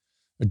that?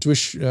 How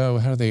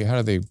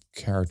do they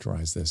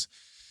characterize this?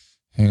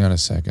 Hang on a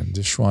second.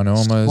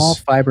 Dysschwannomas. Small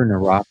fiber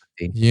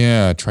neuropathy.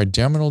 Yeah,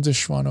 trigeminal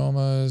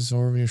dysschwannomas,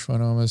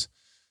 orbital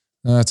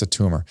no, that's a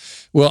tumor.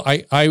 Well,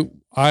 I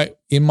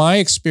in my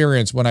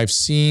experience, when I've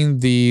seen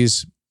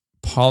these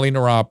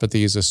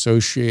polyneuropathies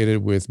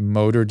associated with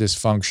motor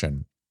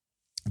dysfunction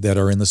that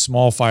are in the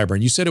small fiber,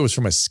 and you said it was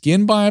from a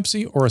skin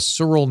biopsy or a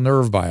sural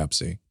nerve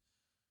biopsy?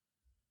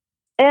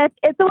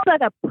 It's almost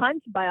like a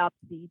punch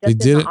biopsy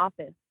just in the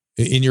office.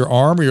 In your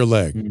arm or your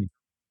leg? Mm-hmm.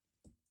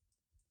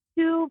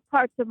 Two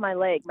parts of my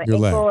leg, my your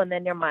ankle leg. And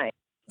then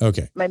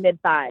my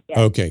mid-thigh.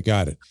 Yeah. Okay,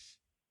 got it.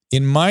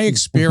 In my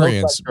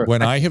experience,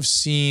 when I have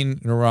seen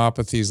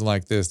neuropathies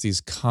like this, these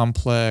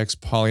complex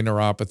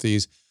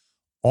polyneuropathies,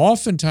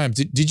 oftentimes,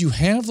 did you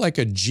have like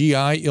a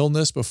GI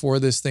illness before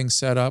this thing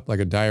set up, like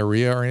a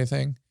diarrhea or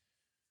anything?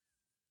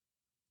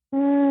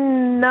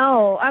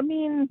 No, I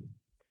mean,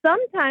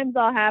 sometimes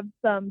I'll have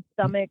some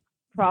stomach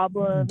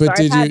problems. But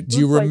do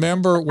you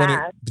remember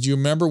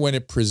when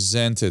it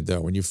presented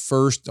though? When you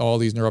first, all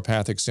these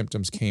neuropathic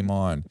symptoms came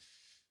on,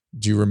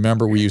 do you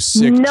remember, were you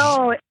sick?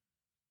 No.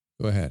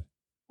 Go ahead.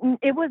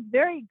 It was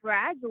very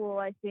gradual,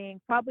 I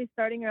think, probably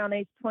starting around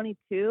age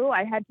 22.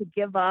 I had to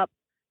give up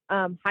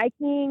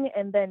hiking,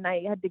 and then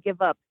I had to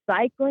give up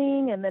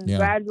cycling, and then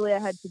gradually I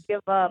had to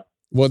give up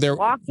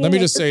walking. Let me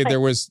just say, there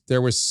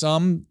was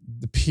some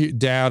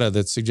data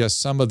that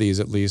suggests some of these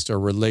at least are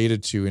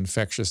related to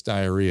infectious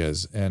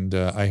diarrheas. And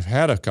I've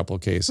had a couple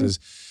of cases,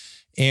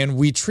 and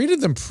we treated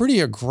them pretty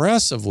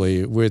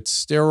aggressively with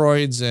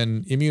steroids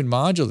and immune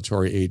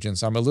modulatory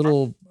agents. I'm a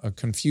little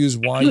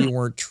confused why you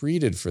weren't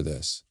treated for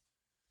this.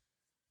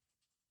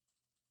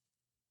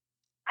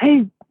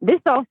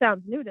 This all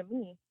sounds new to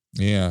me.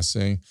 Yeah,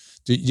 see.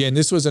 And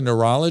this was a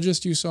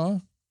neurologist you saw?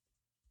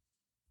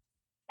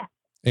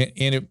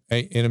 And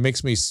it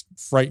makes me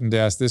frightened to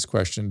ask this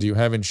question. Do you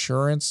have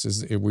insurance?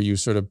 Were you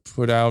sort of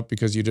put out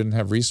because you didn't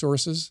have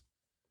resources?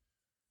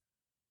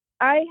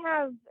 I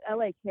have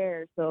LA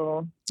Care,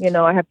 so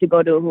I have to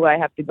go to who I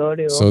have to go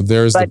to. So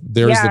that's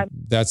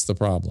the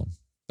problem.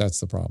 That's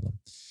the problem.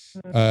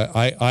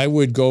 I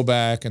would go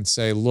back and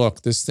say,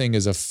 look, this thing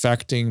is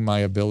affecting my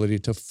ability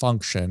to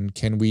function.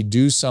 Can we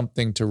do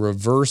something to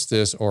reverse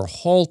this or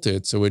halt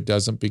it so it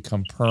doesn't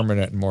become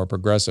permanent and more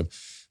progressive?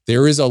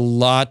 There is a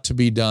lot to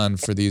be done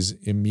for these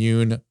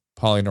immune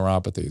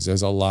polyneuropathies.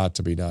 There's a lot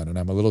to be done, and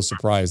I'm a little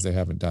surprised they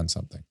haven't done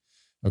something.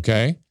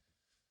 Okay?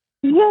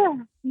 Yeah.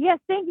 Yes,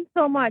 thank you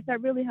so much.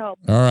 That really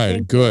helped. All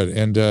right, good.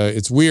 And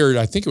it's weird.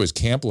 I think it was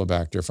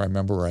Campylobacter, if I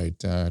remember right,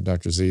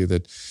 Dr. Z,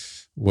 that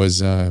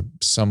was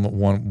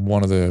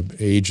one of the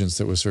agents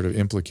that was sort of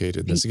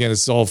implicated in this. Again,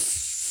 it's all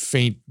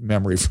faint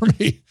memory for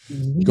me.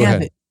 Go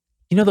ahead.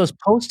 Those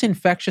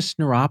post-infectious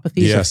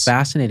neuropathies are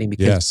fascinating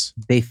because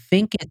they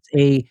think it's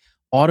a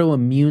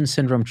autoimmune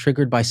syndrome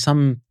triggered by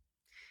some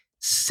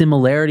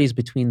similarities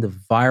between the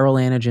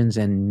viral antigens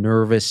and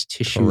nervous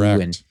tissue.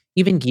 Correct. And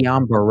even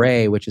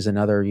Guillain-Barré, which is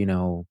another,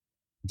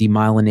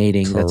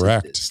 demyelinating.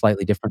 Correct. That's a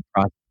slightly different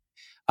process.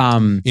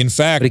 In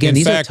fact,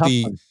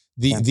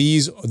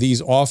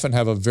 these often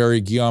have a very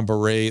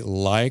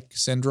Guillain-Barré-like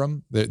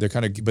syndrome. They're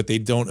kind of, but they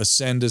don't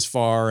ascend as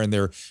far, and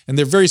they're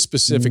very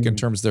specific in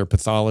terms of their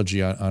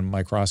pathology on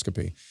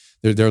microscopy.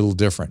 They're a little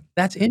different.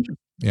 That's interesting.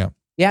 Yeah.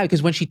 Yeah,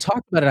 because when she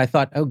talked about it, I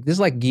thought, oh, this is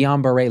like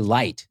Guillain-Barré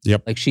light.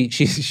 Yep. Like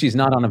she's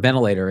not on a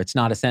ventilator. It's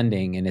not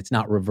ascending, and it's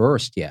not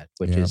reversed yet,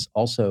 which is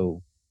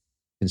also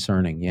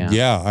concerning. Yeah.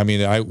 Yeah. I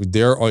mean,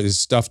 there is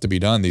stuff to be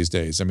done these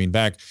days. I mean,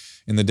 back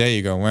in the day,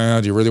 you go,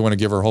 well, do you really want to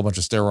give her a whole bunch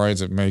of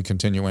steroids? It may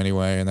continue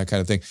anyway, and that kind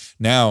of thing.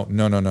 Now,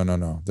 no.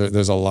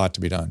 There's a lot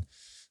to be done.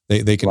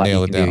 They can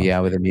nail it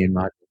down. With immune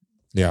modulation.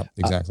 Yeah,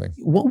 exactly.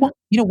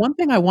 One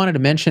thing I wanted to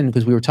mention,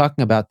 because we were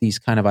talking about these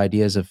kind of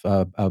ideas of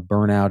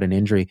burnout and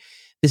injury,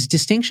 this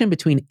distinction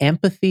between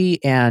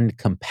empathy and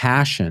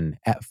compassion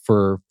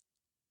for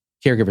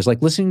caregivers.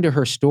 Like listening to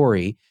her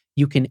story,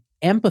 you can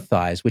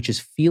empathize, which is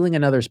feeling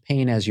another's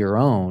pain as your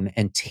own,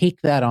 and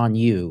take that on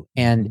you,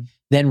 and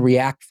then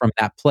react from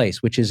that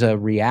place, which is a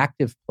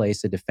reactive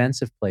place, a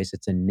defensive place.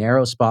 It's a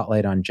narrow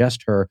spotlight on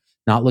just her,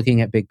 not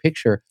looking at big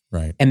picture.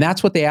 Right. And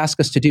that's what they ask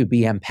us to do,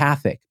 be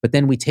empathic. But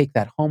then we take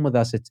that home with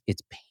us.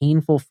 It's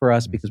painful for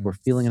us because we're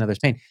feeling another's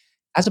pain,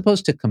 as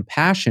opposed to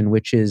compassion,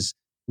 which is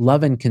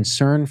love and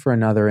concern for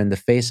another in the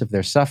face of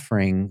their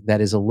suffering, that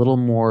is a little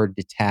more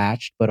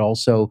detached, but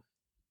also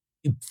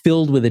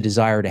filled with a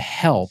desire to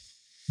help.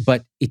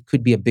 But it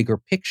could be a bigger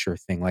picture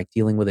thing, like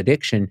dealing with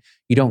addiction.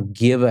 You don't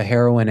give a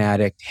heroin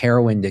addict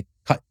heroin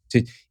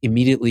to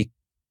immediately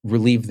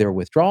relieve their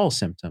withdrawal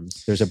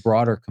symptoms. There's a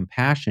broader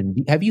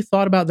compassion. Have you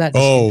thought about that?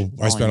 Oh,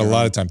 I spent a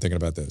lot of time thinking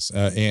about this.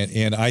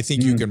 And I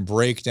think you can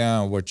break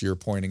down what you're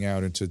pointing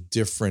out into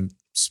different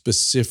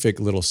specific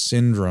little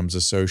syndromes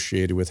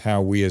associated with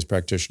how we as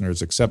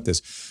practitioners accept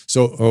this.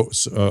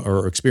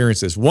 Or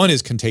experience this. One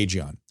is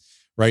contagion,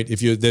 right?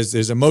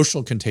 There's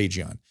emotional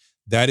contagion.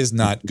 That is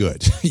not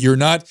good. You're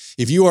not,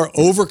 if you are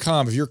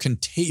overcome, if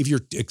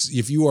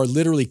you are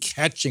literally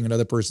catching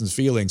another person's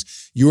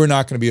feelings, you are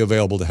not going to be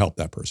available to help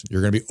that person.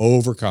 You're going to be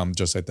overcome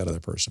just like that other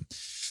person.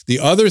 The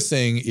other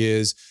thing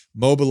is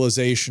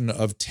mobilization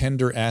of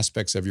tender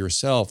aspects of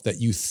yourself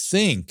that you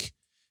think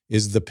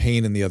is the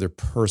pain in the other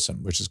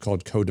person, which is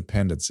called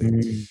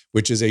codependency,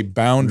 which is a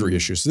boundary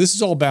issue. So this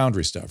is all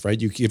boundary stuff,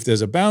 right? If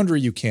there's a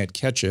boundary, you can't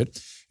catch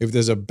it. If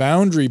there's a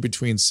boundary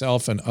between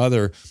self and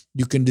other,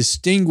 you can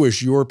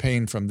distinguish your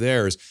pain from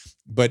theirs.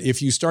 But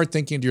if you start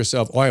thinking to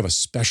yourself, oh, I have a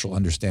special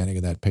understanding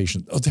of that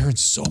patient. Oh, they're in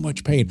so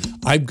much pain.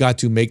 I've got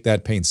to make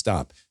that pain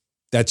stop.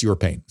 That's your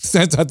pain.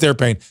 That's not their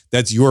pain.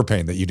 That's your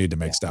pain that you need to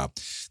make stop.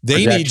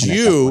 They need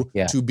you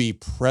to be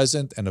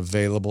present and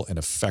available and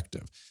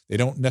effective. They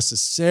don't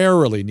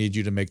necessarily need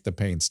you to make the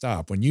pain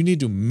stop. When you need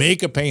to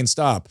make a pain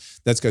stop,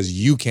 that's because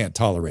you can't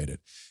tolerate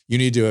it. You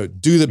need to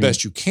do the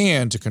best you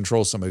can to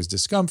control somebody's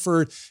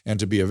discomfort and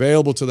to be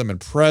available to them and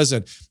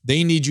present.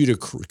 They need you to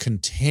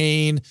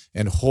contain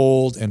and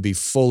hold and be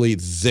fully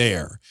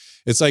there.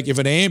 It's like if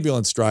an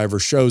ambulance driver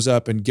shows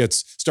up and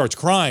starts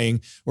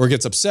crying or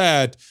gets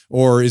upset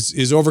or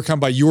is overcome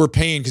by your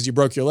pain because you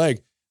broke your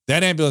leg,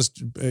 that ambulance,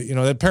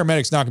 that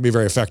paramedic's not going to be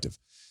very effective.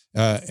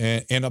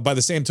 And by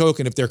the same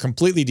token, if they're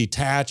completely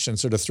detached and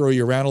sort of throw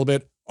you around a little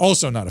bit,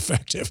 also not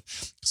effective.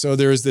 So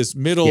there's this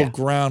middle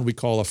ground we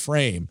call a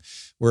frame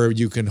where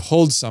you can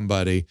hold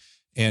somebody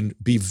and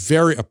be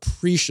very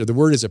appreciative. The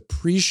word is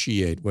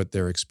appreciate what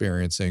they're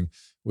experiencing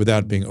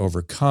without being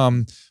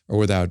overcome or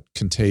without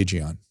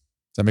contagion.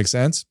 Does that make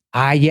sense?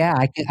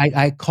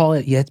 I call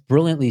it, it's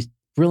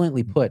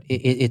brilliantly put.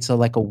 It's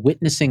like a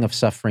witnessing of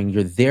suffering.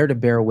 You're there to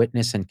bear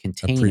witness and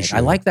contain it.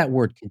 I like that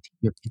word.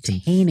 You're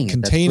containing it.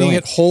 Containing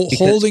it,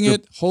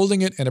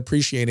 holding it, and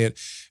appreciating it.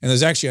 And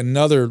there's actually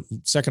another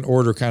second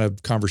order kind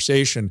of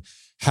conversation.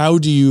 How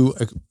do you,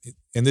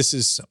 and this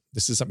is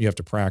something you have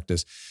to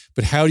practice,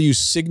 but how do you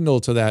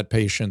signal to that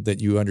patient that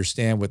you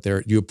understand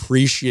you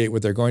appreciate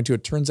what they're going to?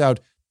 It turns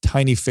out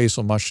tiny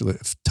facial muscle,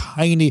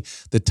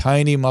 the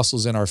tiny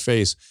muscles in our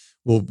face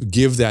will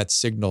give that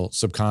signal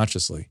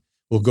subconsciously.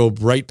 We'll go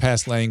right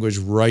past language,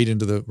 right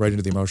into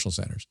the emotional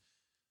centers.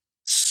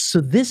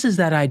 So this is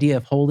that idea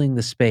of holding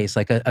the space,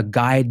 like a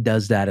guide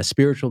does that, a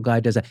spiritual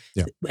guide does that.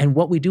 Yeah. And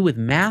what we do with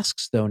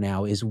masks, though,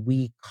 now is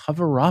we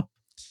cover up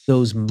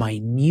those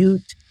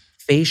minute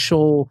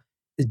facial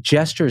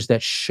gestures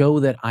that show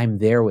that I'm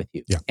there with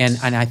you. Yeah.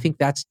 And I think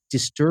that's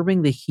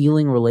disturbing the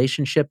healing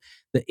relationship.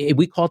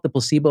 We call it the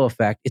placebo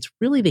effect. It's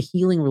really the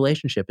healing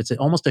relationship. It's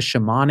almost a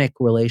shamanic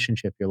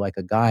relationship. You're like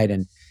a guide.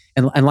 And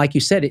like you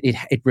said,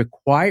 it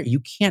requires,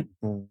 you can't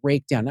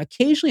break down. Now,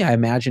 occasionally, I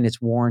imagine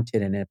it's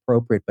warranted and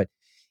appropriate, but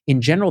in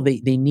general,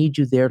 they need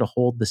you there to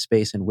hold the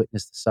space and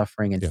witness the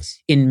suffering. And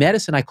in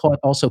medicine, I call it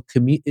also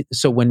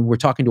so when we're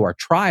talking to our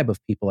tribe of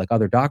people, like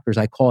other doctors,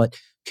 I call it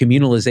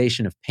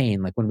communalization of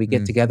pain. Like when we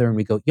get together and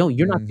we go, yo,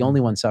 you're not the only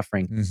one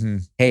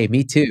suffering. Hey,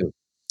 me too.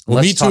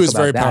 Well, Me Too is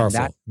very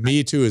powerful.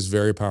 Me Too is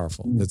very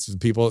powerful. That's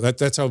people.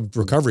 That's how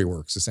recovery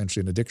works.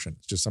 Essentially, in addiction,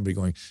 it's just somebody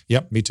going,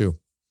 "Yep, me too,"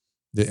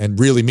 and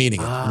really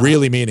meaning it.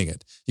 Really meaning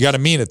it. You got to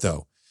mean it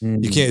though.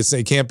 You can't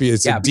say it can't be.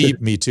 It's a deep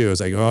me too.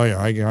 It's like, oh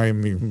yeah, I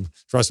mean,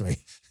 trust me,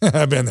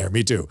 I've been there.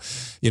 Me too.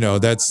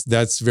 That's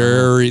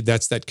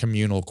that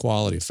communal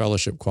quality,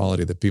 fellowship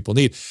quality that people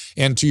need.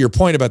 And to your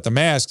point about the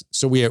mask,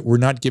 so we're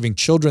not giving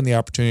children the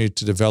opportunity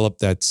to develop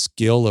that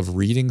skill of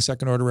reading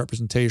second order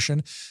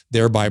representation,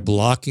 thereby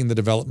blocking the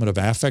development of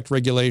affect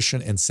regulation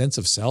and sense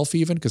of self,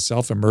 even because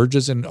self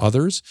emerges in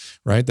others.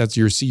 Right? That's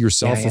you see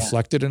yourself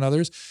reflected in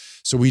others.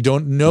 So we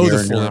don't know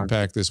the full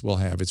impact this will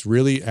have. It's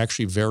really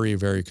actually very,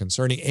 very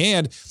concerning.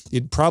 And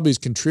it probably is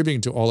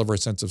contributing to all of our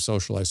sense of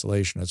social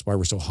isolation. That's why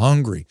we're so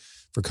hungry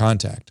for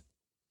contact.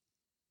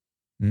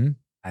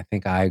 I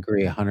think I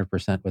agree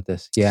 100% with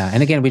this. Yeah.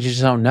 And again, we just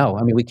don't know.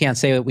 I mean, we can't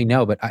say that we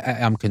know, but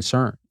I'm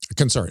concerned.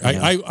 Concerned.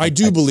 I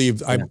do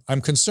believe,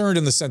 I'm concerned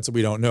in the sense that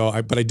we don't know,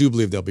 but I do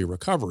believe there'll be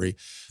recovery.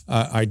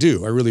 I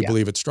do. I really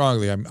believe it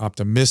strongly. I'm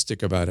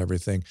optimistic about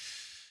everything.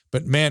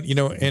 But man,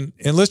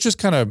 and let's just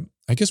kind of,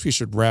 I guess we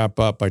should wrap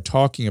up by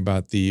talking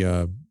about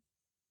the,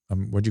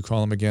 what do you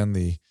call them again?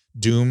 The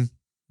doom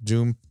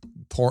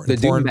porn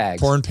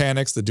bags. Porn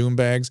panics, the doom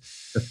bags.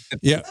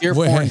 Pure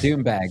porn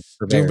doom bags.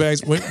 Doom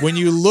bags. When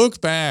you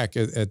look back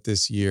at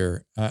this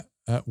year,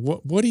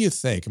 what do you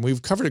think? And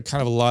we've covered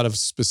kind of a lot of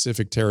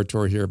specific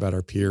territory here about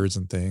our peers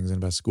and things and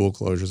about school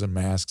closures and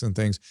masks and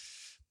things.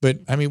 But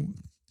I mean,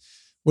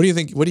 what do you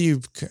think? What do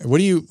you,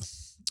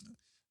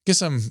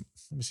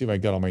 let me see if I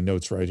got all my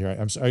notes right here.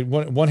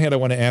 One hand, I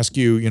want to ask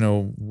you,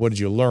 what did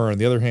you learn?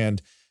 The other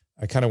hand,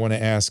 I kind of want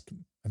to ask,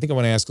 I think I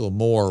want to ask a little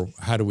more,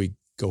 how do we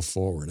go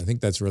forward? I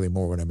think that's really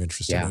more what I'm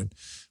interested in.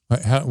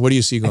 What do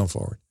you see going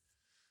forward?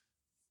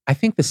 I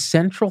think the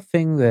central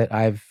thing that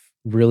I've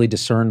really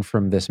discerned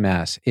from this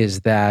mess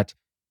is that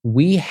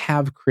we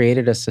have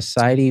created a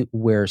society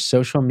where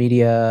social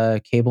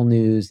media, cable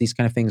news, these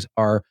kind of things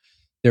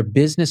their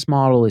business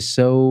model is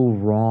so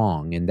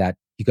wrong in that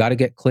you got to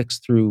get clicks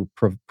through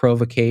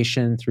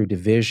provocation, through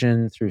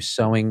division, through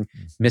sowing.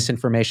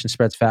 Misinformation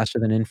spreads faster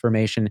than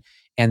information.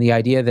 And the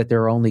idea that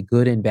there are only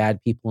good and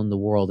bad people in the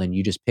world and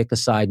you just pick a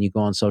side and you go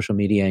on social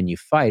media and you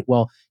fight.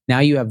 Well, now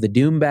you have the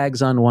doom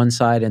bags on one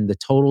side and the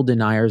total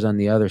deniers on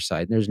the other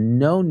side. There's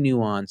no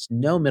nuance,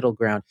 no middle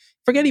ground.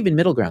 Forget even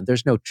middle ground.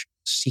 There's no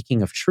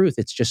seeking of truth.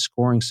 It's just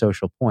scoring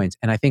social points.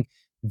 And I think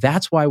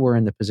that's why we're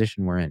in the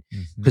position we're in.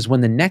 Because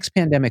when the next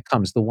pandemic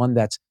comes, the one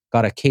that's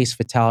got a case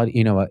fatality,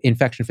 an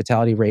infection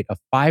fatality rate of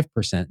 5%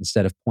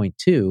 instead of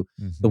 0.2,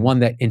 the one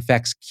that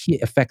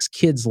affects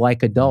kids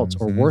like adults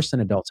or worse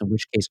than adults, in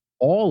which case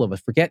all of us,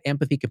 forget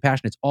empathy,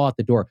 compassion, it's all at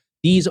the door.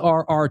 These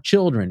are our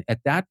children. At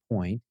that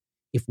point,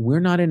 if we're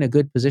not in a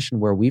good position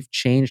where we've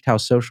changed how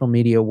social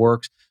media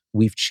works,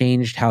 we've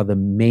changed how the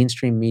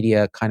mainstream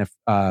media kind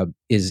of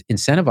is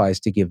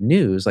incentivized to give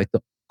news,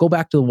 go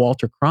back to the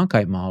Walter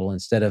Cronkite model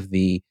instead of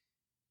the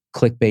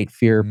clickbait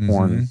fear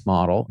porn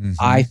model,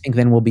 I think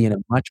then we'll be in a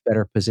much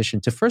better position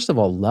to, first of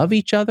all, love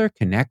each other,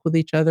 connect with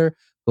each other,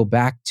 go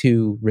back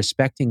to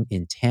respecting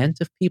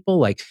intent of people.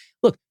 Like,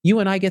 look, you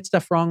and I get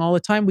stuff wrong all the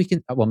time. We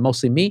can, well,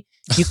 mostly me.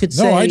 You could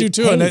say, no, I do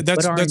too. Hey, and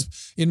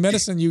that's in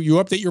medicine. You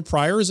update your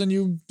priors and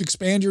you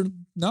expand your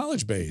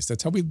knowledge base.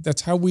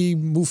 That's how we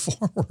move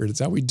forward.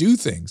 It's how we do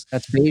things.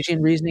 That's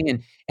Bayesian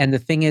reasoning. And the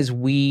thing is,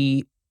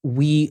 we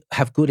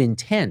have good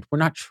intent. We're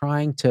not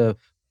trying to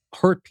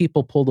hurt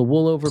people, pull the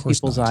wool over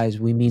people's eyes.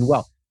 We mean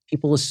well.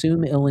 People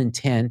assume ill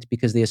intent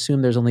because they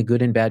assume there's only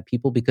good and bad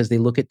people because they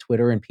look at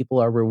Twitter and people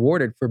are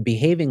rewarded for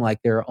behaving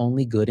like there are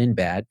only good and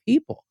bad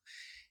people.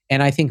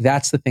 And I think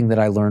that's the thing that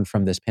I learned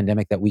from this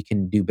pandemic, that we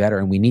can do better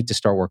and we need to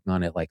start working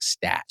on it like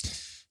stat.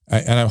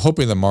 And I'm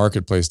hoping the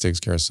marketplace takes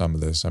care of some of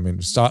this. I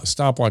mean,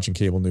 stop watching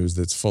cable news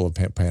that's full of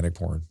panic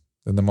porn.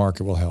 Then the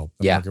market will help.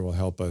 The market will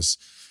help us,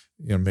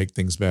 make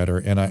things better.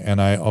 And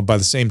I, by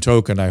the same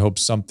token, I hope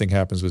something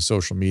happens with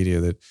social media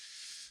that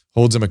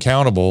holds them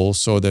accountable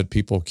so that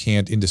people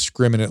can't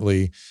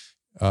indiscriminately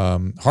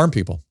harm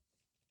people,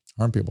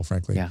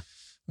 frankly. Yeah.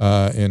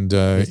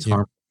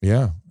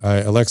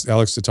 Alex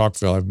de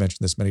Tocqueville, I've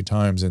mentioned this many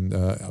times, in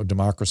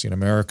Democracy in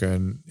America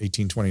in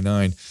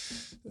 1829,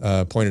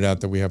 pointed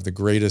out that we have the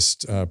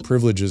greatest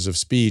privileges of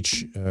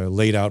speech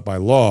laid out by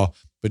law,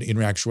 but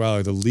in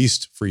actuality, the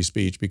least free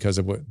speech, because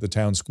of what the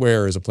town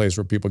square is a place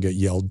where people get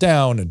yelled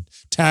down and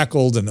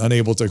tackled and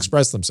unable to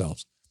express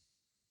themselves.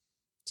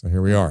 So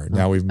here we are.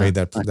 Now we've made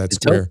that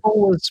square.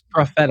 Tocqueville was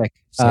prophetic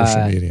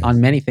Social media. on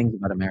many things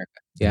about America.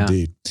 Yeah.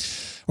 Indeed.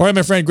 All right,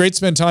 my friend, great to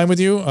spend time with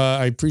you.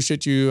 I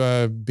appreciate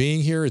you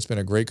being here. It's been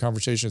a great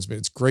conversation.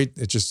 It's great.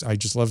 I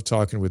just love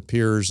talking with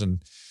peers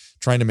and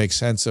trying to make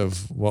sense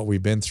of what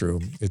we've been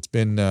through. It's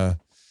been a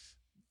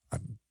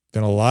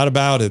lot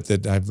about it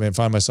that I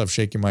find myself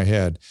shaking my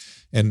head,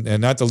 and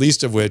not the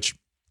least of which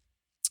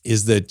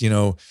is that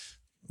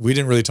we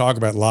didn't really talk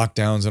about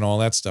lockdowns and all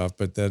that stuff,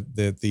 but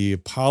that the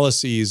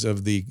policies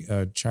of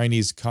the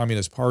Chinese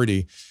Communist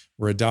Party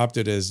were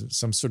adopted as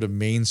some sort of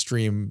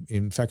mainstream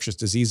infectious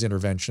disease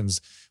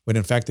interventions, when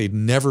in fact they'd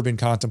never been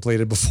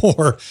contemplated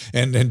before,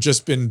 and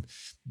just been.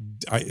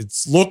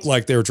 It's looked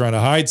like they were trying to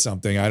hide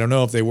something. I don't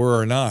know if they were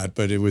or not,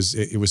 but it was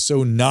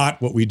so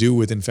not what we do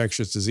with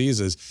infectious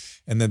diseases,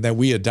 and then that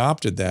we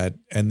adopted that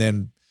and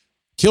then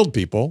killed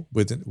people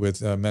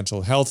with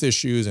mental health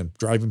issues and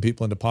driving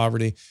people into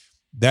poverty.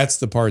 That's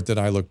the part that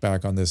I look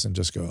back on this and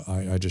just go,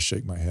 I just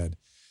shake my head.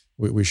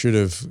 We should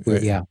have,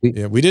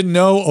 we didn't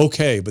know,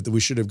 but we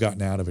should have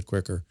gotten out of it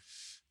quicker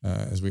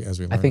as we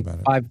learned about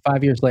it.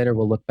 Five years later,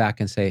 we'll look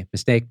back and say,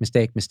 mistake.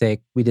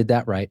 We did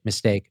that right.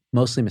 Mistake,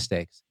 mostly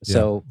mistakes.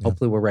 So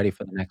hopefully we're ready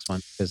for the next one,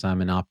 because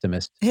I'm an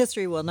optimist.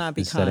 History will not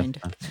be kind.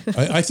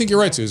 I think you're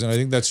right, Susan. I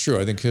think that's true.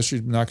 I think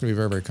history's not going to be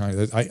very, very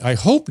kind. I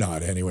hope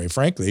not anyway,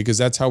 frankly, because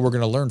that's how we're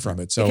going to learn from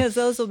it. So because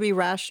those will be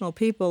rational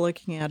people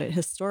looking at it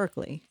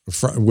historically.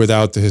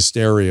 Without the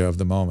hysteria of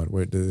the moment.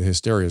 The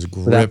hysteria is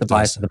gripped. Without the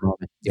bias of the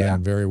moment. Yeah,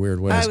 in very weird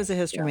ways. I was a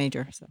history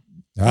major, so.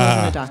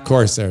 Of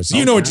course there. So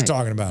you know what you're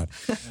talking about.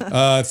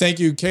 Thank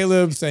you,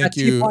 Caleb. Thank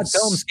you. Teapot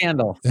Dome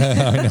scandal.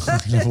 I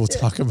know. We'll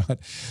talk about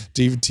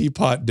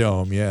Teapot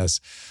Dome. Yes.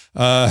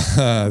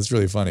 It's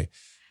really funny.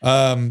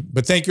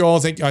 But thank you all.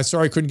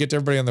 Sorry I couldn't get to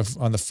everybody on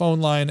the phone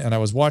line, and I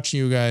was watching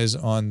you guys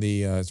on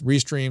the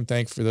restream.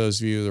 Thank you for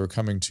those of you that are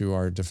coming to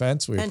our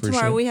defense. We appreciate it. And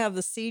tomorrow we have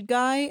the seed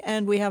guy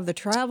and we have the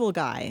travel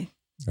guy.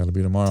 That'll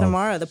be tomorrow.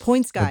 Tomorrow, the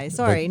points guy.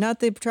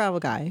 Not the travel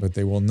guy. But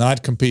they will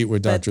not compete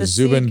with Dr.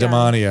 Zubin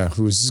Damania,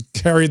 who's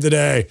carried the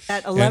day.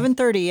 At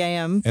 11:30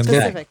 a.m.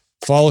 Pacific.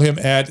 Follow him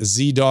at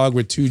ZDog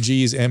with 2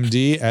 G's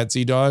MD at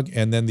ZDog.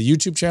 And then the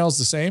YouTube channel is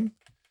the same?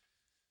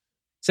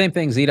 Same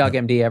thing, ZDog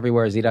MD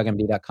everywhere,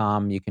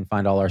 zdogmd.com. You can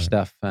find all our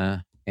stuff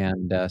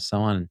and so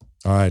on.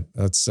 All right.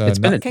 It's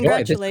been a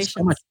congratulations.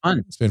 So much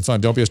fun. It's been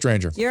fun. Don't be a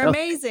stranger. You're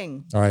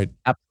amazing. All right.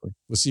 Absolutely.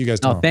 We'll see you guys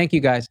tomorrow. Thank you,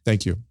 guys.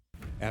 Thank you.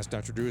 Ask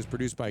Dr. Drew is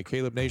produced by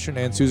Caleb Nation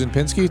and Susan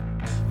Pinsky.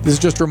 This is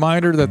just a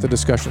reminder that the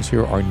discussions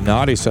here are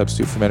not a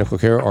substitute for medical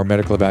care or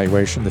medical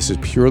evaluation. This is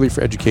purely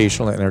for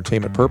educational and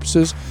entertainment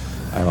purposes.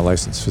 I'm a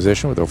licensed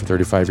physician with over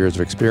 35 years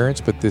of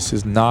experience, but this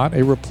is not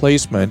a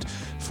replacement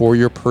for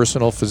your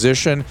personal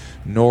physician,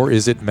 nor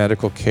is it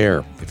medical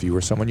care. If you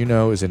or someone you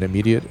know is in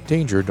immediate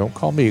danger, don't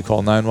call me,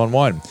 call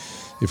 911.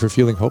 If you're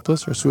feeling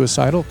hopeless or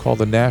suicidal, call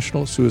the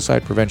National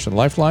Suicide Prevention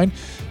Lifeline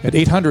at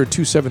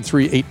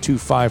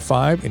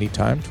 800-273-8255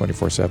 anytime,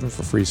 24/7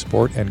 for free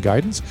support and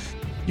guidance.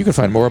 You can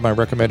find more of my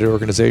recommended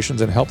organizations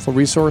and helpful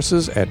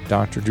resources at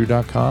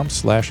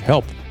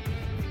drdrew.com/help.